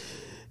on it,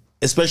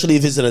 especially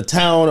if it's in a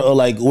town or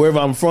like wherever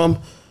I'm from,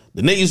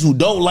 the niggas who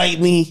don't like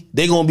me,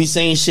 they gonna be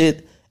saying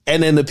shit,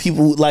 and then the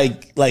people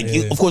like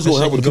of course it's gonna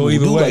help with the people who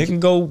do like. It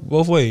can go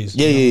both ways.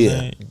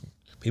 Yeah.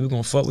 People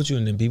gonna fuck with you,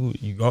 and then people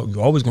you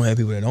always gonna have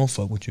people that don't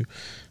fuck with you,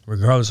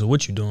 regardless of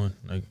what you're doing.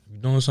 Like, if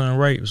you're doing something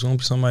right, there's gonna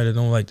be somebody that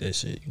don't like that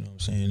shit. You know what I'm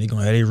saying? They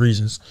gonna have their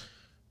reasons.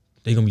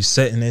 They gonna be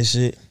setting that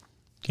shit.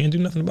 Can't do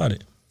nothing about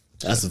it.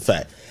 That's a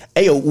fact.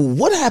 Hey, yo,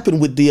 what happened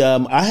with the?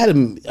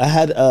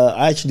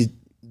 I actually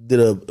did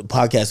a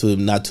podcast with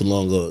him not too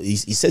long ago. He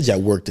said y'all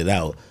worked it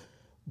out,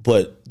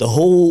 but the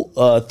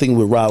whole thing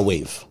with Rod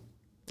Wave,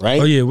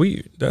 right? Oh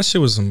yeah, that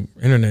shit was some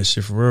internet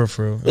shit for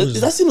real.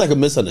 That seemed like a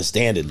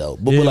misunderstanding though.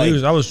 But yeah,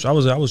 like, I was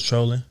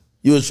trolling.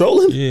 You were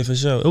trolling? Yeah, for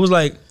sure. It was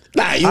like.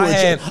 Nah,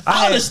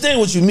 I understand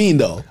what you mean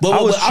though, but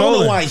I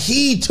don't know why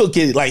he took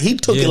it. Like, he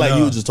took it like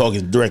you were just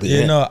talking directly to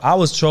him. No, I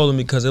was trolling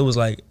because it was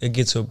like, it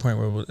gets to a point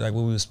where, like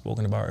what we were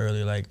spoken about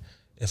earlier, like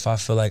if I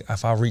feel like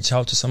if I reach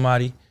out to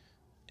somebody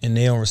and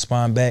they don't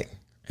respond back,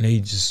 and they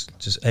just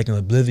acting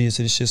oblivious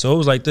to this shit. So it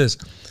was like this.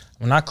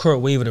 When I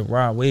caught wave of the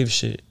Rod Wave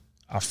shit,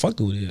 I fucked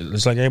with it.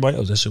 It's like everybody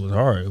else. That shit was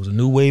hard. It was a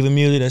new wave of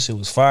music. That shit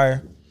was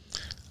fire.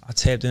 I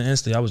tapped in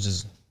instantly. I was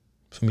just,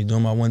 for me,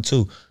 doing my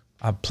 1-2.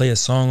 I play a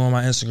song on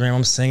my Instagram.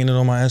 I'm singing it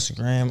on my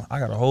Instagram. I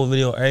got a whole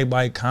video.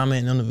 Everybody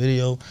commenting on the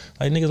video.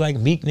 Like niggas like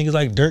Meek, niggas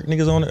like Dirk,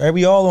 niggas on there.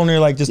 We all on there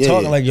like just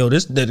talking like, yo,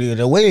 this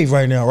the wave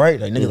right now, right?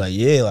 Like niggas like,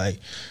 yeah, like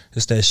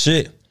it's that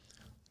shit.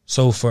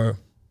 So for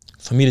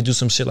me to do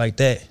some shit like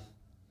that,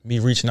 me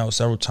reaching out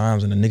several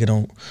times and the nigga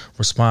don't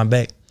respond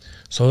back.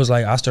 So it was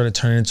like I started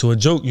turning into a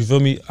joke, you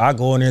feel me? I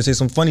go in there and say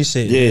some funny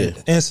shit.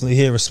 Yeah. Instantly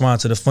he'll respond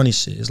to the funny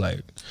shit. It's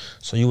like,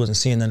 so you wasn't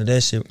seeing none of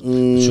that shit, but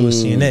you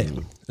was seeing that.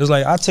 It was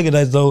like, I took it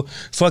as though,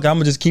 fuck, I'm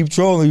gonna just keep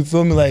trolling, you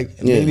feel me?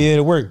 Like, maybe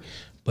it'll work.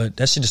 But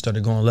that shit just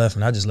started going left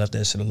and I just left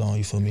that shit alone,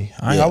 you feel me?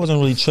 I wasn't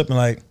really tripping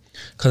like,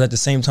 cause at the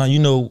same time, you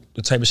know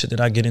the type of shit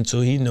that I get into,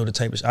 he know the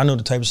type of I know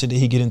the type of shit that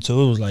he get into.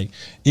 It was like,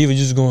 either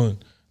just going,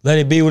 let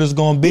it be what it's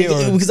gonna be,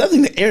 or because I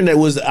think the internet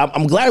was.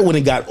 I'm glad when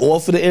it got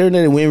off of the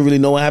internet and we didn't really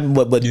know what happened,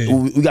 but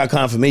we got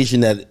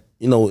confirmation that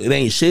it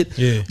ain't shit.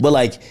 Yeah. But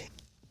like,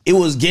 it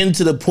was getting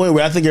to the point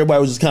where I think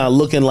everybody was just kind of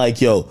looking like,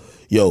 yo,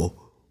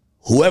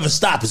 whoever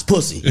stop is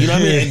pussy. You know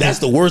what I mean? And that's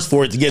the worst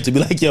for it to get to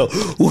be like, yo,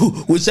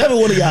 whichever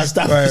one of y'all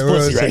stop is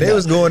pussy. Right, they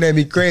was going at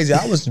me crazy.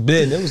 I was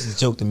bitten. It was a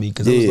joke to me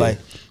because it was like,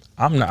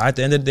 I'm not. At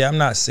the end of the day, I'm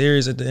not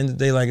serious. At the end of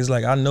the day, like it's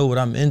like I know what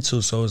I'm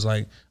into, so it's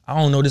like. I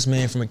don't know this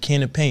man from a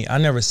can of paint. I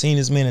never seen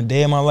this man a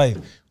day in my life.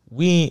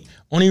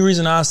 Only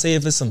reason I say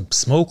if it's some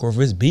smoke or if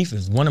it's beef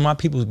is one of my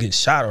people get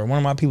shot or one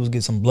of my people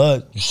get some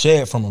blood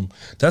shed from them.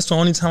 That's the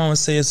only time I'm gonna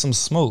say it's some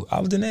smoke. I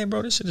was in there,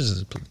 bro. This shit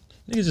is just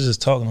niggas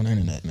just talking on the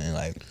internet, man.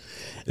 Like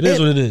it is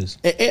what it is.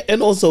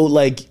 And also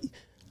like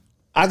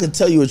I could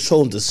tell you were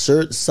trolling to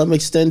some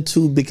extent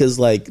too, because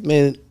like,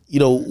 man,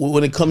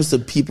 when it comes to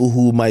people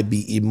who might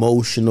be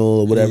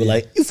emotional or whatever,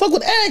 like you fuck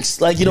with X,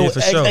 like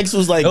X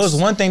was like. There was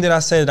one thing that I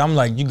said. I'm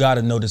like, you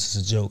gotta know this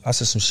is a joke. I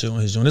said some shit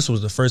on his joint. This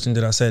was the first thing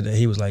that I said that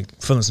he was like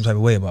feeling some type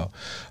of way about.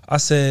 I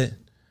said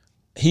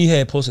he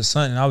had posted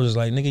something. And I was just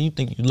like, nigga, you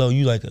think you low?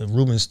 You like a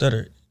Ruben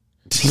Studdard?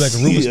 You like a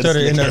Ruben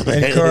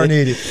Studdard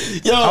incarnated?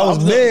 Yo, I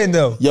was mad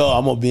though. Yo,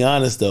 I'm gonna be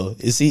honest though.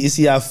 You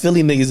see how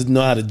Philly niggas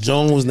know how to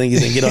Jones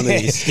niggas and get under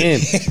their skin.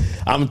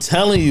 I'm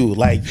telling you,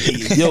 like,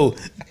 yo.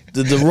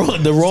 The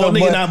raw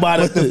nigga not by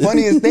the. But the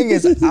funniest thing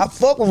is, I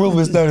fuck with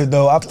Ruben Studdard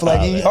though. I feel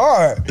like he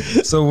hard.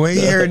 So when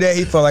he heard that,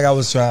 he felt like I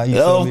was trying.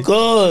 Of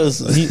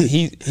course.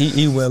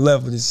 He went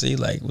left with his shit.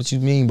 Like, what you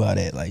mean by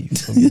that? Like, you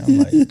feel me? I'm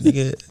like,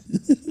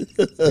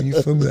 nigga,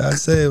 you feel me? I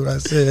said what I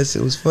said. That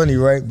shit was funny,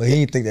 right? But he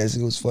didn't think that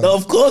shit was funny.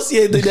 Of course he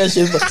didn't think that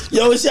shit was funny.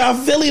 Yo, it's y'all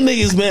Philly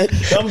niggas, man.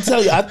 I'm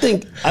telling you, I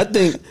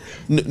think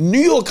New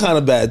York kind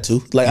of bad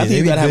too. Like, I think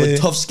you gotta have a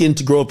tough skin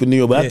to grow up in New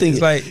York. But I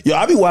think, like,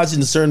 I be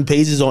watching certain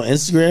pages on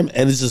Instagram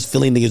and it's just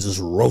Philly niggas just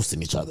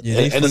roasting each other. Yeah,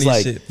 and it's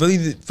like shit.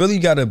 Philly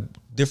got a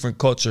different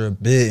culture, a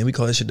bid, and we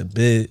call that shit the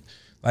bid.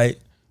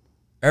 Like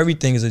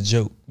everything is a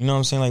joke. You know what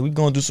I'm saying? Like we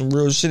going through some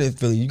real shit in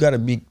Philly. You gotta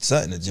be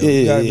something a joke.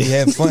 You gotta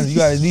have fun. You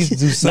gotta at least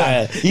do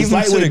something.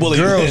 Even to the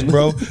girls,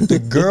 bro. The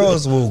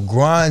girls will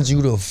grind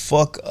you the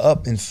fuck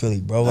up in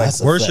Philly, bro. Like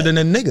worse than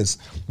the niggas.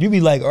 You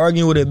be like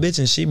arguing with a bitch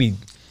and she be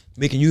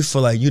making you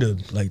feel like you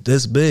like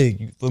this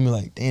big. You feel me?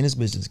 Like, damn, this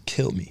bitch just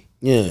killed me.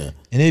 Yeah.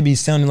 And it be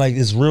sounding like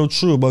it's real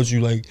true about you.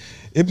 Like,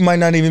 it might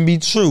not even be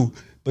true,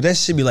 but that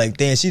shit be like,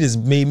 damn, she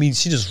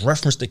just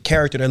referenced the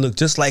character that looked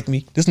just like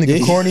me. This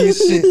nigga corny as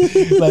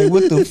shit. Like,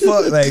 what the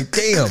fuck? Like,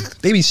 damn,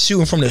 they be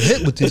shooting from the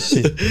hip with this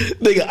shit.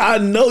 Nigga, I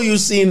know you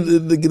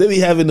seen, they be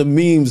having the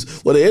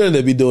memes, well, the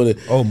internet be doing it.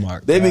 Oh my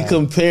God. They be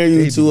comparing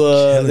you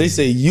to, they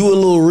say, you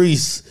and Lil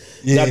Reese.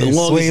 Yeah, got the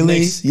longest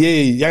necks.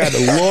 Yeah, I got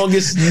the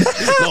longest.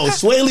 No,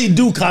 Sway Lee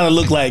do kind of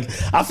look like,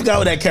 I forgot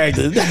what that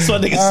character. That's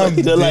what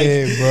niggas say.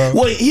 Like,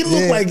 bro. Well, he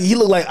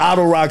looked like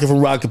Otto Rocket from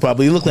Rocket Pop.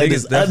 He looked like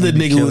this other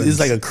nigga who is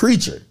like a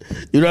creature.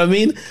 You know what I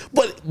mean?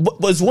 But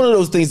it's one of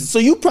those things. So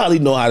you probably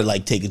know how to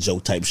like take a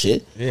joke type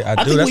shit. Yeah,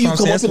 I do. That's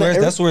what I'm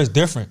saying. That's where it's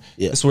different.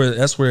 Yeah.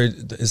 That's where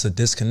it's a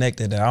disconnect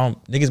that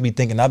niggas be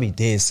thinking I be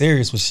dead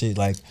serious with shit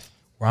like.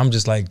 Where I'm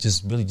just like,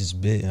 really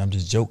bit, and I'm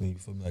just joking. You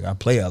feel me? Like I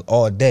play out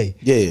all day.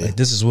 Yeah. Like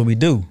this is what we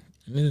do.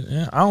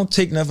 I don't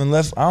take nothing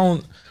left. I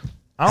don't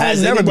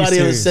Has never anybody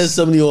ever said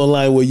something to you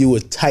online where you were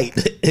tight?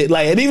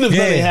 Like, and even if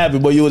nothing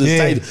happened, but you were just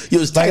tight. You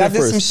was tight like at I did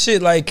first. some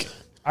shit like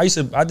I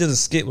did a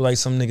skit with like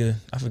some nigga.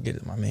 I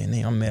forget my man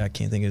name. I'm mad I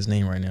can't think of his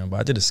name right now. But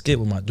I did a skit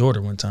with my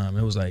daughter one time.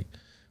 It was like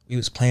we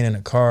was playing in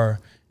a car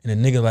and a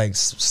nigga like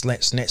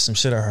snatched some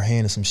shit out of her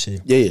hand or some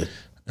shit. Yeah.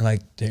 And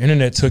like the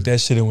internet took that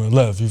shit and went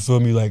left. You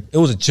feel me? Like it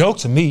was a joke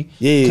to me.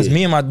 Yeah. Because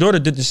me and my daughter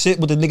did the shit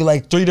with the nigga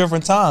like 3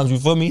 different times. You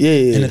feel me?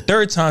 Yeah. And the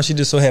third time she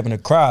just so happened to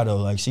cry though.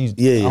 Like I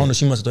don't know.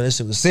 She must have thought that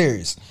shit was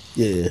serious.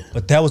 Yeah.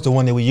 But that was the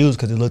one that we used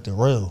because it looked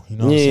real. You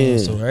know what I'm saying?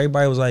 So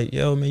everybody was like,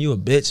 "Yo, man, you a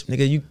bitch,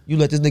 nigga. You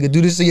let this nigga do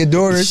this to your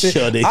daughter and shit."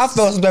 I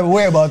felt some type of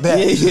way about that.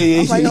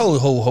 I'm like,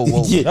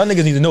 ho. Yeah. Y'all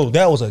niggas need to know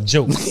that was a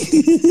joke.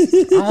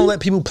 I don't let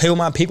people play with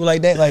my people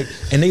like that. Like,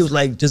 and they was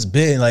like just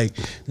being like,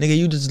 "Nigga,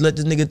 you just let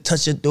this nigga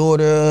touch your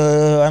daughter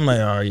I'm like,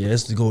 all right, yeah,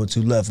 it's going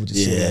too left with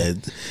this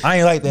shit. I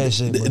ain't like that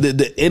shit.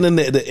 The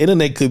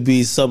internet could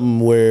be something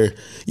where,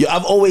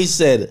 I've always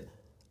said,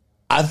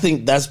 I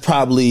think that's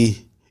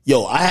probably,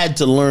 I had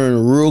to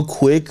learn real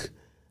quick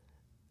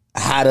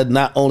how to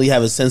not only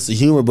have a sense of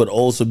humor, but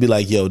also be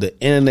like, the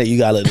internet, you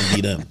gotta let them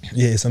be them.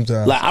 Yeah,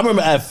 sometimes. Like, I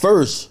remember at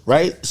first,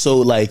 right? So,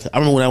 like, I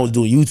remember when I was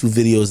doing YouTube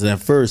videos, and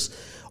at first,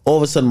 all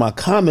of a sudden, my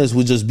comments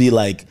would just be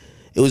like,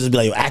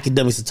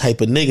 academics the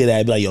type of nigga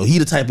that be like, he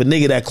the type of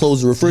nigga that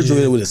closed the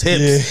refrigerator with his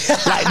hips. Yeah.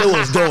 Like, they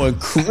was going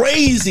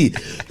crazy.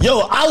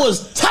 I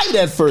was tight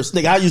at first,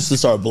 nigga. I used to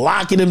start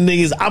blocking them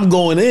niggas. I'm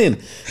going in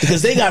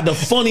because they got the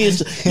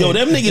funniest.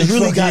 Them niggas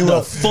really got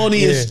the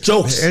funniest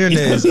jokes. The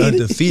internet is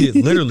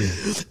undefeated, literally.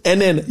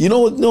 And then you know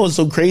what's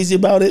so crazy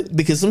about it?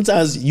 Because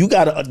sometimes you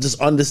gotta just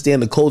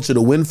understand the culture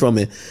to win from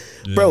it,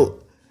 bro.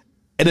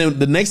 And then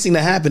the next thing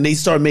that happened, they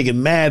started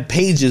making mad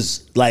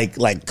pages, like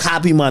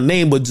copy my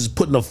name, but just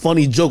putting a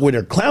funny joke where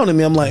they're clowning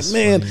me. I'm like,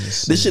 man,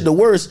 this shit the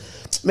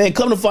worst. Man,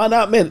 come to find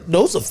out, man,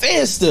 those are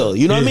fans still.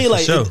 You know what I mean?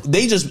 Like,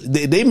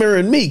 they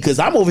mirroring me because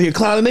I'm over here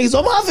clowning niggas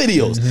on my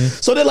videos. Mm-hmm.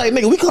 So they're like,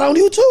 nigga, we clown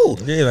you too.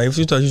 Yeah, like if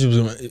you thought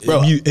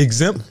you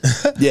exempt.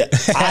 Yeah,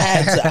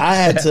 I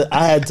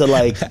had to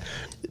like.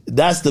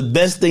 That's the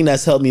best thing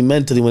that's helped me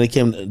mentally when it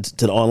came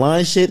to the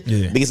online shit.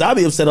 Yeah. Because I'll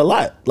be upset a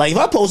lot. Like, if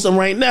I post something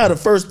right now, the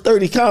first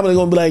 30 comments are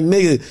going to be like,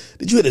 nigga,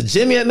 did you hit a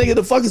gym yet, nigga?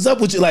 The fuck is up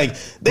with you? Like,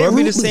 they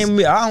be the same with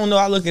me. I don't know.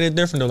 I look at it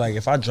different, though. Like,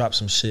 if I drop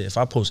some shit, if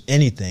I post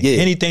anything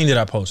that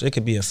I post, it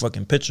could be a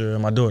fucking picture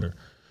of my daughter.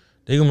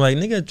 They gonna be like,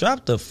 nigga,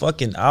 drop the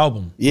fucking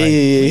album. Yeah, like, yeah.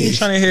 We ain't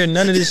trying to hear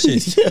none of this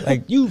shit.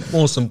 Like, you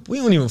want some, we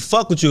don't even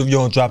fuck with you if you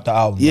don't drop the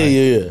album.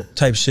 Yeah.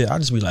 Type shit. I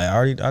just be like,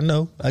 I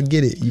know, I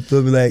get it. You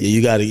feel me? Like,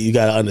 you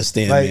gotta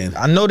understand, like, man.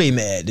 I know they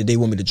mad that they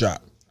want me to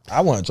drop. I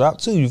want to drop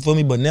too, you feel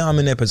me? But now I'm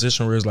in that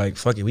position where it's like,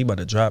 fuck it, we about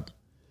to drop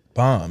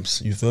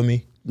bombs. You feel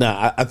me?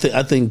 Nah, I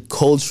think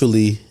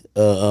culturally,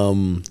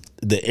 the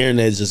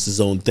internet is just its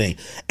own thing.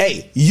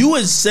 Hey, you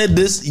had said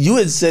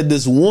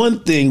this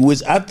one thing,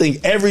 which I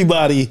think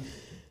everybody.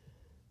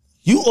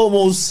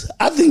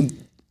 I think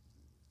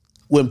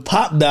when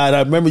Pop died, I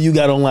remember you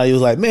got online, you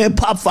was like, man,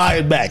 Pop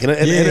fired back. And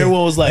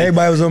everyone was like.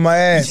 Everybody was on my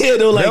ass. Yeah,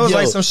 they were like, that was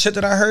like some shit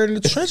that I heard in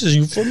the trenches.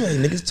 You feel me?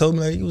 Like, niggas told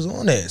me like he was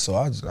on that. So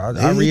I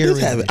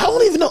reiterated. I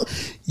don't even know.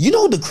 You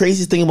know the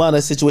craziest thing about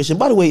that situation?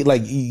 By the way,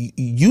 like,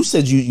 you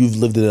said you've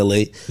lived in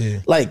LA.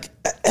 Yeah. Like,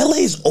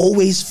 LA's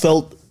always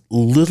felt a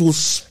little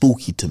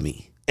spooky to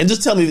me. And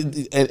just tell me,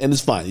 and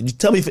it's fine. You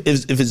tell me if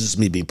it's just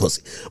me being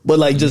pussy. But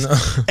like, just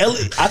LA.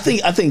 I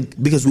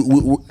think because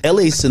LA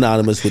is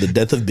synonymous with the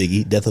death of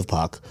Biggie, death of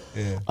Pac.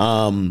 Yeah.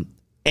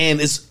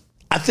 And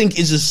I think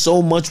it's just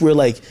so much where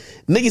like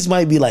niggas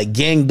might be like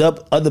ganged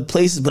up other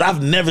places, but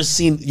I've never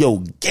seen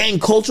gang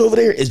culture over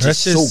there. It's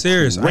just so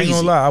serious. Crazy. I ain't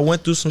gonna lie. I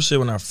went through some shit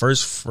when I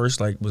first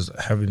like was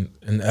having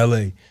in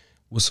LA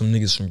with some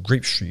niggas from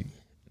Grape Street.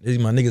 These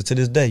my niggas to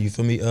this day. You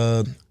feel me?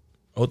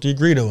 O3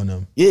 Greedo and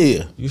them.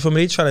 Yeah. You feel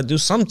me? They try to do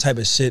some type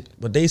of shit,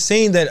 but they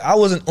seen that I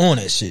wasn't on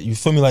that shit. You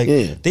feel me? Like,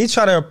 they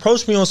try to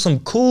approach me on some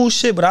cool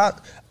shit,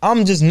 but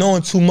I'm just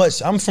knowing too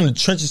much. I'm from the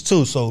trenches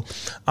too, so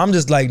I'm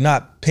just like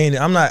not paying it.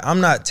 I'm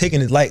not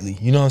taking it lightly.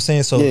 You know what I'm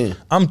saying? So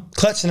I'm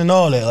clutching and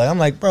all that. Like, I'm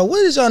like, bro, what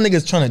is y'all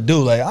niggas trying to do?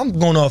 Like, I'm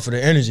going off of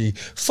the energy.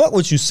 Fuck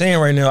what you saying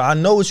right now. I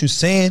know what you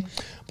saying,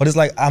 but it's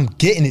like I'm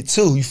getting it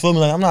too. You feel me?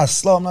 Like, I'm not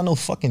slow. I'm not no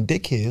fucking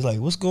dickhead. It's like,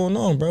 what's going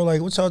on, bro?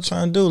 Like, what y'all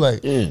trying to do?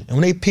 Like, and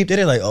when they peeped it,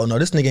 they're like, oh no,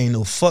 this nigga ain't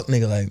no fuck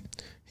nigga. Like,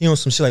 he on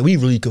some shit like we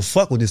really could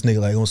fuck with this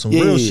nigga, like on some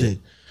real shit.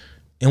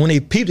 And when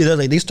they peeped it,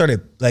 like they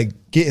started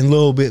like getting a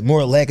little bit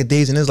more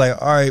lackadaisical, and it's like,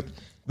 all right,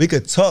 we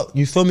could talk,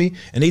 you feel me?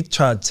 And they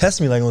tried to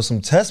test me like on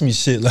some test me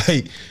shit.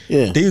 Like,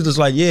 they was just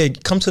like, yeah,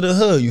 come to the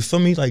hood, you feel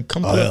me? Like,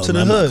 come up to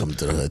the hood. Come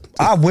to the hood.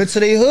 I went to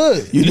their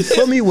hood. You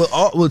feel me?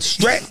 With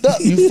strapped up.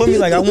 You feel me?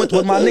 Like, I went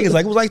with my niggas.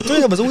 Like, it was like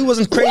 3 of us, and we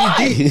wasn't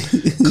crazy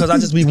deep. Because I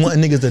just be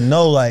wanting niggas to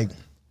know, like,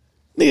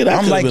 nigga,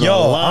 I'm like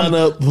y'all.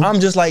 I'm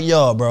just like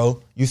y'all,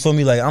 bro. You feel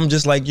me? Like, I'm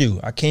just like you.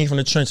 I came from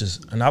the trenches,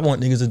 and I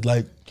want niggas to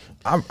like.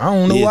 I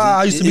don't know why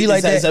I used to be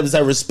like that. It's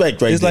that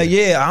respect, right? It's there. like,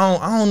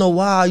 I don't know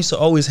why I used to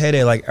always have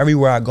that. Like,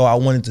 everywhere I go, I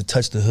wanted to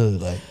touch the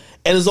hood. Like,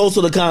 and it's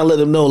also to kind of let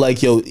them know,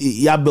 like, yo,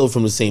 y'all built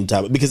from the same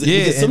topic. Because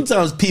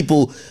sometimes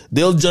people,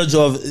 they'll judge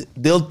off,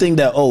 they'll think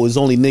that, oh, it's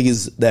only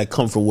niggas that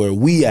come from where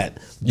we at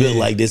built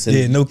like this.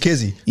 And no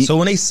kizzy. So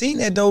when they seen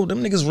that, though,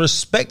 them niggas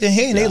respecting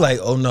him. They like,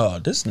 oh, no,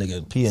 this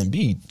nigga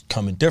PNB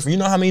coming different. You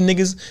know how many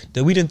niggas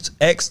that we didn't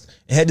ask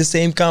and had the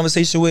same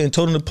conversation with and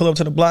told them to pull up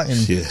to the block, and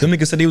them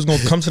niggas said they was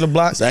gonna come to the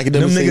block. Them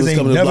niggas ain't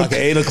coming to the block at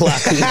 8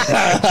 o'clock.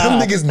 Them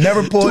niggas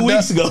never pulled up. 2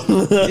 weeks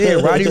ago. Yeah,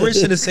 Roddy Ricch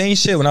said the same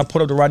shit when I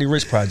put up the Roddy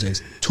Ricch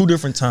projects 2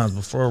 different times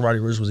before Roddy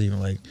Ricch was even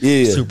like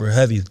super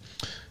heavy.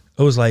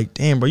 It was like,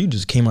 damn, bro, you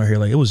just came out here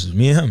like it was just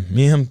me and him.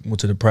 Me and him went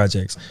to the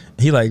projects.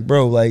 He like,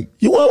 bro, like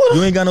you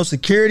ain't got no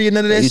security and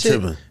none of that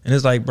shit. Tripping. And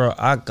it's like, bro,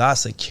 I got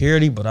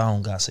security, but I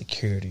don't got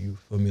security. You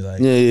feel me?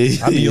 Like,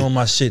 I be on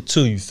my shit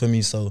too. You feel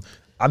me? So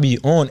I be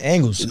on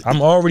angles.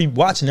 I'm already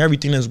watching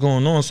everything that's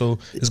going on, so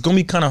it's gonna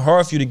be kind of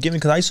hard for you to get me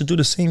because I used to do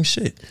the same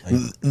shit.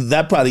 Like,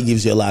 that probably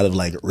gives you a lot of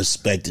like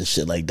respect and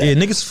shit like that. Yeah,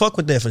 niggas fuck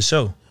with that for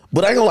sure.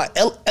 But I go like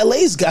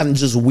LA's gotten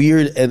just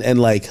weird and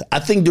like I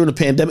think during the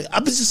pandemic I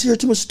was just hearing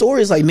too much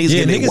stories like niggas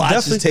getting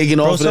watches taken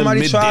off.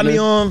 Somebody tried me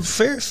on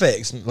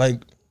Fairfax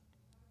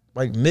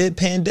like mid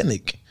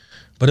pandemic,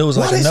 but it was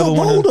like another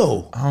one.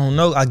 Though? I don't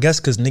know. I guess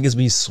because niggas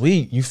be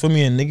sweet. You feel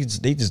me? And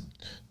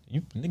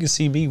niggas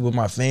see me with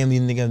my family,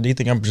 nigga. They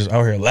think I'm just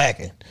out here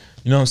lacking.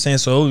 You know what I'm saying?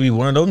 So it would be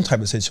one of those type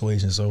of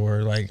situations. So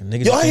where like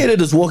niggas. Yo, I hear that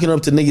just walking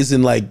up to niggas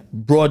in like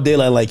broad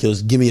daylight, like yo,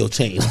 give me your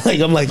chain. Like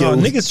I'm like, yo,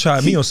 niggas try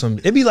me on some.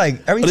 It be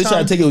like every time they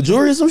try to take your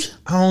jewelry or some shit.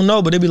 I don't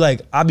know, but it be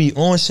like I be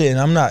on shit, and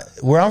I'm not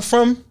where I'm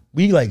from.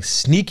 We like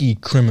sneaky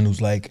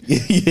criminals, like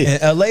in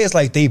LA. It's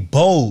like they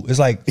bold. It's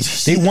like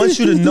they want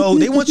you to know.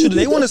 They want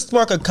to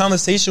spark a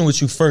conversation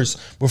with you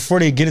first before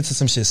they get into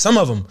some shit. Some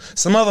of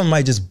them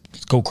might just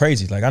go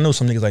crazy. Like I know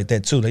some niggas like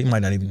that too.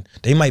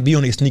 They might be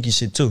on their sneaky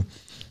shit too.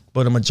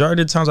 But the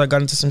majority of the times I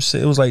got into some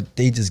shit, it was like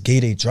they just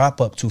gave a drop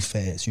up too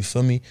fast. You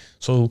feel me?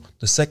 So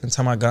the second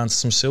time I got into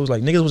some shit, it was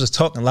like niggas was just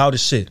talking loud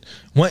as shit,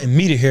 wanting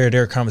me to hear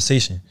their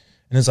conversation.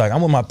 And it's like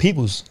I'm with my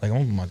peoples, like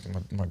I'm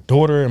with my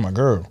daughter and my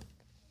girl.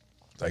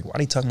 Like, why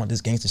they talking about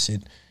this gangster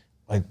shit?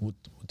 Like, with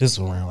this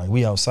around, like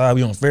we outside,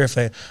 we on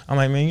Fairfax. I'm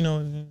like, man, you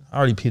know, I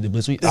already paid the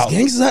blitz. We out.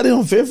 Gangsters out there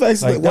on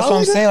Fairfax. Like, that's what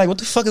I'm saying. Like, what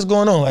the fuck is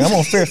going on? Like, I'm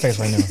on Fairfax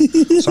right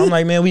now. So I'm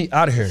like, man, we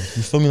out of here.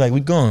 You feel me? Like, we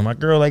going. My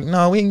girl, like,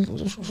 no, we ain't.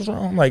 What's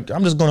wrong? I'm like,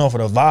 I'm just going off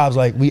of the vibes.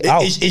 Like, we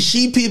out. Is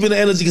she peeping the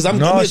energy? Because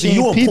I'm she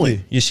you on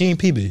point. Yeah, she ain't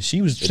peeping.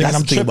 She was thinking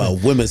I'm tripping.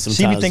 About women sometimes.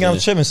 She be thinking I'm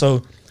tripping.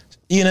 So,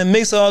 in the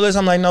mix of all this,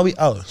 I'm like, no, we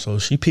out. So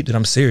she peeped that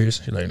I'm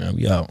serious. She's like, no,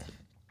 we out.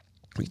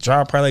 We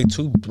drive probably like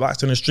 2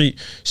 blocks in the street.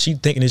 She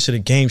thinking this shit a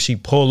game. She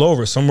pull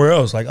over somewhere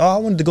else. Like, oh, I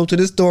wanted to go to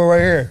this store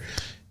right here.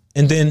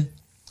 And then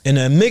in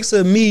a mix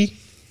of me,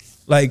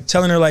 like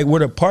telling her like where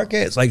the park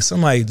at, it's like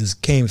somebody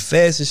just came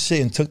fast as shit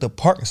and took the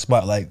parking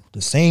spot, like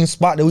the same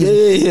spot that we.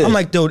 Yeah. I'm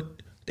like, dude,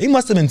 they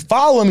must have been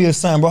following me or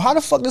something, bro. How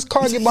the fuck this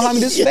car get behind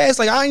me this fast?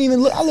 Like I ain't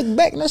even look. I look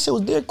back and that shit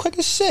was there quick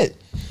as shit.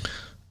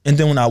 And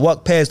then when I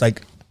walked past,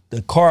 like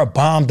the car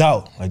bombed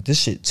out. Like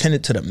this shit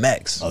tinted to the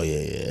max. Oh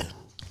yeah.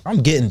 I'm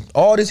getting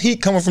all this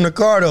heat coming from the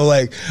car though.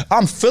 Like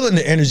I'm feeling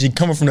the energy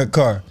coming from the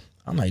car.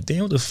 I'm like,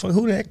 damn, what the fuck?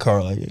 Who that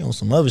car? Like, on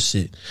some other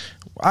shit.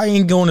 I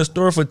ain't go in the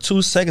store for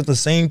 2 seconds. The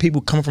same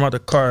people coming from out the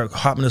car,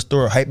 hop in the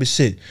store, hype as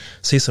shit.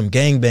 Say some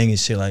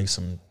gangbanging shit, like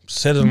some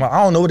shit.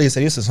 I don't know what they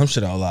say. This is some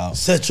shit out loud.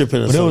 Set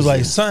tripping. But it was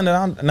like something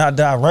that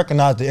I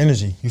recognized the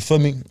energy. You feel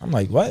me? I'm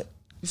like, what?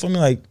 You feel me?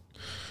 Like,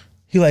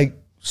 he like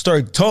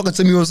started talking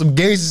to me on some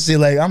gangster shit.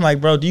 Like, I'm like,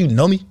 bro, do you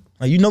know me?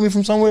 Like, you know me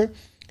from somewhere?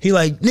 He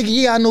like, nigga,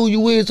 yeah, I know who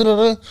you is.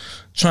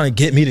 Trying to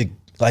get me to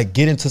like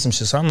get into some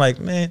shit. So I'm like,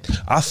 man,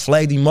 I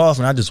flagged him off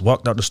and I just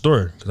walked out the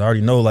store because I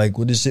already know like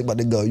where this shit about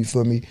to go. You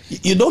feel me?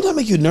 You don't that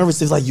make you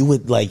nervous if like you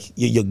with like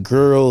your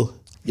girl?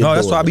 No,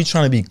 that's why I be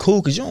trying to be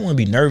cool because you don't want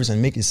to be nervous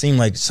and make it seem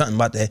like something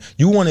about that.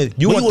 You want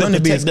them to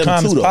be as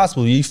calm as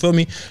possible. You feel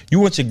me? You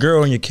want your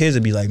girl and your kids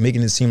to be like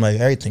making it seem like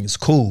everything is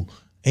cool.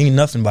 Ain't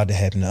nothing about to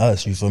happen to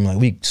us. You feel me? Like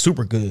we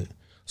super good.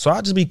 So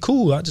I just be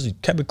cool. I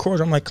just kept it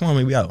cordial. I'm like, come on,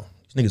 maybe out.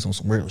 Niggas on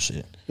some real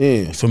shit. Yeah.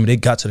 You feel me? They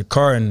got to the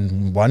car,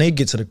 and when they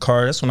get to the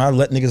car, that's when I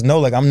let niggas know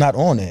like I'm not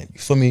on that. You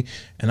feel me?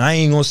 And I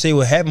ain't gonna say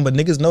what happened, but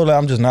niggas know that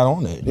I'm just not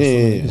on that. You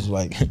feel me? It's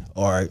like,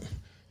 all right,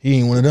 he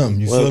ain't one of them.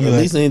 You feel me? At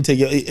least they didn't take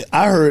your.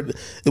 I heard.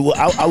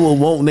 I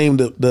won't name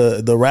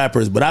the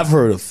rappers, but I've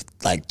heard of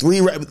like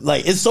 3 rappers.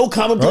 Like it's so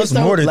commonplace. It's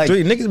more than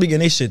 3. Niggas be getting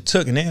their shit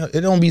took, and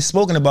it don't be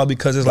spoken about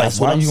because it's like,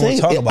 why you want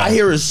to talk about it? I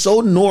hear it's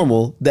so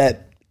normal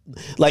that.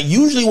 Like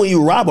usually when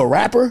you rob a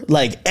rapper,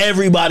 like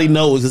everybody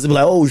knows because they be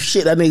like, oh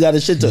shit, that nigga got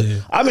his shit took. Yeah.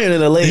 I'm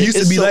in LA. It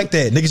used to be like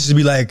that. Niggas used to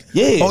be like,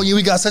 oh yeah,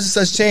 we got such and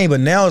such chain,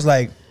 but now it's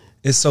like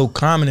it's so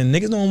common and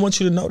niggas don't want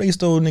you to know they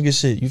stole niggas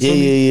shit. You feel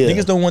me?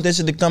 Niggas don't want that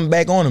shit to come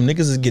back on them.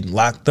 Niggas is getting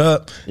locked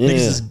up.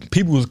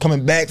 People was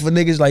coming back for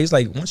niggas. Like it's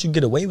like once you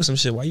get away with some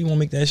shit, why you want to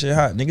make that shit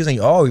hot? Niggas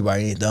ain't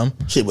everybody ain't dumb.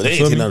 Shit, but they ain't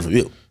taking nothing from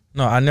you.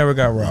 No, I never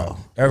got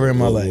robbed ever in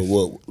my life.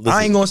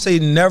 I ain't gonna say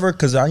never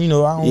because I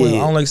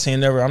don't like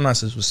saying never. I'm not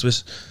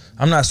suspicious.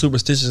 I'm not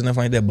superstitious and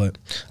nothing like that, but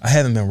I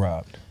haven't been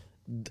robbed.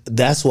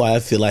 That's why I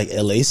feel like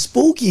LA's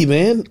spooky,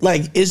 man.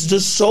 Like it's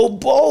just so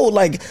bold.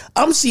 Like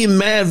I'm seeing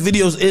mad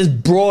videos. It's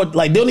broad.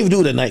 Like they don't even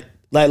do it at night.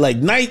 Like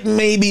night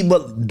maybe,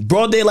 but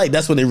broad daylight.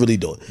 That's when they really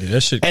do it. Yeah,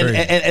 that shit crazy.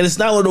 And it's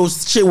not one of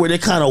those shit where they're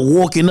kind of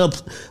walking up,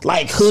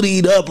 like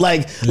hoodied up,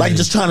 like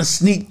just trying to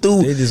sneak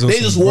through. They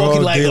just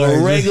walking like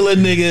a regular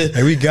nigga.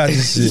 Hey, we got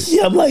this shit.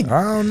 Yeah, I'm like,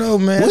 I don't know,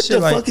 man. What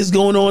the fuck is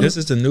going on? This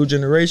is the new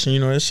generation. You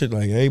know, that shit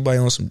like everybody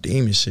on some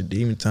demon shit,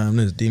 demon time,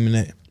 this, demon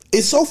that.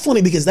 It's so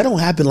funny because that don't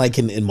happen like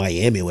in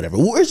Miami or whatever.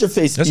 Where's your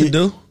face? Yes, it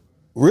do.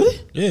 Really?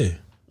 Yeah.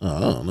 Oh, I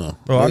don't know,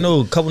 bro. I know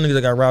a couple niggas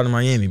that got robbed in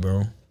Miami,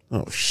 bro.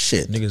 Oh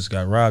shit! Niggas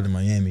got robbed in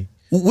Miami.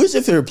 Where's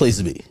your favorite place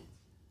to be?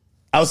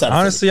 Outside.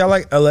 Honestly, I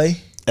like LA.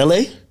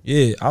 LA?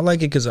 Yeah, I like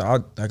it because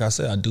like I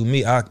said, I do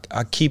me. I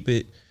keep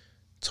it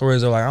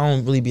towards like I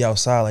don't really be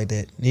outside like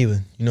that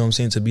neither. You know what I'm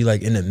saying? To be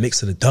like in the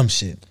mix of the dumb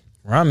shit.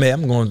 Where I'm at,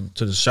 I'm going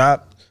to the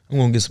shop. I'm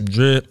going to get some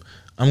drip.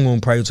 I'm going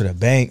to probably go to the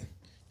bank.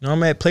 You know,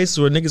 I'm at places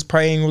where niggas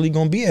probably ain't really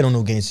going to be at on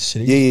no gangster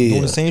shit. They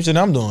doing the same shit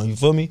I'm doing. You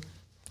feel me?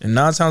 And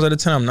 9 times out of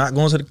 10, I'm not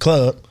going to the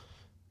club.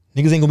 Niggas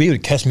ain't going to be able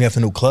to catch me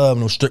after no club,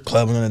 no strip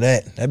club, none of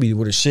that. That'd be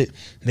what the shit.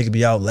 Nigga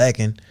be out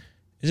lacking.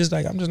 It's just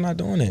like, I'm just not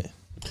doing that.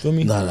 You feel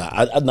me?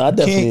 I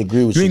definitely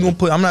agree with you.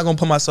 I'm not going to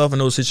put myself in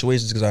those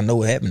situations because I know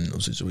what happened in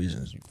those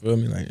situations. You feel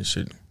me? Like, this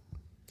shit.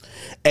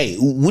 Hey,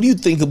 what do you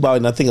think about,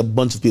 and I think a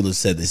bunch of people have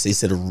said this, they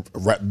said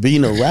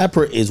being a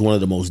rapper is one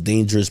of the most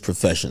dangerous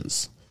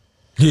professions.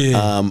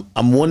 Yeah.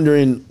 I'm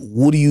wondering,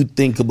 what do you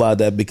think about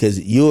that? Because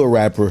you're a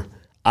rapper,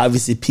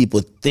 obviously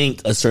people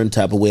think a certain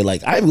type of way.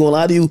 Like, I ain't gonna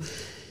lie to you,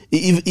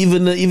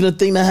 even the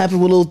thing that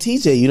happened with Lil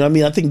TJ, you know what I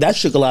mean? I think that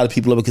shook a lot of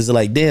people up because they're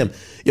like, damn,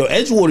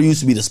 Edgewater used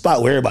to be the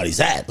spot where everybody's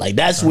at. Like,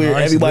 that's where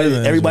everybody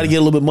get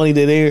a little bit of money,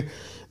 they're there.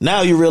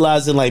 Now you're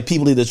realizing, like,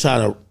 people either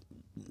trying to,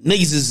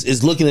 niggas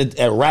is looking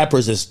at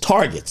rappers as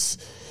targets.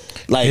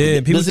 Like,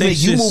 does it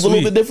make you move a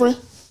little bit different?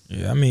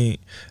 Yeah, I mean,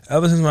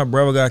 ever since my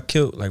brother got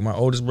killed, like my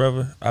oldest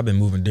brother, I've been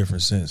moving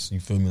different since. You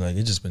feel me? Like,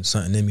 it's just been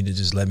something in me to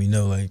just let me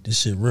know, like,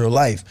 this shit real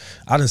life.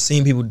 I done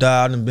seen people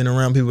die. I done been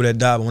around people that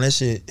died. But when that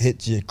shit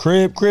hit your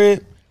crib,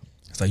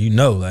 it's like, you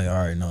know, like, all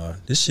right, no,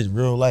 this shit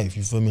real life.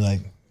 You feel me?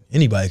 Like,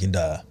 anybody can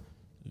die.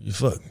 You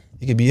fuck.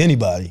 It could be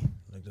anybody.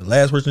 Like, the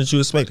last person that you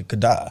expected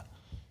could die.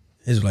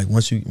 It's like,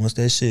 once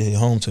that shit hit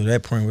home to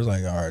that point, it was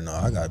like, all right, no,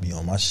 I gotta be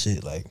on my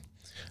shit. Like,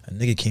 a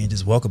nigga can't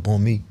just walk up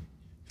on me.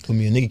 For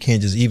me, a nigga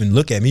can't just even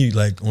look at me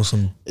like on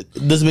some. It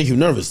doesn't make you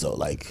nervous though,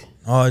 like.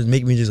 Oh, it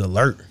make me just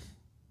alert.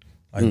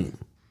 Like when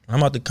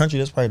I'm out the country,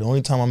 that's probably the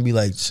only time I'm gonna be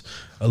like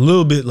a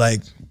little bit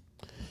like.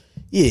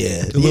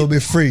 Yeah, a little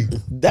bit free.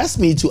 That's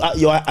me too. I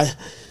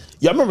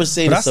remember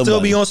saying. But I still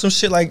be on some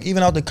shit like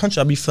even out the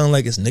country. I be feeling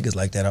like it's niggas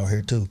like that out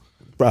here too.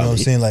 Probably. You know what I'm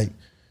saying? Like,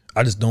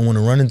 I just don't want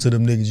to run into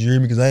them niggas. You hear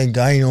me? Because I ain't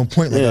on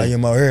point like I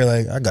am out here.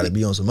 Like, I gotta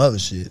be on some other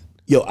shit.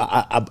 Yo,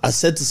 I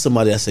said to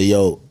somebody, I said,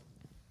 yo,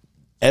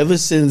 ever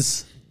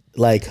since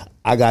like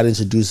I got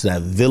introduced to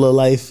that villa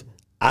life,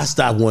 I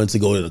stopped wanting to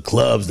go to the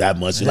clubs that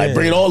much. Like,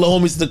 bringing all the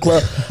homies to the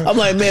club. I'm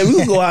like, man, we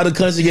can go out of the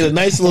country, get a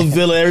nice little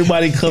villa.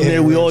 Everybody come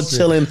there. We all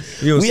chilling.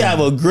 We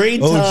have a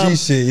great time. OG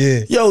shit,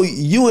 yeah. Yo,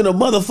 you in a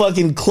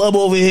motherfucking club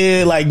over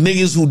here, like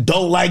niggas who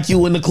don't like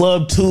you in the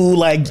club too.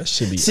 Like,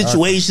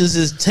 situations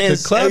is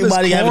tense. The club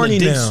everybody is corny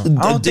now.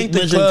 I don't think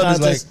the club is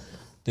like.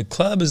 The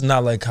club is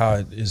not like how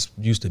it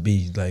used to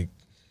be. Like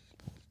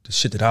the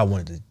shit that I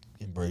wanted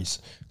to embrace.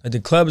 Like, the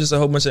club is just a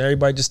whole bunch of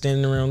everybody just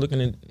standing around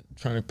looking and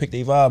trying to pick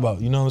their vibe out.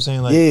 You know what I'm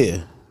saying? Like,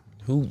 yeah.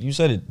 Who, you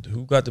said it,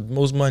 who got the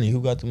most money,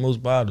 who got the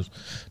most bottles.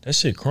 That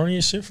shit corny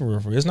as shit for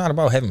real. It's not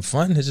about having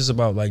fun. It's just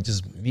about like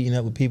just meeting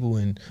up with people,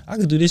 and I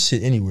could do this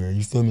shit anywhere.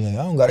 You feel me? Like,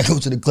 I don't gotta go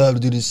to the club to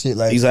do this shit.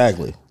 Like,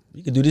 exactly.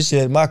 You can do this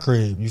shit at my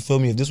crib. You feel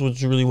me? If this is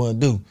what you really want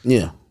to do.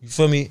 Yeah. You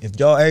feel me?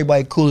 If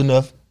everybody cool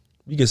enough,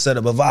 we can set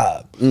up a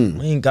vibe.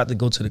 We ain't got to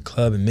go to the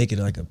club and make it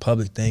like a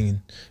public thing.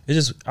 And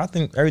it's just, I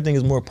think everything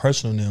is more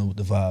personal now with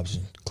the vibes.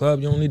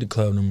 Club, you don't need the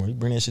club no more. You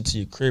bring that shit to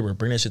your crib or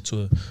bring that shit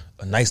to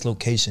a nice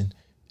location,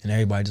 and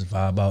everybody just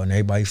vibe out and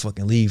everybody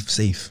fucking leave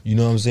safe. You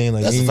know what I'm saying?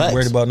 Like, you ain't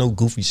worried about no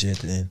goofy shit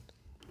at the end.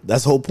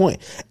 That's the whole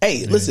point.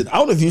 Hey, listen, I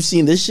don't know if you've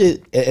seen this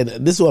shit, and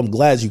this is what I'm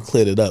glad you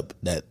cleared it up,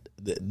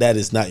 that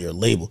is not your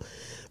label.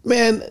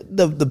 Man,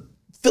 the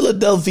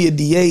Philadelphia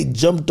DA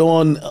jumped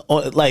on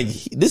like,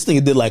 this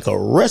nigga did like a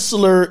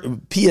wrestler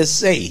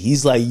PSA.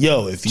 He's like,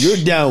 yo, if you're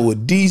down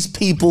with these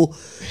people,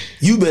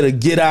 you better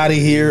get out of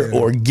here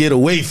or get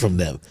away from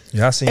them.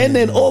 Yeah, I seen and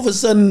then all of a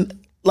sudden,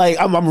 like,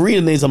 I'm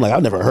reading these, I'm like,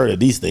 I've never heard of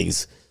these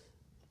things.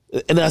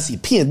 And then I see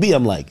PNB,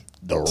 I'm like,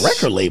 the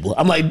record label.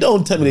 I'm like,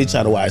 don't tell me they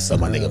trying to wire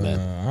something, my nigga, man.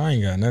 I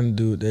ain't got nothing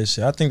to do with that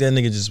shit. I think that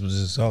nigga just was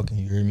just talking,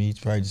 you hear me? He's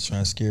probably just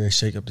trying to scare,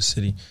 shake up the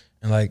city.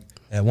 And like,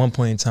 at one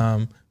point in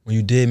time, when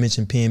you did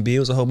mention PNB, it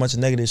was a whole bunch of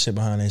negative shit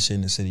behind that shit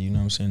in the city. You know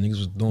what I'm saying? Niggas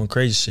was doing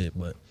crazy shit,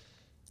 but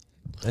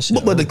that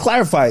shit. But to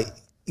clarify,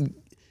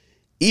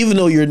 even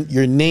though your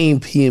name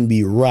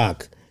PNB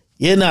Rock,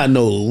 you're not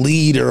no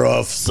leader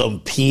of some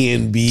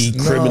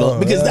PNB criminal,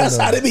 because that's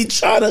how they be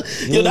trying to.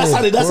 That's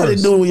how they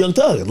do it with Young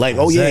Thug. Like,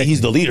 oh yeah,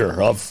 he's the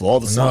leader of all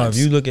the songs. No,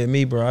 if you look at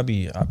me, bro,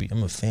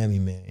 I'm a family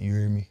man. You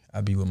hear me?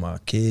 I be with my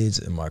kids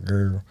and my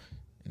girl.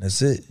 And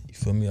that's it. You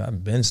feel me?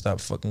 I've been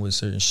stopped fucking with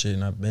certain shit,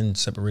 and I've been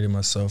separating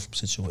myself from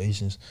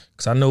situations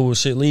because I know what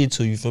shit lead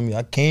to. You feel me?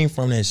 I came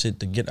from that shit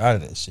to get out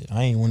of that shit.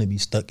 I ain't want to be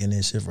stuck in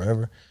that shit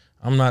forever.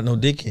 I'm not no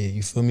dickhead.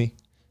 You feel me?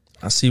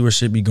 I see where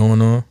shit be going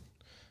on.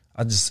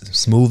 I just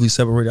smoothly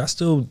separate. I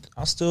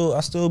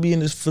still be in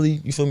this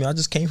Philly. You feel me? I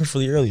just came from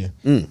Philly earlier,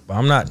 but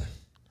I'm not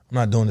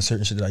doing the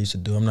certain shit that I used to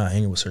do. I'm not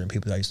hanging with certain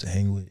people that I used to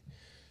hang with,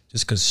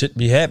 just because shit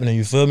be happening.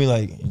 You feel me?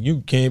 Like,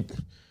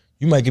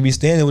 you might be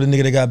standing with a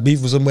nigga that got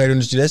beef with somebody on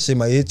the street. That shit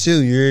might hit you.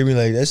 You hear me?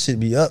 Like, that shit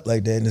be up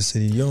like that in the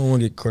city. You don't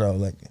want to get caught out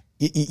like that.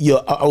 Yo,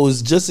 I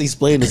was just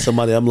explaining to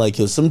somebody, I'm like,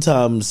 yo,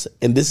 sometimes,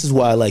 and this is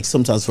why, like,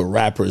 sometimes for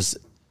rappers,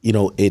 you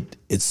know,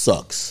 it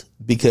sucks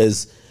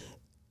because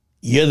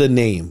you're the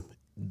name.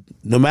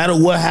 No matter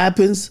what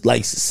happens,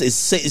 like,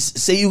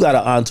 say you got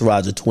an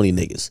entourage of 20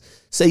 niggas.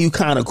 say you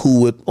kind of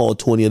cool with all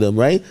 20 of them,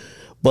 right?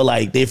 But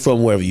like they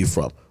from wherever you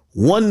from.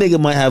 One nigga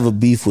might have a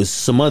beef with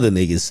some other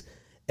niggas,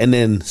 and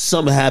then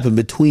something happened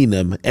between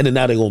them, and then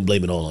now they're gonna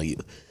blame it all on you.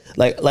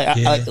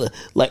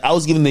 I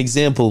was giving an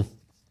example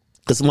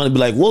because somebody be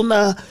like, well,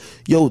 nah,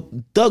 yo,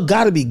 Doug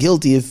gotta be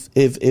guilty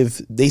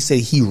if they say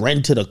he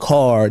rented a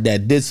car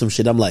that did some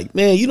shit. I'm like,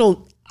 man, you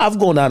know, I've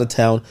gone out of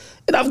town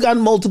and I've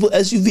gotten multiple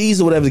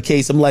SUVs or whatever the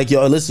case. I'm like,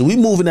 yo, listen, we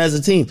moving as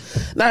a team.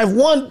 Now, if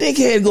one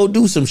dickhead go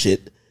do some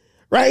shit,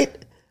 right?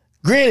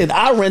 Granted,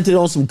 I rented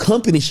on some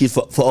company shit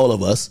for all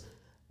of us.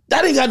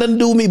 That ain't got nothing to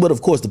do with me, but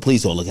of course the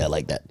police don't look at it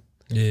like that.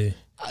 Yeah.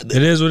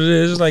 It is what it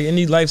is. It's like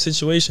any life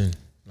situation.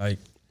 Like,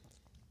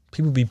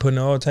 people be putting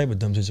in all type of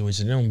dumb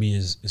situations. They don't be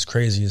as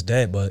crazy as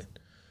that, but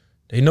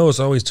they know it's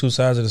always two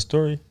sides of the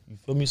story. You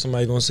feel me?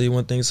 Somebody gonna say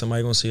one thing,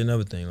 somebody gonna say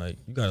another thing. Like,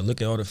 you gotta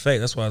look at all the facts.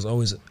 That's why it's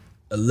always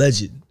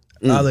alleged.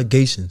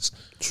 Allegations.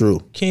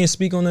 True. Can't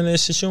speak on none of that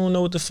shit. You don't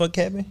know what the fuck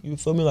happened. You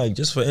feel me? Like,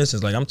 just for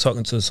instance, like I'm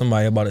talking to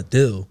somebody about a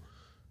deal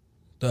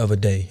the other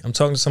day. I'm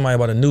talking to somebody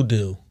about a new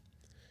deal.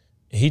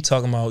 And he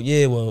talking about,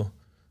 yeah, well,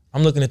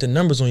 I'm looking at the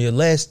numbers on your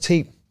last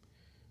tape.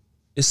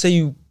 It say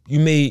you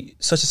made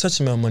such and such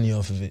amount of money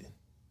off of it.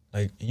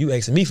 Like, you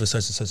asking me for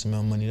such and such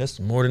amount of money. That's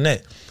more than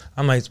that.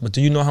 I'm like, but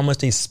do you know how much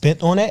they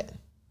spent on that?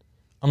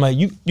 I'm like,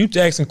 you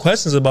asking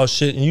questions about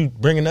shit and you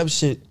bringing up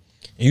shit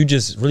and you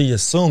just really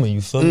assuming,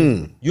 you feel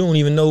me? You don't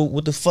even know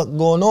what the fuck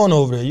going on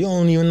over there. You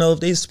don't even know if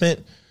they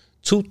spent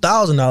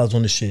 $2,000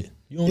 on the shit.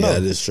 You don't know. Yeah,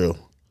 that's true.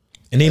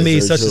 And they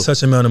made such and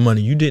such amount of monne.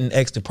 You didn't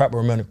ask the proper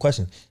amount of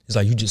questions. It's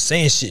like you just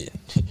saying shit.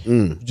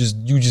 You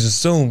just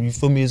assume. You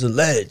feel me? It's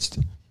alleged.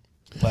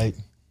 Like,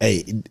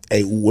 hey,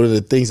 one of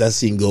the things I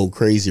seen go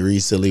crazy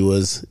recently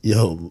was,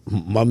 yo,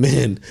 my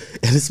man,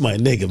 and it's my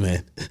nigga,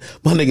 man.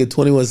 My nigga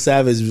 21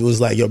 Savage was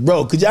like, yo,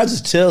 bro, could y'all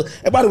just chill?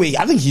 And by the way,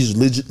 I think he's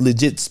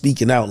legit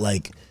speaking out.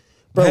 Like,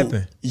 bro, what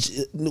happened?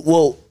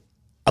 Well,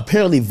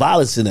 apparently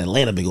violence in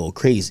Atlanta been going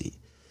crazy.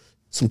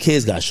 Some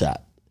kids got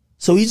shot.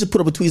 So he just put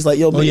up a tweet, he's like,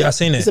 yo, man. Oh, yeah, I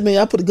seen that. He said, man,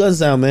 I put the guns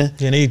down, man.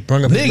 Yeah, and they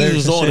brung up his lyrics. Niggas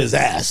was and on shit. his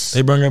ass.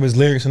 They brung up his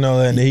lyrics and all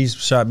that, and then he's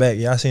shot back.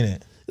 Yeah, I seen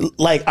that.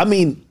 Like, I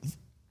mean.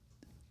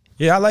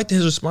 Yeah, I liked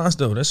his response,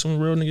 though. That's some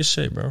real nigga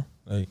shit, bro.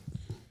 Like,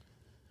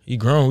 we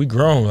grown.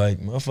 Like,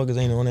 motherfuckers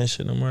ain't on that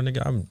shit no more,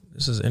 nigga.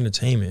 This is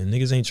entertainment.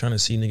 Niggas ain't trying to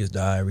see niggas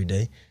die every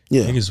day.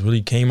 Yeah. Niggas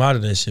really came out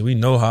of that shit. We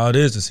know how it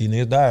is to see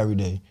niggas die every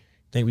day.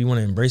 Think we want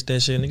to embrace that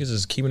shit? Niggas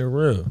is keeping it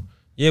real.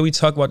 Yeah, we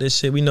talk about this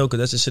shit. We know because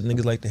that's the shit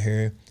niggas like to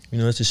hear. You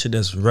know, that's the shit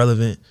that's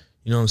relevant.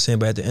 You know what I'm saying?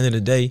 But at the end of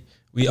the day,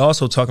 we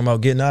also talking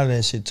about getting out of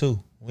that shit too.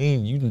 We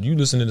ain't, you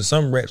listening to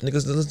some raps.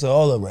 Niggas listen to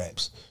all the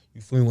raps.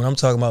 You feel me? When I'm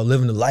talking about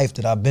living the life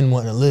that I've been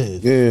wanting to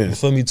live. Yeah. You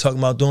feel me? Talking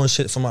about doing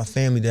shit for my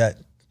family that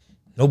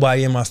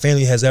nobody in my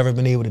family has ever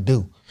been able to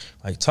do.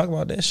 Like, talk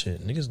about that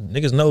shit.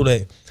 Niggas know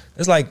that.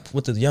 It's like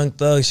with the Young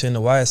Thug shit and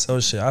the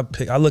YSL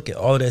shit. I look at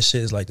all that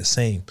shit as like the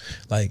same.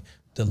 Like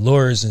the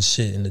lawyers and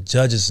shit and the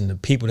judges and the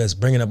people that's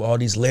bringing up all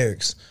these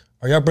lyrics.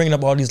 Are y'all bringing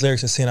up all these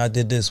lyrics and saying I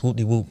did this,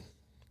 whoop-de-whoop,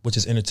 which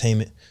is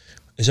entertainment?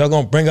 Is y'all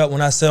gonna bring up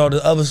when I said all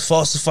the other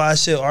falsified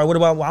shit? All right, what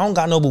about, I don't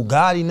got no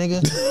Bugatti, nigga.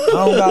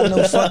 I don't got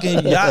no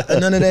fucking yacht,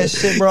 none of that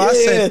shit, bro. I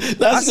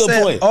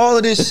said point. All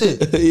of this shit.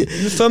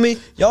 You feel me?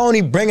 Y'all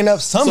only bringing up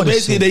some of this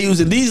shit. So basically they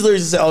using these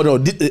lyrics to say, oh no,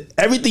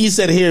 everything you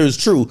said here is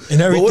true. And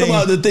everything, but what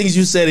about the things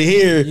you said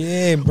here?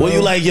 Yeah, bro. When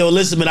you like, yo,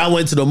 listen, man, I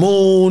went to the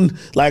moon.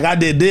 Like, I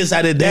did this,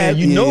 I did that.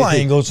 You know I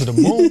ain't go to the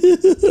moon.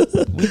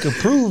 We could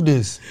prove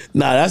this.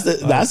 Nah,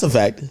 that's a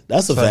fact.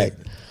 That's a fact.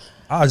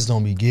 I just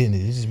don't be getting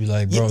it. It just be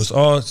like, bro,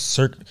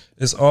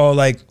 it's all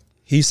like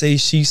he say,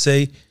 she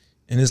say,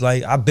 and it's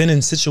like I've been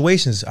in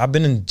situations, I've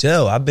been in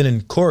jail, I've been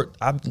in court,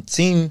 I've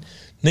seen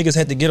niggas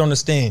had to get on the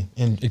stand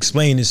and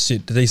explain this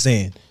shit that they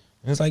saying.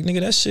 And it's like,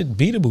 nigga, that shit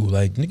beatable.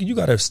 Like, nigga, you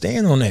gotta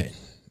stand on that.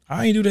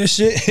 I ain't do that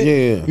shit.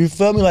 Yeah. You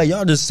feel me? Like,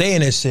 y'all just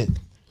saying that shit.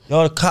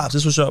 Y'all the cops,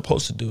 this is what y'all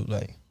supposed to do.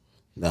 Like,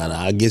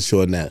 Nah, I get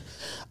you on that.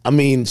 I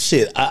mean,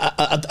 shit,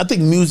 I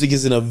think music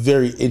is in a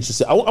very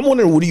interesting. I'm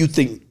wondering, what do you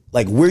think?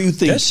 Like, where you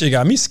think that shit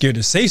got me scared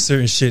to say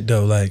certain shit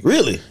though. Like,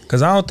 really?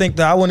 Because I don't think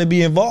that I want to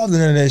be involved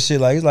in any of that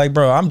shit. Like, it's like,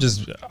 bro, I'm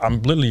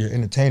literally an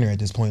entertainer at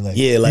this point. Like,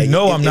 yeah, like, you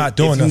know, I'm not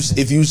doing nothing.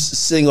 If you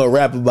sing or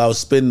rap about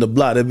spin the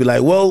block, they'd be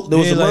like, well, there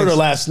was a murder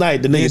last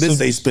night. The nigga did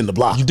say spin the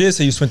block. You did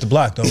say you spent the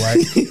block though, right?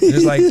 And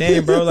it's like,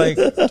 damn, bro, like,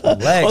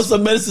 relax. On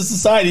some Medicine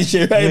Society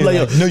shit, right? Yeah,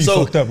 like, you know you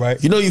fucked up,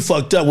 right? You know you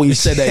fucked up when you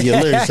said that in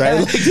your lyrics, right?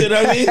 Like, you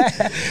know what I mean?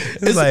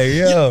 It's like,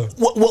 yo.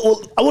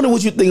 Well, I wonder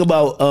what you think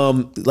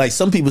about, like,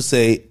 some people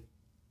say,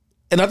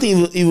 and I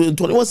think even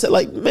 21 said,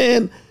 like,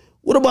 man,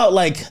 what about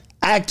like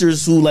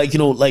actors who, like, you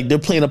know, like they're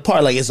playing a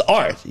part, like it's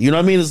art. You know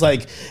what I mean? It's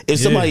like if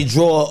somebody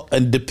draw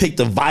and depict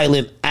a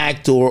violent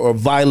act or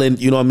violent,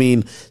 you know what I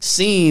mean,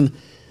 scene,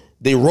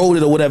 they wrote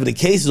it or whatever the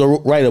case is,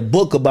 or write a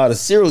book about a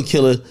serial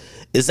killer.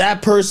 Is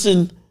that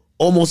person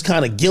almost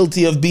kind of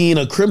guilty of being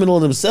a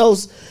criminal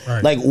themselves?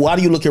 Right. Like, why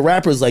do you look at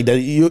rappers like that?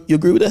 You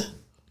agree with that?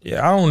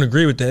 Yeah, I don't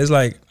agree with that. It's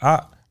like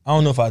I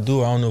don't know if I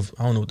do. I don't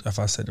know if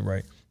I said it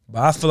right.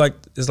 But I feel like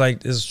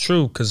it's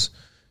true because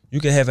you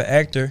can have an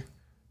actor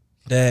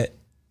that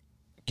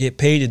get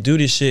paid to do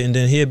this shit, and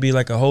then he'll be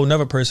like a whole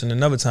nother person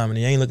another time, and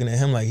he ain't looking at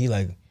him like he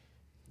like.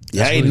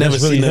 Yeah, I ain't never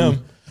seen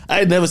him.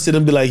 I ain't never seen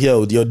him be like,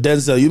 yo,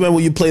 Denzel, you remember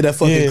when you played that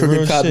fucking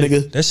crooked cop shit.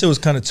 nigga? That shit was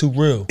kind of too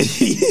real.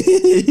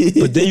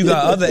 But then you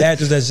got other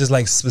actors that's just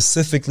like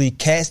specifically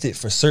casted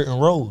for certain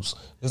roles.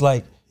 It's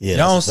like, y'all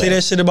don't say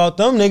that shit about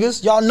them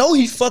niggas. Y'all know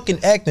he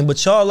fucking acting,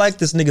 but y'all like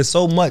this nigga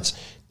so much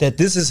that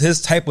this is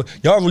his type of,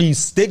 y'all really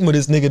stigma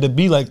this nigga to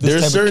be like this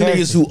There's type of certain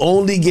character. niggas who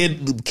only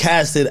get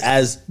casted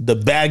as the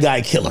bad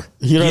guy killer.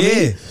 You know what I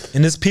mean?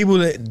 And there's people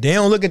that, they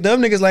don't look at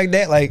them niggas like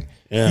that. Like,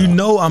 you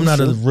know I'm not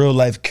a real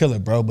life killer,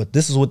 bro, but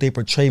this is what they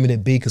portray me to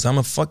be because I'm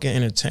a fucking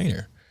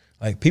entertainer.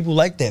 Like, people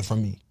like that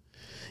from me.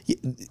 Yeah.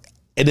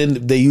 And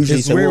then they usually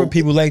it's say, weird what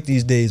people like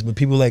these days, but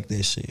people like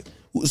that shit.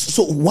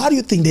 So why do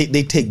you think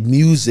they take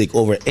music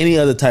over any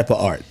other type of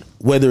art?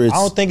 Whether it's, I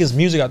don't think it's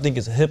music. I think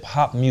it's hip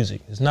hop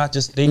music. It's not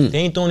just they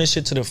ain't doing this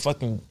shit to the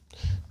fucking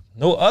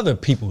no other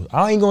people.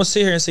 I ain't gonna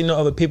sit here and say no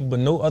other people, but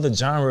no other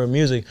genre of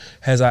music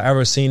has I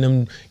ever seen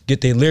them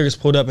get their lyrics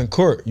pulled up in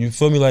court. You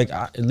feel me? Like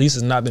at least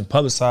it's not been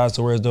publicized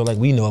to where as though like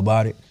we know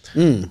about it.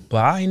 But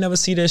I ain't never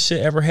see that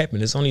shit ever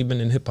happen. It's only been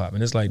in hip hop,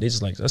 and it's like they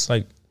just like that's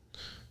like,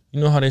 you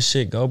know how that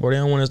shit go, bro. They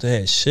don't want us to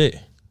have shit.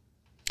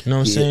 You know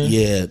what I'm saying?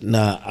 Yeah,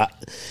 nah.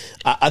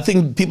 I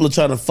think people are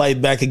trying to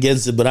fight back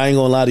against it, but I ain't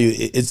gonna lie to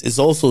you. It's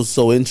also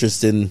so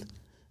interesting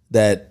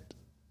that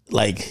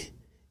like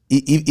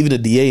even the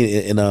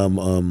DA in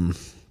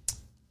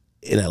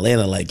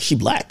Atlanta, like she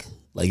black.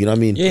 Like, you know what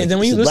I mean? Yeah, like, then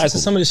when you listen to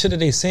some of the shit that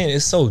they saying,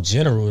 it's so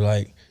general.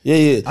 Like,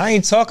 I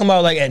ain't talking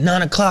about like at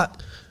 9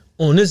 o'clock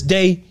on this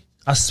day.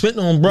 I spent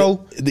on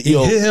bro. Hit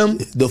him.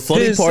 The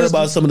funny part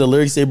about some of the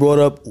lyrics they brought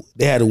up,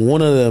 they had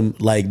one of them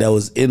like that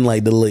was in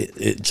like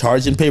the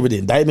charging paper, the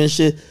indictment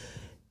shit.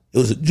 It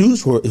was a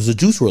Juice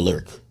WRLD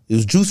lyric. It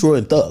was Juice WRLD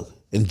and Thug,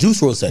 and Juice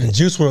WRLD said it.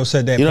 Juice WRLD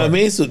said that. You know what I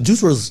mean? So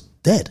Juice WRLD's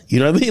dead. You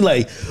know what I mean?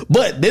 Like,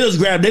 but they just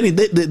grabbed any.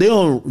 They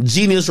on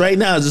Genius right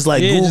now. Just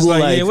like Google. Just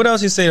like, what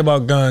else he said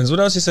about guns? What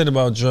else he said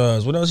about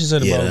drugs? What else he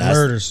said about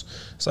murders?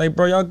 It's like,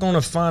 bro, y'all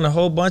gonna find a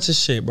whole bunch of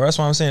shit, bro. That's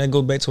why I'm saying. I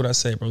go back to what I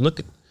said, bro.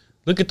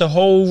 Look at the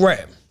whole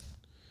rap.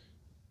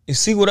 And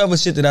see whatever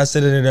shit that I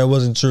said in there that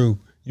wasn't true.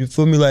 You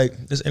feel me? Like,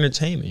 it's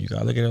entertainment. You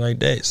gotta look at it like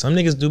that. Some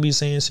niggas do be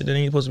saying shit that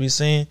ain't supposed to be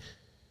saying,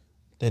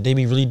 that they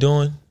be really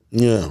doing.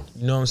 Yeah.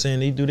 You know what I'm saying?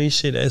 They do their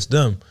shit, that's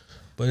dumb.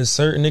 But it's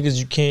certain niggas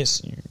you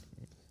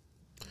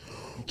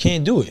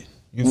can't do it.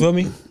 You feel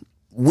me?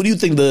 What do you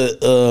think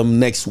the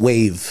next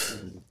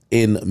wave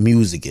in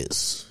music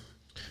is?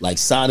 Like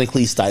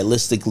sonically,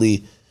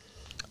 stylistically,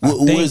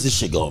 where is this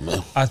shit going,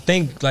 man? I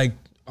think like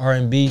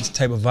R&B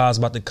type of vibes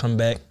about to come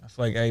back. I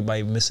feel like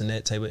everybody missing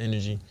that type of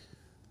energy.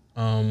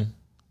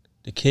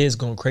 The kids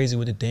going crazy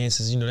with the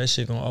dances. You know, that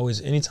shit gonna always,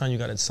 anytime you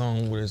got a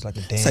song where it's like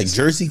a dance. It's like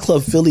Jersey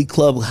Club, Philly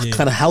Club,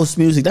 kind of house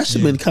music. That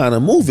shit been kind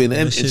of moving.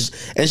 And shit,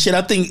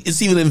 I think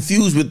it's even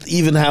infused with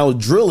even how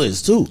drill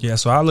is too. Yeah,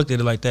 so I looked at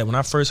it like that. When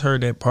I first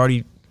heard that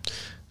party,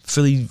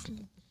 Philly,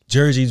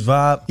 Jersey's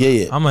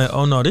vibe, I'm like,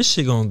 oh no, this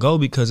shit gonna go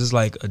because it's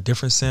like a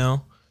different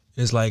sound.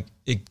 It's like,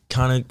 it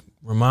kind of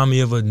remind me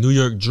of a New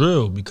York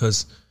drill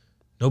because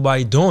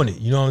nobody doing it.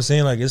 You know what I'm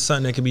saying? Like, it's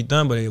something that can be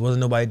done, but it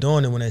wasn't nobody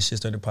doing it when that shit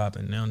started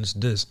popping. Now it's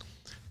this.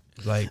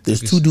 Like, there's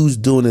two dudes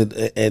doing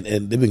it,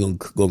 and they've been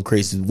going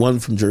crazy. One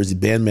from Jersey,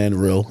 Bandman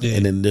Real,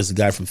 and then there's a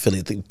guy from Philly,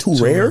 I think Too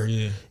Rare.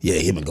 Yeah,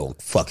 he been going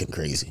fucking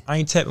crazy. I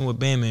ain't tapping with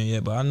Bandman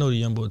yet, but I know the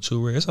young boy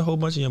Too Rare. There's a whole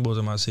bunch of young boys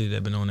in my city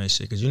that been on that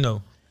shit because, you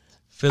know,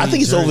 Philly, I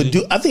think it's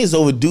overdue. I think it's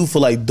overdue for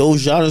like those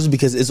genres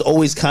because it's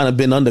always kind of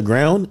been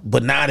underground,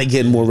 but now they're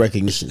getting more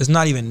recognition. It's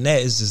not even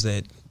that. It's just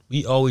that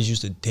we always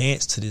used to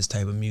dance to this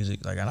type of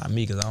music. Like, not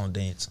me because I don't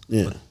dance.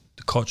 Yeah. But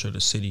the culture of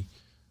the city,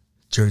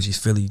 Jersey,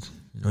 Philly,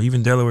 you know,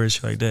 even Delaware,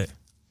 shit like that.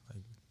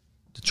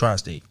 The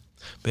tri-state.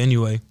 But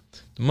anyway,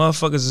 the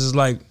motherfuckers is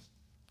like,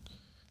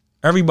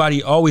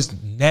 everybody always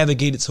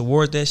navigated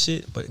toward that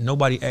shit, but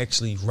nobody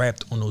actually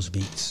rapped on those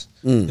beats.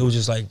 It was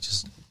just a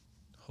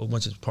whole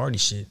bunch of party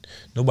shit.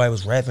 Nobody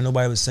was rapping,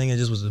 nobody was singing, it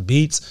just was the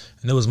beats,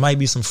 and there might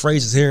be some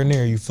phrases here and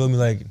there, you feel me?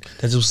 Like,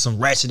 that just was some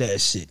ratchet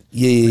ass shit.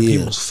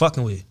 People was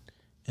fucking with.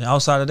 And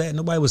outside of that,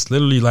 nobody was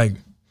literally like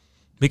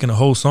making a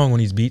whole song on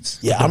these beats.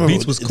 Yeah, the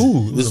beats was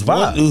cool. It was a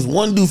vibe. It was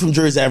one dude from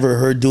Jersey I ever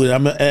heard do it,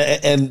 but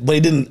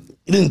it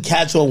didn't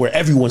catch on where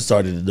everyone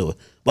started to do it.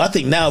 But I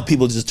think now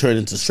people just turn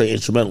into straight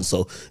instrumental,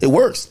 so it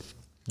works.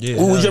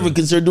 Yeah. Would you ever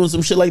consider doing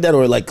some shit like that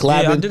or like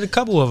collabing? Yeah, I did a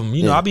couple of them.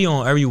 You know, I be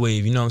on every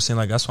wave. You know what I'm saying?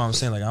 Like, that's why I'm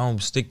saying, like, I don't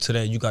stick to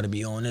that. You got to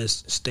be on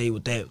this. Stay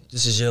with that.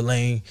 This is your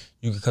lane.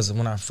 Because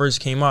when I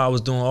first came out, I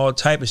was doing all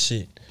type of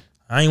shit.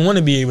 I ain't want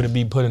to be able to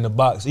be put in the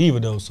box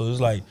either, though. So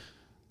it's like,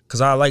 because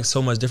I like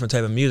so much different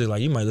type of music.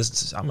 Like, you might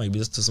listen to, I might be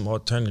listening to some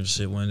alternative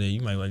shit one day. You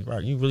might be like,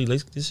 right, you really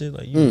like this shit?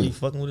 Like, you really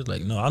fucking with it?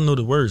 Like, no, I know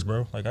the words,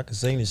 bro. Like, I could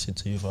sing this shit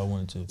to you if I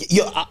wanted to.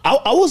 Yo,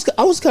 I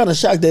was kind of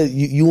shocked that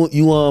you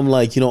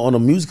like, you know, on a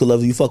musical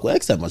level, you fuck with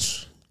X that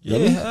much. You know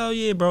what I mean? Hell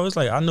yeah, bro. It's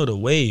like, I know the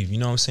wave. You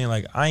know what I'm saying?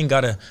 Like, and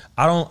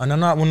I'm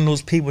not one of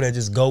those people that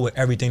just go with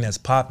everything that's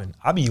popping.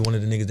 I be one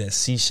of the niggas that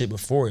see shit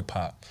before it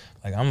pop.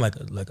 Like, I'm like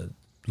a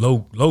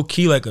low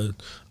key like a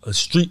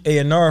street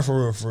A&R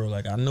for real.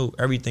 Like I know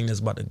everything that's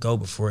about to go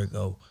before it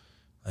go.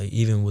 Like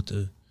even with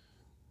the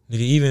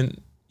nigga,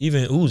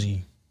 even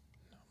Uzi.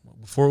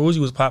 Before Uzi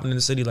was popping in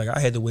the city, like I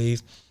had the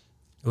wave.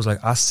 It was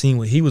like I seen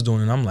what he was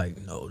doing, and I'm like,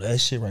 no, that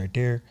shit right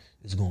there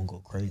is gonna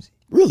go crazy.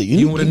 Really?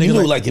 You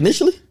knew like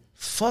initially?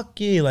 Fuck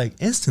yeah, like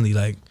instantly.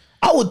 Like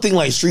I would think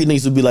like street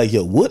niggas would be like,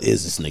 yo, what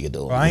is this nigga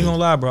doing? Bro, I ain't gonna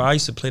lie, bro. I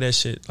used to play that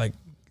shit like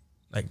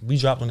we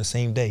dropped on the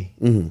same day.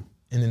 Mm-hmm.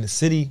 And in the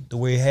city, the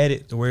way he had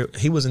it, the way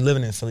he wasn't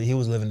living in Philly, he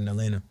was living in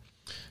Atlanta,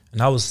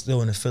 and I was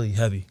still in the Philly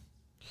heavy.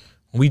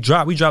 When we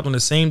dropped on the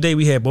same day.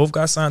 We had both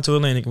got signed to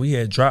Atlantic. We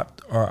had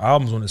dropped our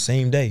albums on the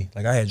same day.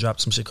 Like I had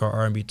dropped some shit called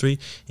R&B 3,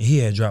 and he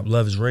had dropped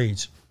Love Is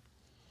Rage.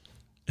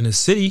 In the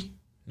city,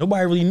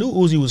 nobody really knew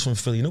Uzi was from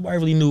Philly. Nobody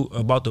really knew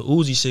about the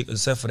Uzi shit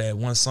except for that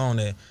one song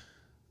that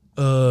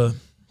the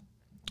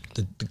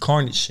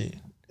Carnage shit.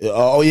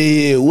 Oh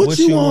yeah. What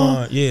you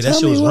want? Yeah, that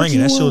shit was ringing.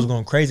 That shit was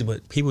going crazy,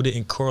 but people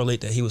didn't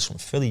correlate that he was from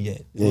Philly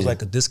yet. It was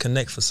like a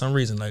disconnect for some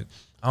reason. Like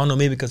I don't know,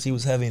 maybe because he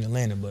was heavy in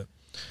Atlanta, but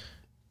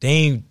they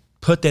ain't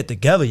put that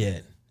together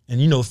yet.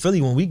 And you know,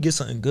 Philly, when we get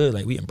something good,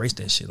 like we embrace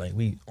that shit. Like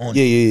we on it.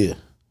 Yeah.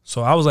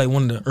 So I was like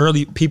one of the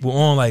early people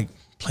on like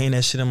playing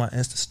that shit in my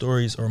Insta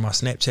stories or my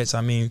Snapchats.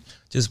 I mean,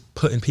 just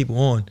putting people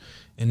on.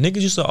 And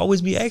niggas used to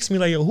always be asking me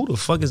like, yo, who the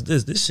fuck is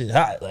this? This shit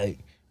hot. Like,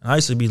 and I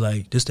used to be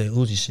like, this that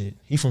Uzi shit.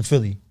 He from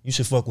Philly. You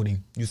should fuck with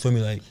him. You feel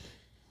me? Like,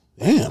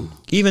 damn.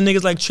 Even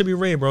niggas like Trippie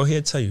Redd, bro.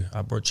 He'll tell you.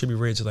 I brought Trippie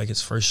Redd to like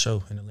his first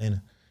show in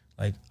Atlanta.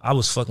 Like, I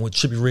was fucking with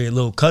Trippie Redd's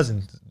little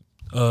cousin,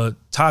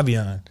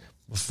 Tavion,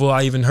 before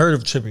I even heard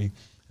of Trippie.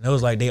 And it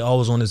was like they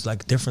always on this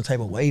like different type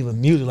of wave of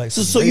music. Like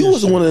so you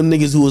wasn't one of them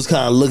niggas who was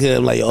kind of looking at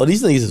him like, oh,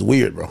 these niggas is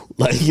weird, bro.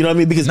 Like, you know what I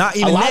mean? Because not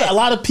even a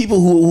lot of people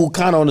who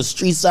kind of on the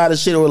street side of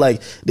shit, or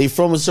like they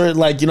from a certain,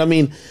 like, you know what I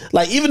mean?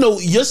 Like, even though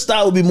your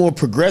style would be more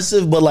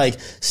progressive, but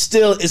like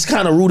still it's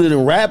kind of rooted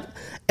in rap,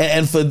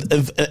 and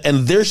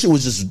their shit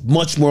was just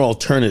much more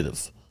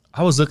alternative.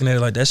 I was looking at it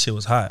like that shit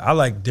was hot. I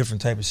like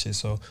different type of shit,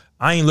 so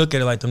I ain't look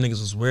at it like them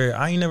niggas was weird.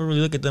 I ain't never really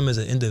look at them as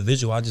an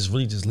individual. I just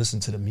really just listen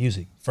to the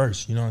music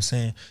first. You know what I'm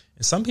saying?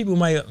 And some people you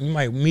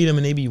might meet them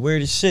and they be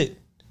weird as shit,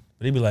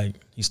 but they be like,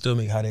 he still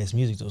make hot ass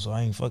music though, so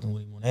I ain't fucking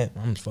with him on that.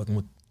 I'm just fucking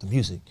with the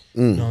music.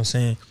 You know what I'm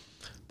saying?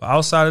 But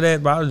outside of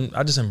that, bro,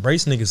 I just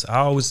embrace niggas. I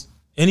always,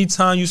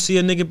 anytime you see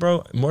a nigga,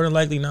 bro, more than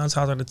likely 9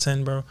 times out of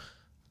 10, bro,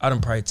 I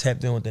done probably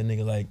tapped in with that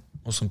nigga like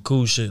on some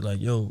cool shit.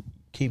 Like, yo,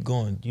 keep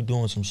going. You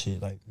doing some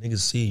shit. Like, niggas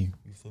see you.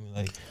 You feel me?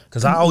 Like,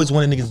 because I always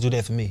wanted niggas to do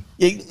that for me.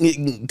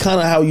 Kind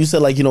of how you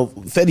said, like, you know,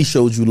 Fetty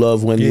showed you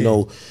love when, you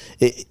know,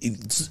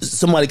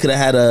 somebody could have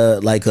had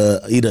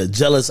either a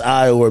jealous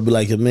eye or be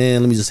like,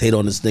 man, let me just hate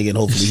on this nigga and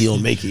hopefully he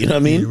don't make it. You know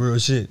what I mean? Yeah, real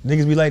shit.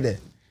 Niggas be like that.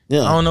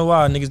 Yeah. I don't know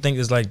why. Niggas think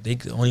it's like they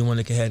the only one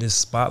that can have this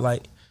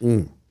spotlight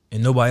and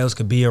nobody else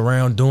could be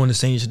around doing the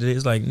same shit.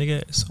 It's like,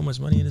 nigga, there's so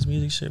much money in this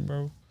music shit,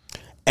 bro.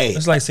 Hey,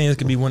 it's like saying it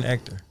could be one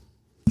actor.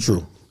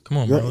 True. Come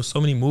on, bro. So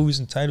many movies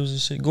and titles and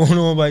shit going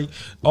on. Like,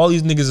 all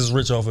these niggas is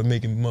rich off of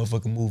making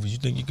motherfucking movies. You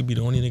think you could be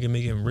the only nigga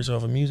making rich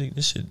off of music?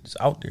 This shit is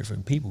out there for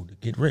people to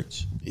get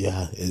rich.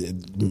 Yeah,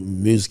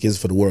 music is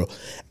for the world.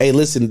 Hey,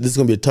 listen, this is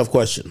gonna be a tough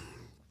question.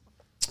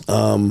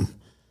 But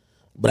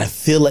I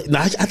feel like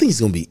I think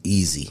it's gonna be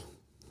easy.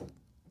 I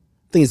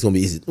think it's gonna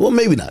be easy. Well,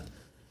 maybe not.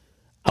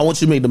 I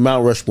want you to make the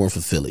Mount Rushmore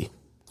for Philly.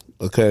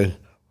 Okay.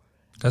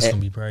 That's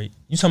gonna be bright.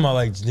 You talking about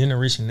like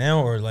generation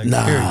now or like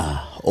period?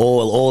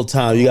 all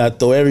time. You gotta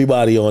throw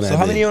everybody on that. So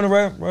how many on the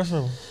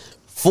Rushmore?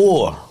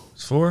 4.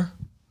 It's 4.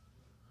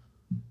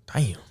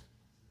 Damn.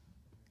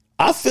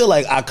 I feel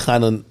like I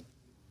kind of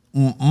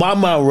my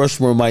Mount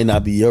Rushmore might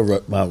not be your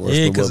Mount Rushmore.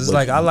 Yeah, because it's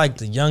like I like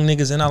the young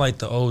niggas and I like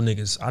the old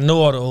niggas. I know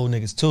all the old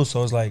niggas too,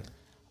 so it's like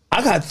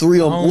I got 3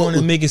 on. I don't want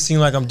to make it seem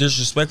like I'm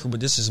disrespectful, but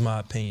this is my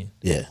opinion.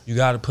 Yeah, you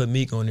got to put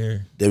Meek on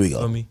there. There we go.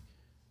 Feel me?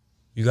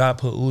 You got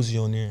to put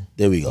Uzi on there.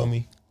 There we go. Feel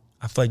me?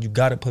 I feel like you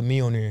got to put me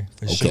on there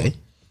for sure.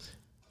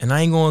 And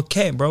I ain't going to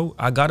cat, bro.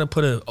 I got to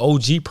put an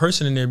OG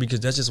person in there because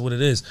that's just what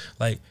it is.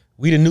 Like,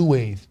 we the new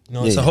wave. You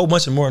know, it's a whole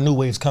bunch of more new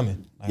waves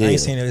coming. Like, I ain't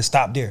saying that it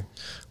stopped there.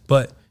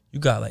 But you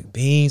got like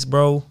Beans,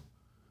 bro.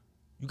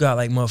 You got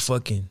like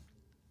motherfucking,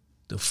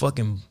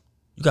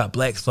 you got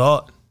Black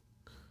Thought.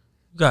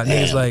 You got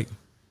niggas like,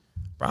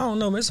 bro, I don't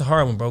know, man. It's a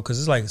hard one, bro, because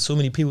it's like so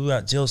many people. We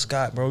got Jill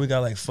Scott, bro. We got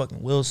like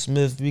fucking Will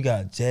Smith. We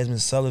got Jasmine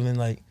Sullivan.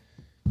 Like,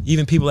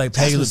 even people like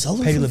Patti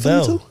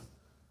LaBelle.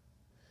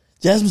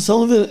 Jasmine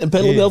Sullivan and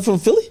Patti LaBelle from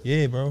Philly?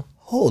 Yeah, bro.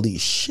 Holy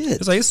shit.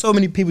 It's like, it's so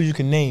many people you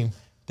can name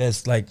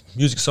that's like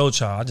Music Soul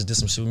Child. I just did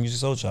some shit with Music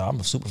Soul Child. I'm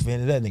a super fan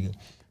of that nigga.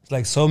 It's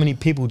like so many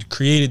people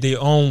created their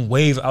own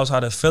wave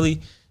outside of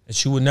Philly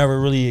that you would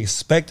never really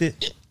expect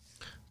it.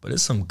 But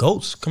it's some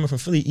goats coming from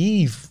Philly.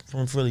 Eve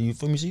from Philly, you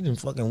feel me? She done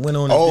fucking went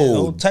on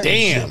and did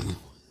damn. Shit.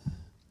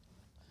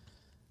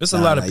 There's a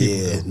lot of people.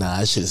 Yeah,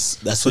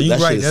 that's so you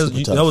right.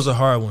 That was a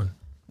hard one.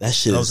 That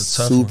shit is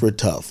super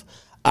tough.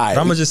 All right.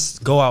 I'm gonna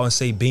just go out and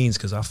say Beans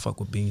because I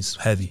fuck with Beans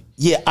heavy.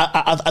 Yeah,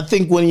 I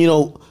think when, you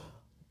know,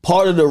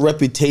 part of the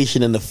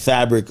reputation and the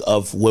fabric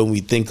of when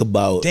we think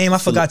about. Damn, I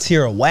forgot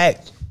Tierra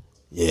Whack.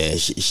 Yeah,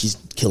 she's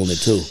killing it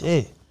too.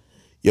 Shit.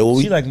 Yo,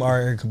 she like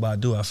Mariah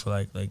Badu. I feel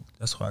like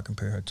that's who I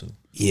compare her to.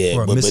 Yeah,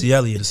 or Missy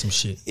Elliott or some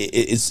shit.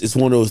 It's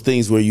one of those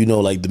things where you know,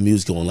 like the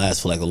music gonna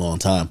last for like a long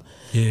time.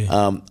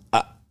 Yeah.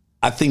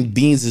 I think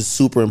Beans is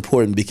super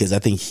important because I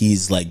think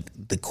he's like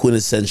the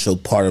quintessential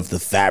part of the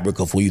fabric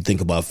of when you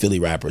think about Philly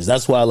rappers.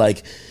 That's why,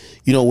 like,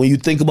 you know, when you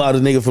think about a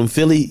nigga from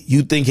Philly,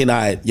 you thinking,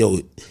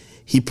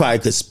 he probably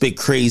could spit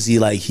crazy,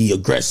 like he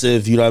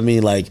aggressive, you know what I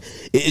mean? Like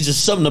it's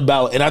just something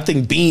about, and I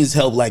think Beans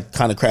helped like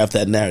kind of craft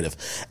that narrative.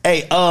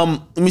 Hey,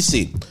 let me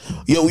see.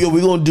 Yo,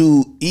 we're gonna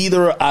do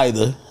either or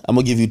either. I'm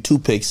gonna give you 2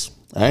 picks,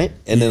 all right?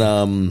 And then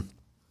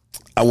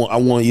I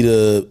want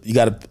you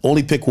gotta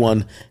only pick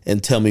one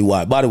and tell me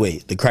why. By the way,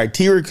 the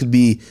criteria could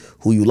be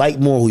who you like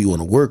more, who you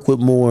want to work with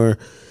more,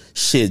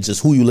 shit,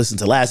 just who you listen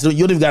to last. You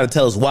don't even gotta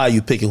tell us why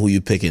you picking who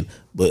you picking,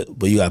 but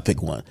you gotta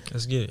pick one.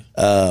 Let's get it.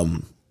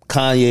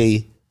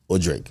 Kanye or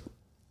Drake?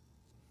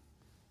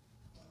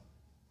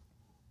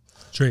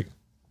 Drake.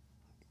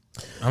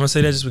 I'm gonna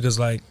say that just because,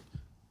 like,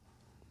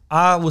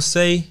 I would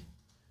say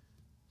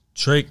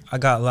Drake. I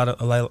got a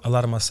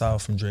lot of my style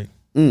from Drake.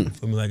 For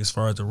me, like as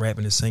far as the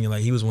rapping and singing,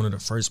 like he was one of the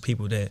first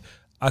people that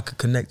I could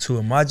connect to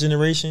in my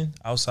generation.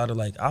 Outside of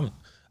like,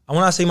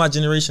 when I say my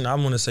generation, I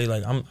want to say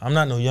like I'm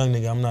not no young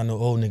nigga, I'm not no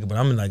old nigga, but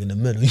I'm in the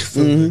middle. You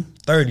feel me? Like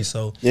 30,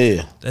 so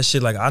yeah, that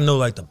shit. Like I know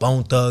like the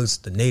Bone Thugs,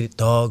 the Native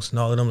Dogs, and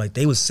all of them. Like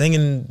they was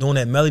singing, doing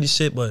that melody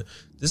shit, but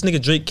this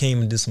nigga Drake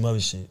came and did some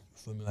other shit. You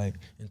feel me? Like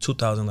in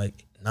 2009,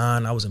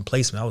 I was in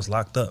placement, I was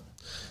locked up,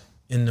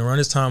 and around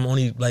this time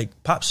only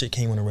like pop shit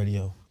came on the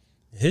radio.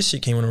 His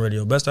shit came on the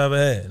radio, best I ever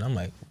had, and I'm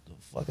like,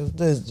 fuck is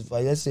this?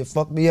 Like that shit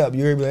fucked me up.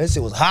 You heard me? That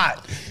shit was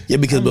hot. Yeah,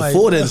 because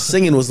before that,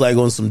 singing was like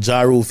on some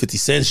Ja Rule 50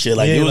 Cent shit.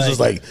 Like it was just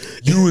like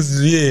you was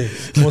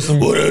on some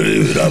what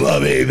my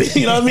baby.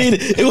 You know what I mean?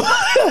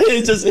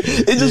 It just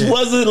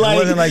wasn't like, it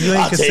wasn't like you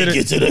ain't consider take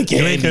you to the candy.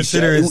 You ain't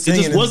consider it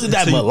just wasn't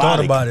that melodic.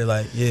 Thought about it,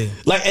 like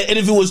like, and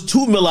if it was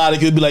too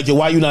melodic, it'd be like, yo,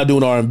 why you not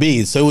doing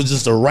R&B? So it was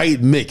just the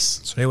right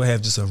mix. So they would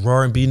have just a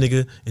R&B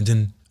nigga and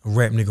then a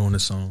rap nigga on the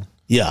song.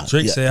 Yeah,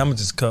 Drake said, "I'm gonna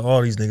just cut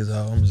all these niggas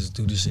out. I'm gonna just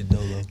do this shit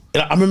dolo."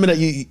 And I remember that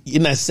you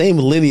in that same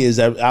lineage.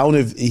 I don't know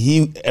if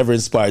he ever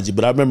inspired you,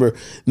 but I remember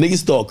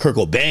niggas thought Kurt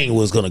Cobain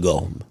was gonna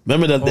go.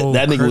 Remember that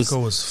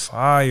nigga was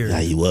fire. Yeah,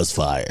 he was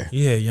fire.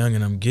 Yeah, Young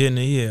and I'm Getting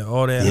It. Yeah,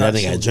 all that. Yeah, that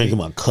nigga had drinking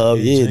my cup.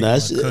 Yeah,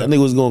 that nigga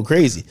was going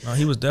crazy. No,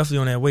 he was definitely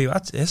on that wave.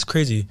 That's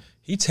crazy.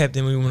 He tapped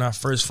in with me when I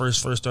first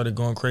started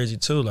going crazy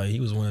too. Like he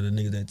was one of the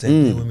niggas that tapped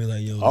in with me.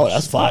 Like yo, oh,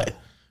 that's fire.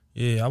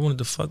 Yeah, I wanted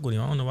to fuck with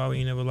him. I don't know why we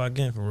ain't never locked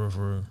in for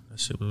real. That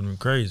shit would have been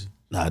crazy.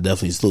 Nah,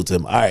 definitely salute to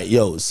him. All right,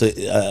 yo, so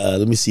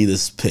let me see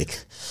this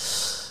pick.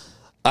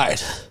 All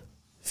right,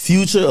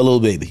 Future or Lil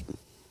Baby?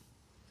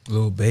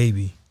 Lil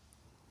Baby.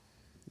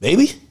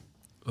 Baby?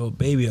 Lil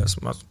Baby,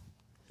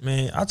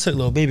 man, I took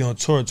Lil Baby on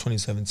tour in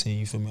 2017,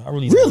 you feel me? I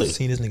really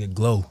seen this nigga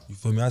glow, you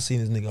feel me? I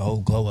seen this nigga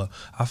whole glow up.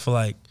 I feel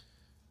like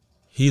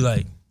he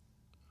like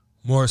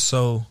more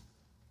so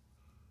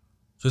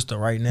just the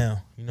right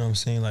now, you know what I'm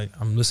saying? Like,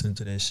 I'm listening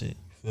to that shit, you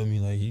feel me?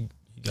 Like, he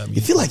got me.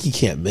 You feel like he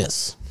can't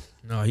miss.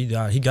 No, he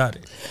got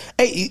it.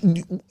 Hey,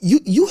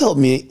 you help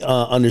me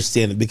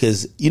understand it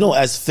because, you know,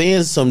 as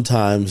fans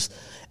sometimes,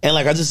 and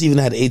like I just even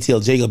had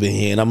ATL Jacob in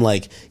here, and I'm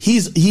like,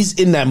 he's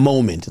in that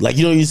moment. Like,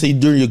 you know, you say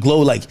during your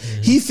glow, like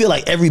he feel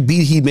like every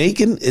beat he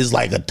making is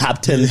like a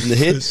top 10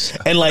 hit.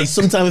 And like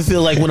sometimes I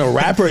feel like when a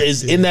rapper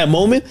is in that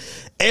moment,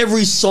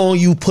 every song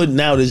you putting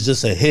out is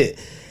just a hit.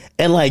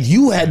 And like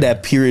you had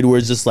that period where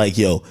it's just like,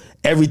 yo,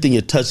 everything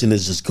you're touching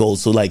is just gold.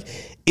 So like,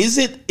 is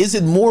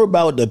it more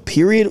about the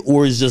period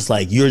or is just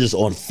like you're just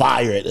on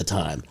fire at the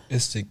time?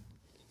 It's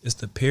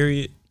the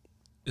period.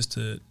 It's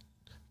the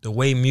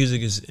way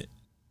music is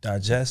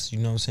digest. You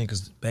know what I'm saying?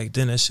 Because back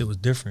then that shit was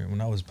different.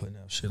 When I was putting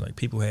out shit, like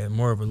people had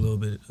more of a little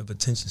bit of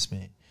attention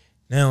span.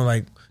 Now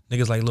like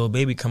niggas like Lil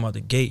Baby come out the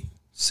gate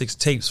 6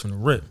 tapes from the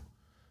rip. You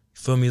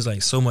feel me? It's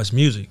like so much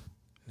music.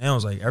 Now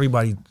it's like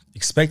everybody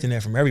expecting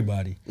that from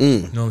everybody. You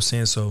know what I'm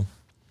saying? So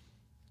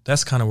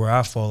that's kind of where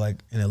I fall like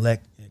in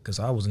elect because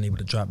I wasn't able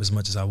to drop as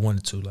much as I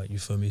wanted to. Like you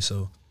feel me?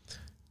 So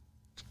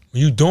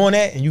when you doing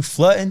that and you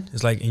flooding,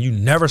 it's like and you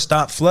never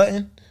stop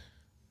flooding.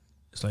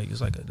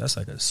 That's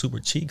like a super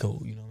cheat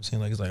code. You know what I'm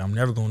saying? Like it's like I'm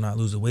never gonna not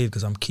lose the wave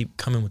because I'm keep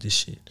coming with this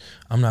shit.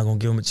 I'm not gonna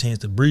give him a chance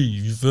to breathe.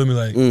 You feel me?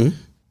 Like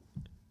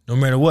no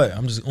matter what,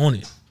 I'm just on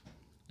it.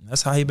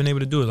 That's how he been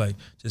able to do it. Like,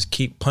 just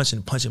keep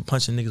punching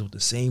niggas with the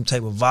same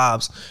type of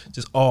vibes,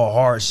 just all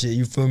hard shit.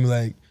 You feel me?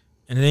 Like,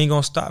 and it ain't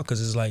gonna stop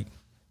because it's like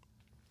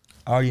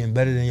already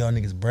embedded in y'all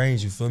niggas'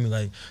 brains. You feel me?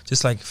 Like,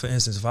 just like for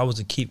instance, if I was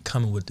to keep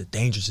coming with the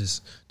dangerousness,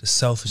 the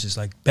selfishness,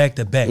 like back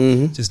to back,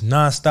 just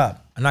nonstop,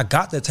 and I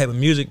got that type of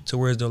music to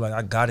where it's though like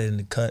I got it in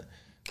the cut,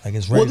 like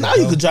it's ready. Well, now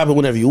you can drop it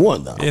whenever you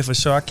want, though. Yeah, for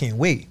sure. I can't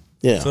wait.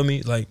 Yeah, you feel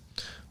me? Like,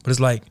 but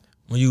it's like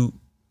when you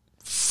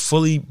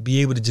fully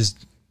be able to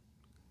just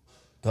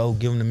go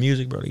give them the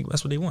music, bro.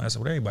 That's what they want. That's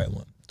what everybody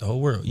want. The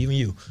whole world, even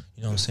you.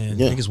 You know what I'm saying?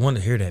 Yeah. Niggas want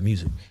to hear that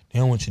music. They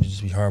don't want you to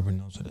just be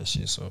harboring onto that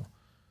shit. So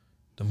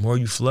the more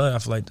you flood, I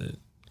feel like you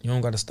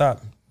don't got to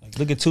stop. Like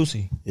look at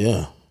Tootsie.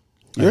 Yeah.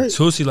 Like,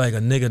 Tootsie like a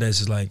nigga that's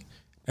just like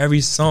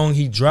every song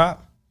he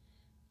drop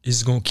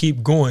is gonna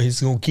keep going.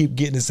 He's gonna keep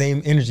getting the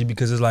same energy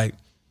because it's like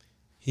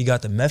he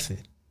got the method.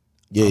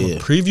 Yeah, I'm gonna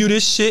preview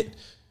this shit.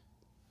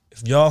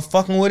 If y'all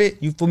fucking with it,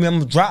 you feel me?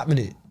 I'm dropping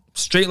it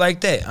straight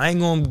like that. I ain't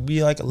gonna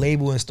be like a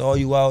label and stall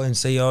you out and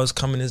say y'all it's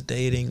coming this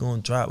day. It ain't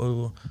gonna drop.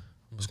 I'm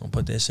just gonna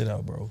put that shit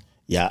out, bro.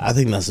 Yeah, I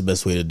think that's the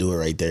best way to do it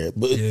right there.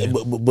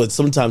 But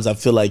sometimes I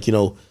feel like, you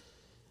know,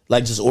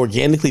 like just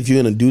organically, if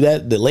you're gonna do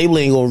that, the label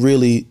ain't gonna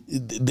really.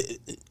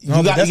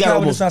 That's not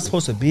what it's not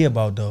supposed to be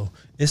about, though.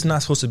 It's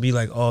not supposed to be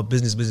like all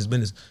business.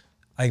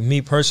 Like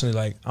me personally,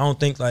 like I don't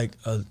think like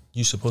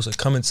you're supposed to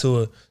come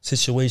into a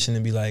situation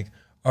and be like,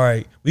 all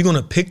right, we're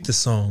gonna pick the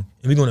song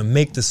and we're gonna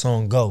make the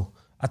song go.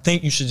 I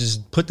think you should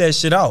just put that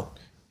shit out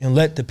and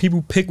let the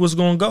people pick what's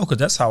gonna go, because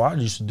that's how I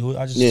used to do it.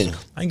 I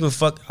ain't give a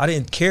fuck. I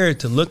didn't care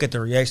to look at the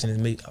reaction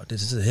and make, oh,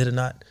 this is a hit or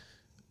not.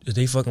 Is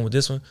they fucking with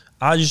this one?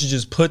 I used to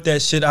just put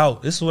that shit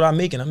out. This is what I'm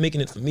making. I'm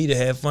making it for me to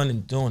have fun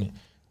and doing it.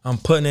 I'm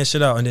putting that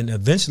shit out, and then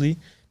eventually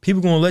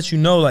people gonna let you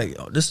know, like,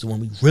 oh, this is the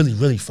one we really,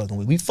 really fucking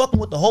with. We fucking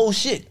with the whole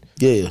shit.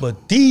 Yeah.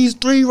 But these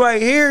three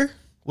right here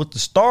with the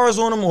stars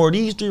on them, or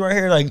these three right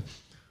here, like,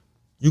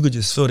 you could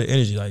just feel the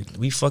energy. Like,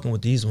 we fucking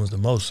with these ones the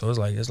most. So it's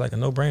like a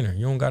no-brainer.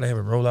 You don't gotta have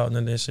it roll out and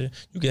none of that shit.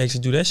 You can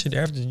actually do that shit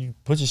after you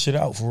put your shit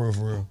out for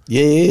real.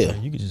 Yeah.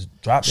 Like, you could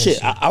just drop that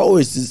shit. I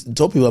always just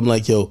told people, I'm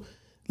like, yo,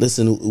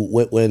 listen,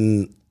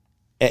 when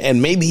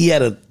and maybe he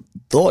had a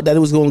thought that it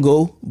was gonna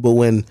go, but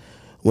when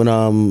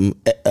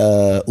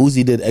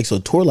Uzi did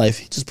EXO Tour Life,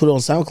 he just put it on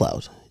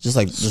SoundCloud. Just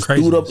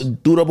threw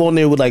it up on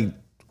there with like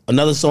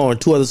another song or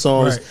two other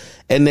songs. Right.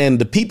 And then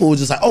the people were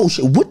just like, oh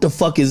shit, what the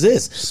fuck is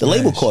this? Smash. The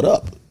label caught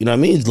up. You know what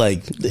I mean? It's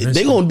like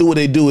they gonna do what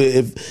they do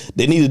if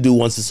they need to do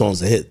once the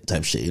song's a hit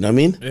type shit. You know what I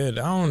mean?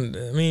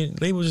 Yeah,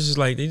 labels just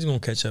like, they just gonna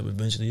catch up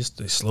eventually. It's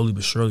slowly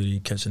but surely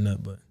catching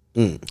up, but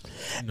you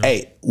know.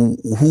 Hey,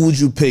 who would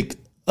you pick?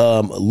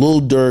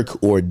 Lil Durk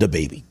or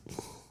DaBaby?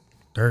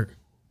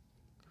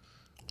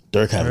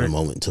 Durk having a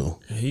moment too.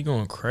 Yeah, he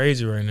going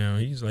crazy right now.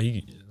 He's like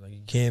he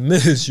can't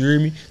miss. You hear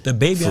me?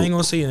 DaBaby, I ain't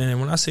gonna say it. And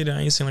when I say that, I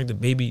ain't saying like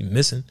DaBaby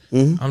missing.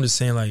 Mm-hmm. I'm just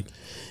saying like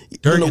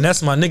Durk, and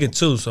that's my nigga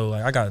too. So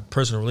like I got a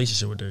personal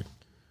relationship with Durk.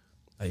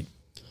 Like,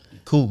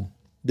 cool.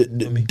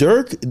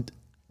 Durk,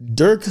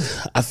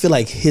 I feel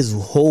like his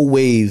whole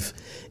wave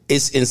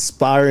is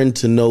inspiring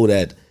to know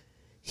that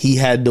he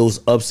had those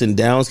ups and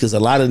downs, because a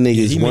lot of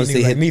niggas once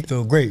they hit me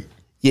feel great.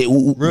 Yeah,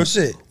 real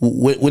shit.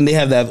 When they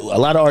have that, a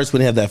lot of artists when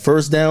they have that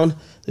first down,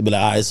 they be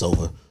like, ah, it's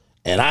over.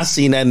 And I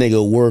seen that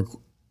nigga work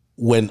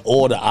when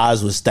all the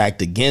odds were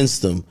stacked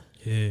against him.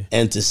 Yeah.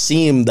 And to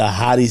see him the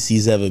hottest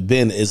he's ever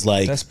been is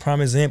like, that's prime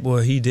example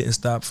of he didn't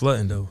stop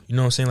flooding though. You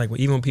know what I'm saying? Like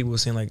even when people were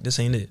saying like, this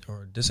ain't it,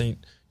 or this ain't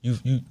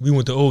we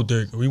went to old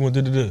Durk, or we went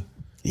to.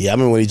 Yeah, I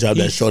remember when he dropped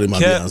that shorty my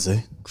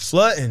Beyonce.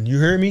 Flooding, you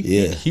heard me?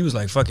 Yeah. He was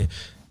like, fucking,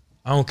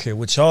 I don't care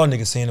what y'all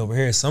niggas saying over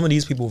here. Some of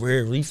these people over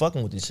here really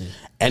fucking with this shit.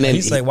 And then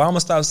he's like, why am I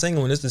stop singing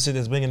when this the shit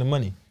that's bringing the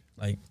money?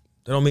 Like,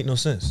 that don't make no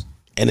sense.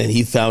 And then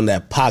he found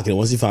that pocket. And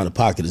once he found the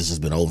pocket, it's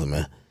just been over,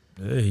 man.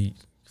 Yeah, he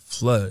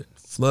flood.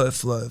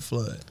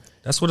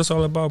 That's what it's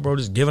all about, bro.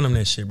 Just giving them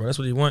that shit, bro. That's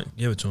what they want.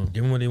 Give it to them.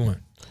 Give them what they want.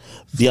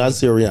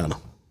 Beyonce or Rihanna?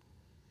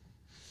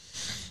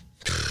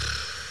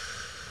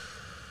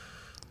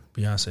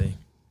 Beyonce.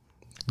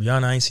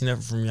 Rihanna, I ain't seen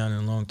nothing from Rihanna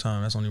in a long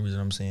time. That's the only reason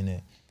I'm saying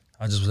that.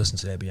 I just listened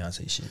to that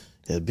Beyonce shit.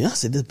 Yeah,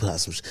 Beyonce did put out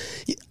some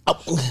shit.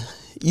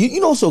 You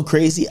know what's so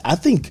crazy? I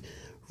think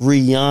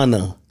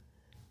Rihanna,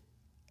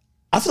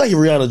 I feel like if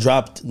Rihanna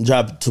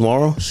dropped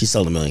tomorrow, she's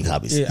selling 1 million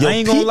copies. Yeah, I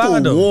ain't gonna lie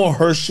though. People want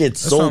her shit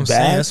so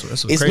bad.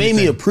 It's made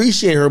me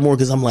appreciate her more,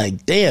 because I'm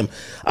like, damn.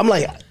 I'm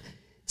like,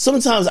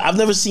 sometimes I've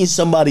never seen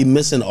somebody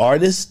miss an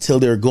artist till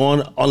they're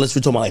gone, unless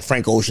we're talking about like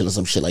Frank Ocean or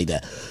some shit like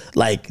that.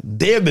 Like,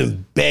 they've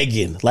been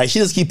begging. Like, she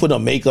just keep putting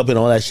on makeup and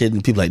all that shit,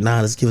 and people like, nah,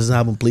 let's give us an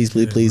album, please.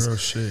 Real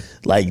shit.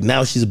 Like,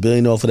 now she's a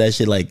billionaire for that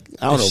shit. Like,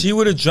 I don't know. If she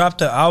would have dropped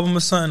the album or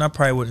something, I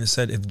probably wouldn't have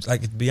said it.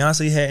 If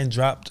Beyonce hadn't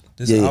dropped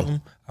this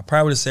album, I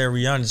probably would have said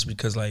Rihanna, just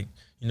because, like,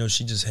 you know,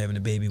 she just having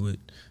a baby with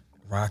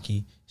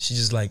Rocky. She's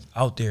just like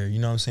out there, you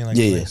know what I'm saying?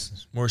 Like,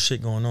 more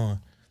shit going on.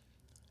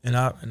 And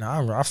I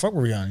fuck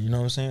with Rihanna, you know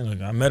what I'm saying?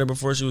 Like, I met her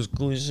before she was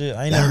cool as shit.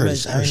 I ain't never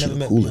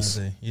met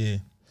Beyonce. Yeah.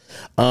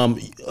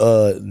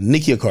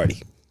 Nicki or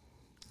Cardi?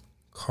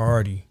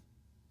 Cardi.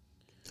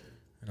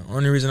 And the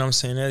only reason I'm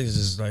saying that is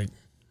just like,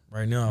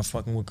 right now I'm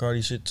fucking with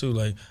Cardi shit too.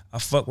 Like, I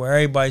fuck with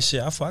everybody's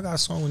shit. I got a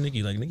song with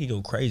Nicki. Like, Nicki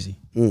go crazy.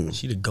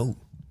 She the GOAT.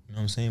 You know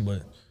what I'm saying?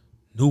 But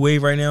new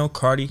wave right now,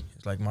 Cardi.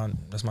 It's like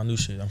that's my new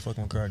shit. I'm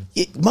fucking with Cardi.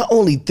 My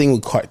only thing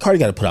with Cardi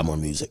got to put out more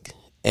music.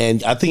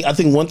 And I think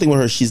one thing with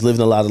her, she's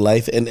living a lot of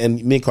life. And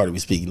me and Cardi, we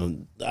speak. You know,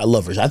 I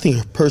love her. I think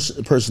her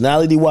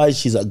personality wise,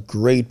 she's a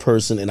great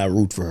person, and I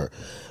root for her.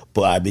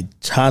 But I've been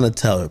trying to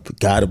tell her,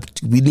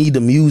 we need the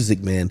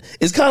music, man.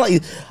 It's kind of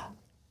like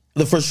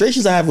the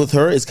frustrations I have with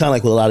her. It's kind of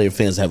like what a lot of your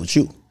fans have with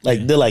you.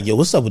 Like, they're like, yo,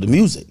 what's up with the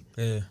music?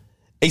 Yeah.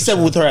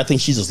 Except with her, I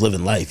think she's just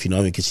living life, you know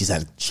what I mean? Because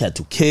she had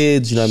 2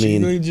 kids, you know what I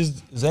mean? Really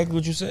just exactly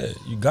what you said.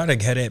 You gotta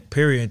have that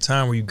period in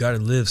time where you gotta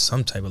live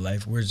some type of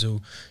life. Where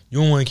you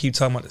don't want to keep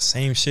talking about the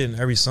same shit in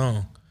every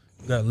song.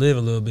 You gotta live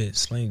a little bit,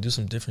 do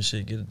some different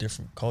shit, get a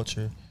different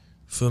culture.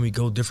 Feel me?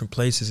 Go different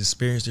places,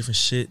 experience different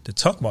shit, to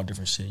talk about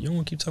different shit. You don't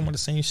want to keep talking about the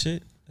same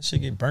shit. That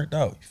shit get burnt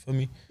out. You feel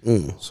me?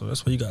 So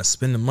that's why you gotta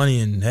spend the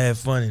money and have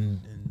fun and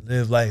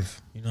live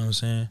life. You know what I'm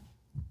saying?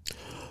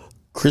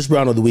 Chris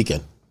Brown or The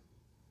Weeknd?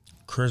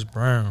 Chris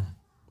Brown.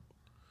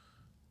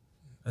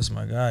 That's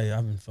my guy.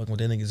 I've been fucking with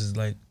that nigga since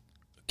like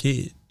a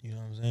kid. You know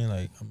what I'm saying?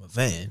 Like, I'm a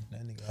fan.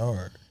 That nigga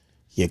hard.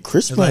 Yeah,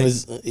 Chris Brown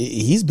he's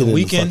been in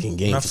the fucking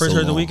game. When I first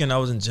heard The Weeknd, I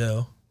was in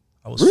jail.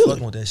 I was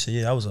fucking with that shit.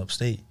 Yeah, I was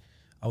upstate.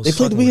 They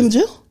played The Weeknd in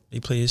jail? They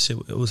played his shit.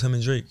 It was him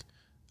and Drake.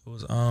 It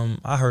was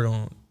I heard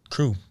on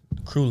Crew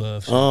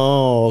Love shit.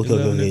 Oh,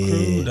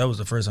 okay. Yeah. That was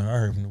the first time I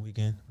heard from The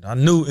Weeknd. I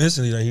knew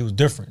instantly that he was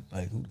different.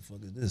 Like, who the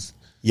fuck is this?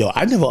 Yo,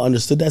 I never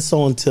understood that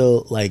song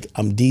until like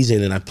I'm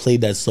DJing and I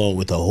played that song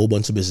with a whole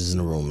bunch of bitches in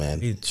the room, man.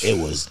 It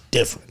was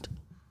different.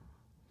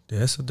 Yeah,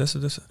 that's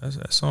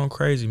that song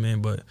crazy,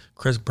 man. But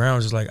Chris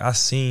Brown just like I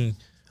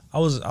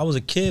was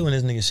a kid when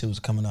this nigga shit was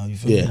coming out. You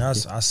feel me? And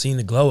I seen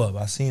the glow up.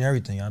 I seen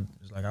everything. I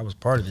was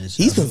part of this.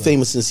 He's been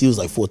famous since he was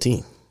like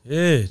 14.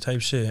 Yeah,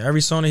 type shit.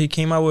 Every song that he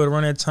came out with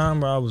around that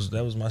time, bro,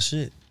 that was my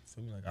shit. You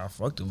feel me? Like I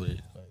fucked it with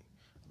it. Like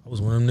I was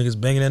one of them niggas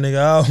banging that nigga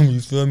album. You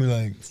feel me?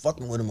 Like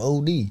fucking with him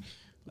OD.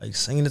 Like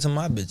singing it to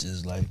my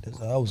bitches. Like that's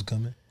how I was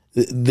coming.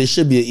 There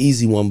should be an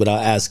easy one, but I'll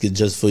ask it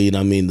just for you know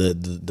what I mean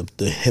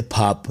the hip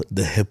hop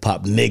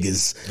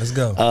niggas. Let's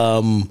go.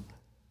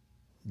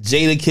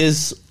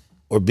 Jadakiss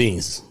or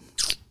Beans?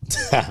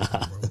 Bro,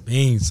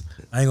 Beans.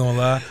 I ain't gonna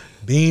lie.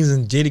 Beans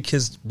and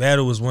Jadakiss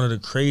battle was one of the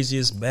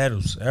craziest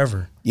battles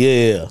ever.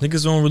 Yeah.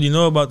 Niggas don't really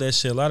know about that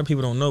shit. A lot of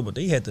people don't know, but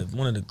they had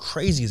one of the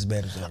craziest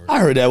battles ever. I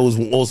heard that was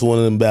also one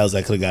of them battles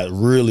that could have got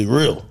really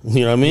real.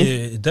 You know what I mean? Yeah,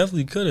 it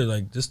definitely could have.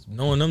 Like, just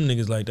knowing them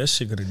niggas, like, that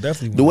shit could have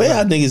definitely The way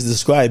how niggas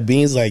describe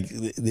Beans, like,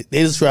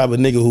 they describe a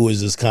nigga who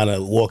is just kind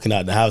of walking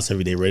out the house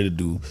every day ready to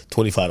do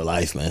 25 to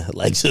life, man.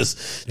 Like, he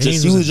was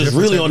just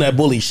really on that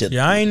bully shit.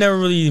 Yeah, I ain't never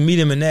really meet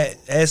him in that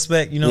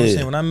aspect, you know what I'm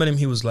saying? When I met him,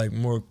 he was, like,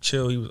 more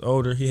chill. He was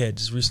older. He had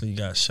just recently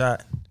got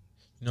shot.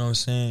 You know what I'm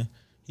saying?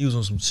 He was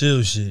on some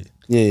chill shit.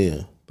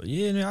 Yeah. But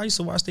yeah, man, I used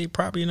to watch State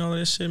Property and all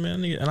that shit,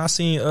 man. And I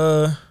seen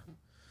what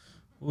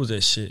was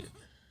that shit?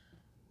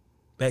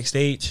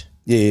 Backstage.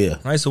 Yeah.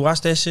 When I used to watch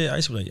that shit, I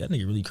used to be like, that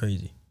nigga really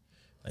crazy.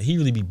 Like he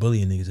really be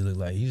bullying niggas. It look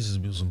like he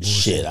just be some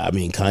bullshit. Shit, I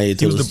mean, Kanye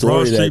he was the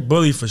Broad Street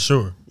bully for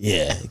sure.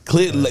 Yeah,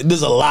 like,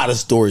 there's a lot of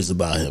stories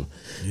about him.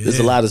 Yeah. There's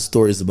a lot of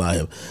stories about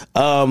him.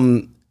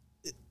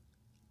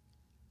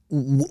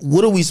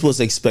 What are we supposed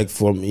to expect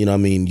from, you know what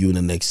I mean, you in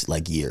the next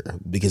like year?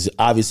 Because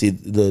obviously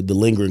the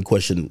lingering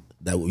question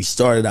that we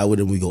started out with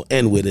and we gonna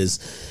end with is,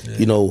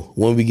 you know,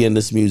 when we get in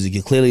this music,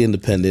 you're clearly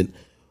independent.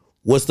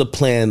 What's the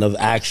plan of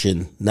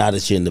action now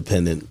that you're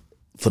independent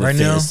for the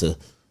fans to?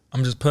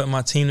 I'm just putting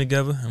my team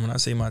together. And when I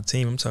say my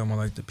team, I'm talking about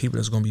like the people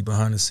that's gonna be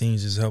behind the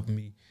scenes, just helping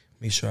me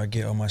make sure I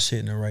get all my shit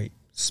in the right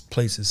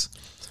places.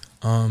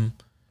 And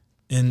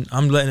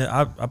I'm letting it,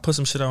 I put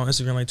some shit out on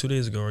Instagram like 2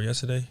 days ago or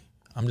yesterday.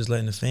 I'm just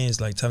letting the fans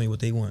like tell me what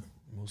they want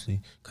mostly,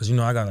 cause you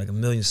know I got like a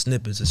million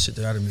snippets of shit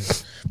that I've been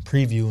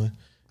previewing,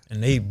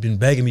 and they've been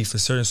begging me for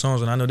certain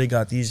songs, and I know they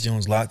got these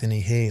Jones locked in their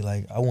head.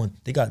 Like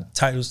they got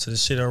titles to the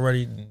shit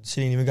already. Shit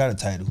ain't even got a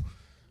title,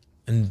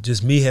 and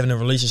just me having a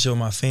relationship with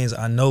my fans,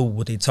 I know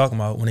what they talking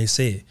about when they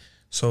say it.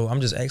 So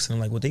I'm just asking them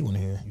like what they want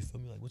to hear. You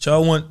feel me? Like what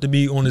y'all want to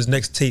be on this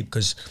next tape?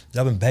 Cause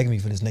y'all been begging me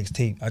for this next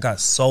tape. I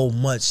got so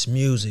much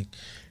music.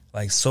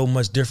 Like so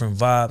much different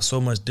vibes,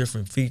 so much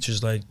different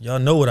features. Like y'all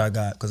know what I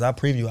got because I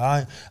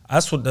preview.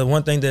 That's what the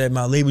one thing that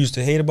my label used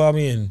to hate about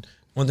me, and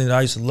one thing that I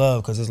used to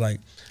love because it's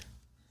like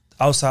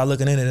outside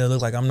looking in, it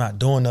looks like I'm not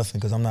doing nothing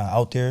because I'm not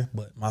out there.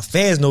 But my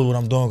fans know what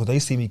I'm doing because they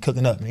see me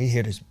cooking up and they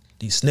hear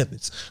these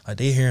snippets. Like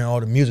they hearing all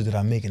the music that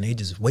I make and they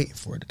just waiting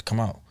for it to come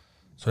out.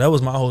 So that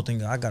was my whole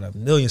thing. I got a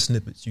million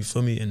snippets. You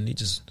feel me? And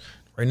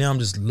right now I'm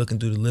just looking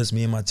through the list.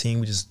 Me and my team,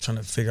 we just trying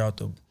to figure out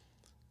the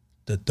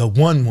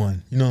one,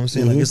 you know what I'm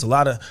saying? Like it's a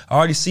lot of, I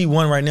already see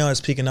one right now that's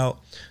peeking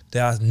out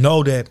that I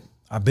know that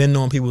I've been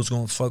knowing people was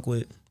gonna fuck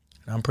with.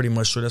 And I'm pretty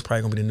much sure that's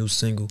probably gonna be the new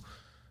single.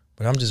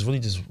 But I'm just really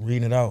just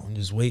reading it out and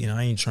just waiting.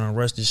 I ain't trying to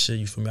rush this shit,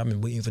 you feel me? I've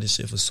been waiting for this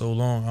shit for so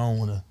long. I don't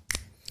wanna.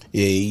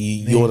 Yeah,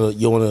 you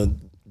wanna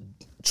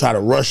try to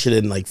rush it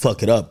and like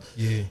fuck it up.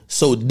 Yeah.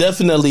 So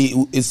definitely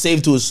it's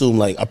safe to assume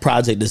like a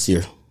project this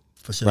year.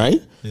 For sure.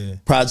 Right? Yeah.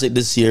 Project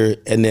this year,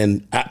 and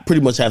then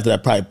pretty much after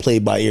that, probably play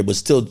by ear. But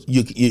still,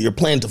 you're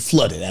planning to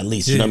flood it at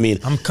least. Yeah. You know what I mean?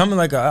 I'm coming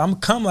like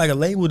a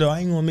label though.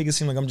 I ain't gonna make it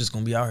seem like I'm just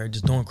gonna be out here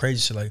just doing crazy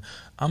shit. Like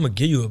I'm gonna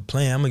give you a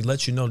plan. I'm gonna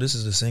let you know this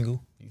is the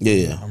single.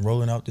 Yeah. I'm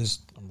rolling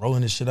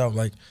this shit out.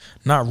 Like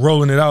not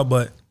rolling it out,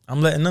 but I'm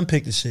letting them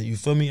pick the shit. You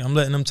feel me? I'm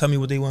letting them tell me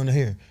what they want to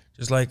hear.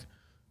 Just like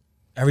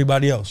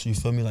everybody else. You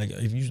feel me? Like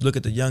if you look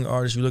at the young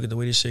artists, you look at the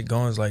way this shit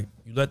going. It's like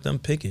you let them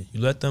pick it.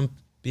 You let them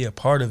be a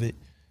part of it.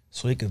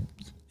 So they could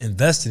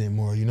invest in it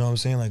more, you know what I'm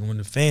saying? Like when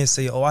the fans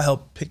say, "Oh, I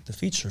helped pick the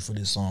feature for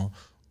this song,"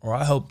 or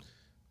 "I helped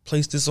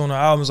place this on the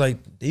album," it's like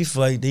they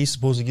feel like they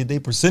supposed to get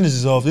their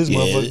percentages off this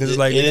motherfucker. It's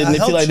like and they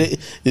feel like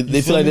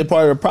they feel like they're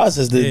part of the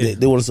process. They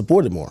want to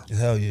support it more.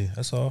 Hell yeah,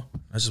 that's all.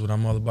 That's just what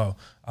I'm all about.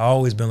 I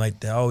always been like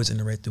that. I always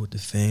interacted with the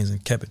fans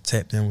and kept it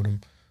tapped in with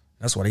them.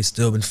 That's why they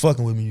still been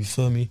fucking with me, you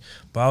feel me?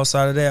 But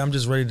outside of that, I'm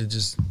just ready to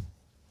just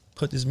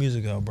put this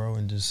music out, bro,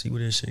 and just see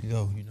where this shit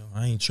go. You know,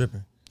 I ain't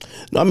tripping.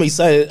 No, I'm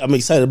excited. I'm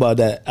excited about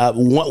that.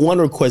 One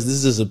request,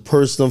 this is a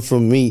personal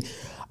from me.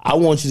 I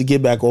want you to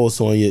get back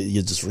also on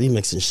your just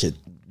remixing shit,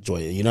 Joy.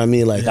 You know what I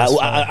mean? Like,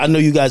 I know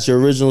you got your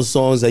original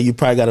songs that you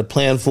probably got a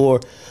plan for,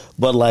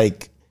 but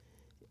like,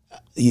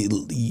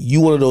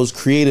 you one of those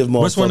creative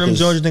motherfuckers. What's one of them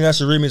joints you think I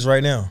should remix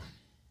right now?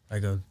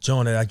 Like a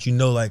joint that, like, you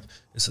know, like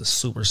it's a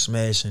super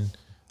smash and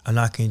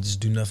I can't just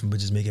do nothing but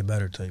just make it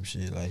better type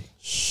shit. Like,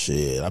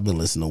 shit, I've been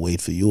listening to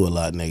Wait For You a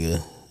lot,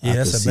 nigga. Yeah,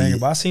 that's a banger.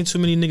 But I seen too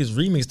many niggas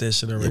remix that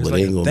shit already. Yeah, but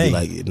it ain't gonna be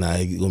like, nah,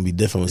 it's gonna be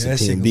different with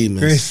some PNB,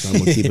 man. I'm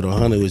gonna keep it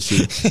 100 with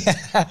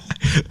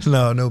you.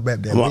 No,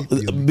 back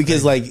that.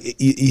 Because like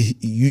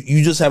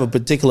you just have a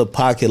particular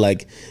pocket,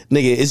 like,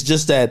 nigga. It's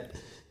just that.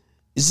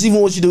 It's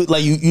even what you do.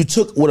 Like you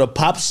took what a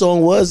pop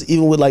song was,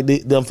 even with like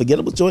the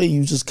Unforgettable Joy.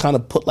 You just kind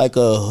of put like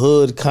a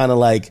hood kind of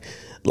like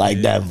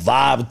that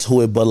vibe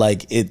to it, but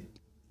like it.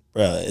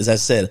 As I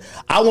said,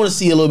 I want to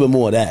see a little bit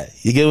more of that.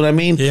 You get what I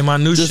mean? Yeah, my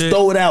new just shit. Just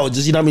throw it out.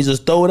 Just, you know what I mean?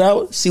 Just throw it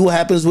out. See what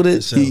happens with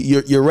it. Sure.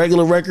 Your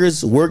regular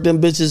records, work them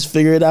bitches,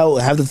 figure it out,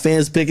 have the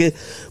fans pick it.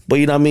 But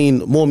you know what I mean?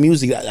 More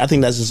music. I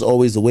think that's just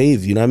always the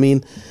wave. You know what I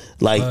mean?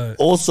 Like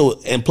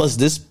also, and plus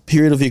this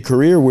period of your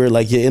career where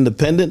like you're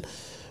independent,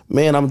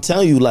 man, I'm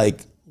telling you,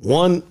 like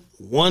one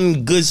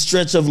good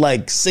stretch of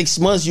like 6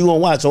 months, you gonna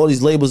watch all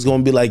these labels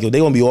gonna be like, yo, they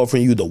gonna be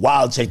offering you the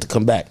wild check to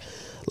come back.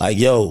 Like,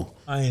 yo.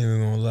 I ain't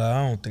even gonna lie.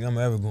 I don't think I'm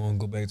ever gonna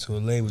go back to a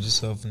label just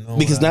so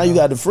because now you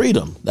got the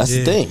freedom. That's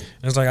the thing.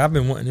 It's like I've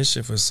been wanting this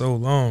shit for so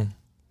long.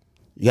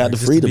 You got the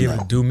freedom to be able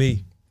now. to do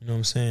me. You know what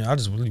I'm saying? I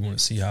just really want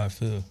to see how I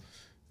feel.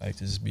 Like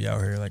to just be out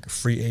here like a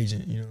free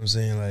agent. You know what I'm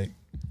saying? Like,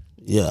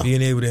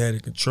 being able to have the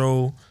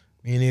control,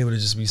 being able to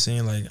just be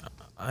saying like,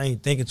 I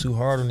ain't thinking too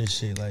hard on this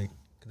shit. Like,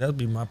 that'd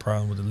be my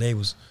problem with the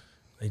labels.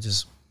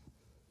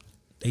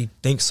 They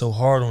think so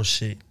hard on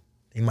shit,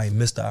 they might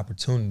miss the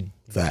opportunity.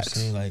 You know what I'm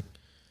saying? Like,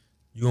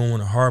 you don't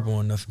want to harbor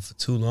on nothing for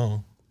too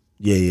long.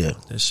 Yeah.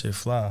 That shit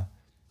fly.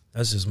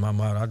 That's just my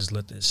motto. I just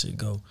let that shit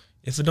go.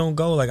 If it don't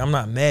go, like, I'm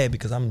not mad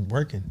because I'm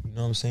working. You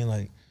know what I'm saying?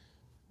 Like,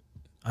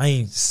 I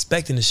ain't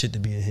expecting the shit to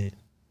be a hit.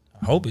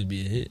 I hope it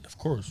be a hit, of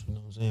course. You know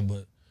what I'm saying?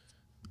 But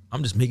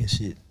I'm just making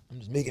shit. I'm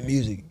just making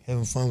music,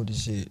 having fun with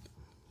this shit.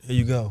 Here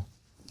you go.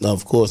 No,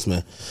 of course,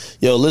 man.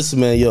 Yo, listen,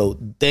 man. Yo,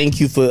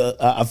 thank you for.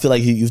 I feel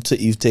like you've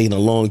taken a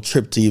long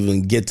trip to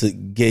even get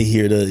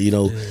here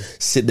to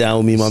sit down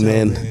with me, my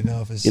man.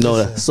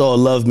 That's all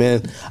love,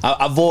 man.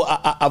 I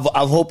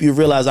hope you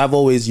realize I've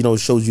always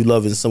showed you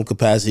love in some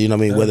capacity. You know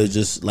what I mean? Whether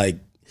just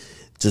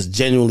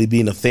genuinely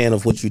being a fan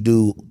of what you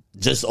do,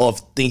 just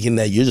off thinking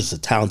that you're just a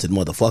talented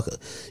motherfucker.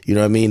 You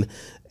know what I mean?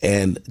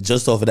 And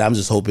just off of that, I'm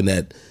just hoping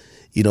that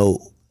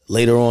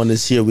later on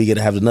this year, we get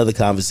to have another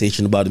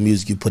conversation about the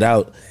music you put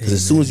out. Because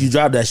as soon as you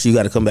drop that shit, you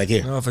got to come back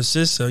here. No, for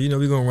sure. So, we're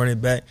going to run it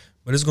back.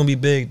 But it's going to be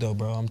big, though,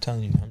 bro. I'm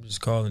telling you. I'm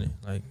just calling it.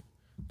 Like,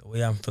 the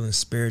way I'm feeling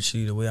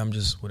spiritually, the way I'm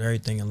just with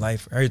everything in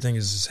life, everything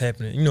is just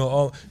happening.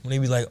 When they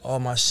be like, all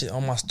my shit, all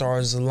my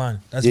stars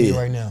align. That's me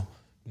right now.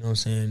 You know what I'm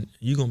saying?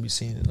 You're going to be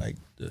seeing it, like,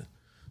 the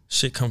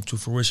shit come to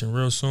fruition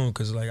real soon.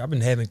 Because, like, I've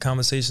been having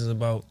conversations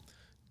about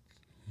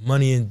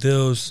money and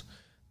deals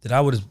that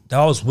I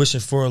was wishing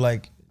for,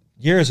 like,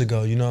 years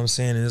ago, you know what I'm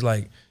saying?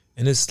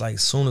 And it's like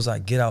soon as I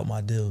get out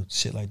my deal,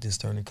 shit like this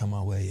starting to come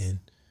my way and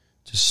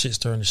just shit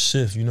starting to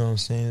shift, you know what I'm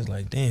saying? It's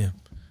like, damn,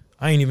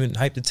 I ain't even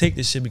hyped to take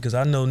this shit because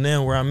I know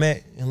now where I'm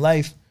at in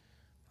life.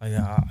 Like,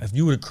 if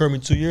you would have curved me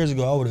 2 years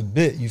ago, I would have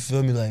bit, you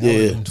feel me? Like,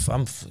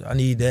 I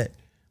need that.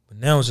 But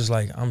now it's just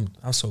like, I'm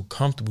so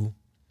comfortable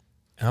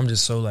and I'm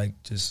just so like,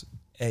 just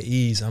at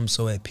ease. I'm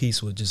so at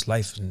peace with just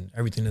life and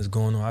everything that's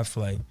going on. I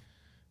feel like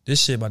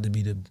this shit I'm about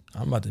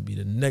to be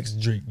the next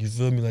Drake. You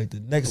feel me? Like the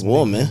next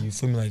man. You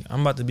feel me? Like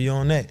I'm about to be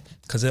on that.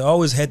 Cause it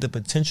always had the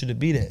potential to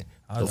be that.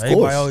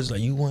 Everybody always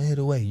like, you one hit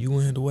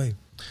away.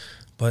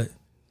 But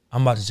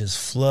I'm about to just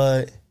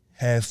flood,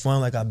 have fun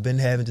like I've been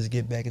having, just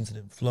get back into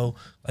the flow.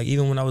 Like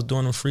even when I was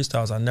doing them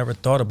freestyles, I never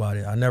thought about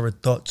it. I never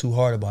thought too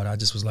hard about it. I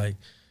just was like,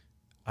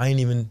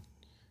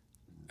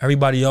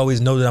 everybody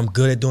always know that I'm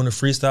good at doing the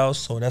freestyles.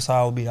 So that's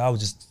how I would be. I would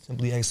just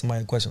simply ask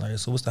somebody a question like,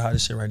 so what's the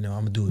hottest shit right now?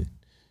 I'm gonna do it.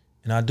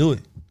 And I do it.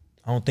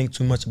 I don't think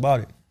too much about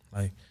it.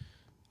 Like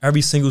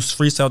every single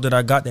freestyle that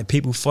I got that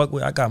people fuck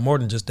with, I got more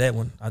than just that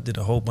one. I did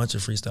a whole bunch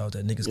of freestyles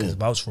that niggas could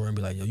vouch for and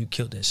be like, yo, you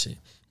killed that shit.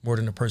 More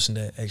than the person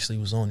that actually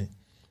was on it.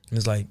 And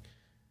it's like,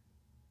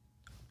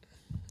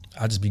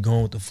 I just be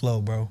going with the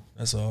flow, bro.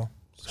 That's all.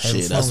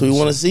 Shit, that's what we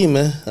want to see,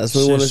 man. That's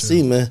what we want to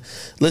see, man.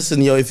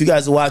 Listen, yo, if you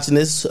guys are watching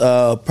this,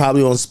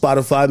 probably on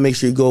Spotify, make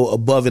sure you go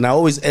above. And I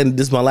always end,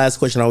 this is my last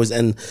question I always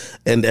end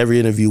every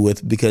interview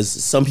with, because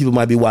some people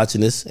might be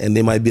watching this and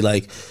they might be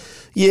like,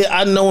 yeah,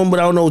 I know him, but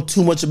I don't know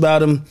too much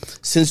about him.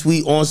 Since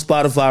we on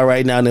Spotify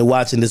right now and they're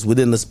watching this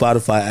within the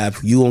Spotify app,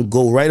 you going to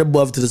go right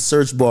above to the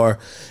search bar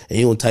and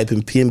you going to type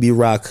in PNB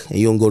Rock and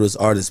you going to go to this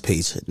artist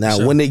page.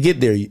 Now, when they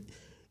get there,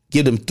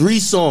 give them 3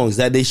 songs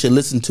that they should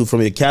listen to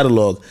from your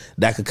catalog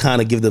that could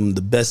kind of give them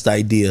the best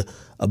idea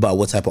about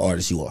what type of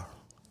artist you are.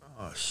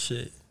 Oh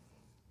shit.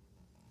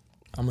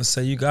 I'm gonna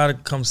say you gotta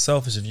come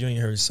Selfish if you ain't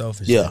heard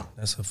Selfish. Yeah. Yet.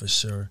 That's for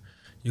sure.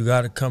 You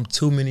gotta come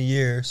Too Many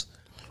Years.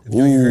 If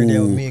you ain't heard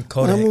that with me and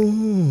Kodak. You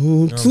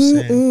know what I'm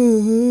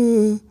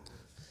saying?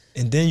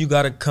 And then you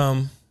gotta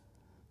come.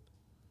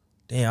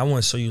 Damn, I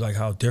wanna show you like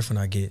how different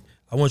I get.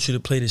 I want you to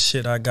play the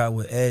shit I got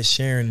with Ed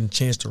Sheeran and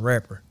Chance the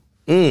Rapper.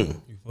 You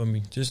feel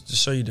me? Just to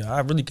show you that I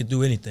really could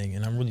do anything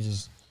and I'm really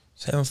just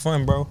having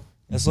fun, bro.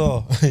 That's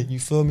all. You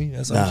feel me?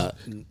 That's all.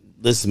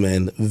 Listen,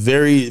 man,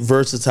 very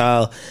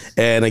versatile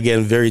and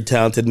again very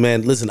talented,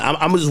 man. Listen,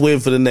 I'm just waiting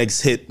for the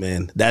next hit,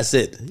 man. That's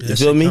it. You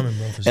feel me? Coming,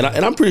 bro, sure.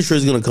 And I'm pretty sure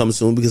it's gonna come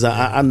soon because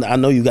I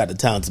know you got the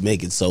talent to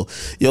make it. So,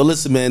 yo,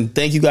 listen, man.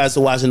 Thank you guys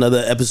for watching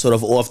another episode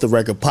of Off the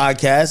Record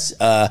podcast.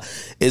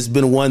 It's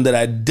been one that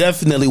I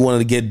definitely wanted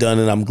to get done,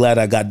 and I'm glad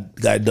I got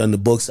done the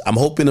books. I'm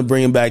hoping to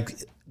bring it back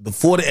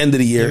before the end of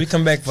the year. Yeah, we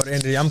come back for the end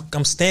of the year.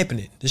 I'm stamping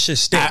it. This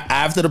shit's stamped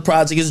after the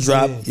project is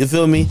dropped. You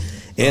feel me?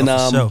 And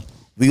sure.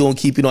 we gonna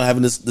keep,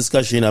 having this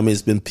discussion. I mean,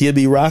 it's been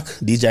PNB Rock,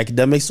 DJ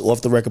Academics,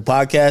 Off the Record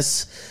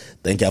podcast.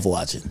 Thank y'all for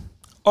watching.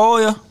 Oh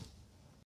yeah.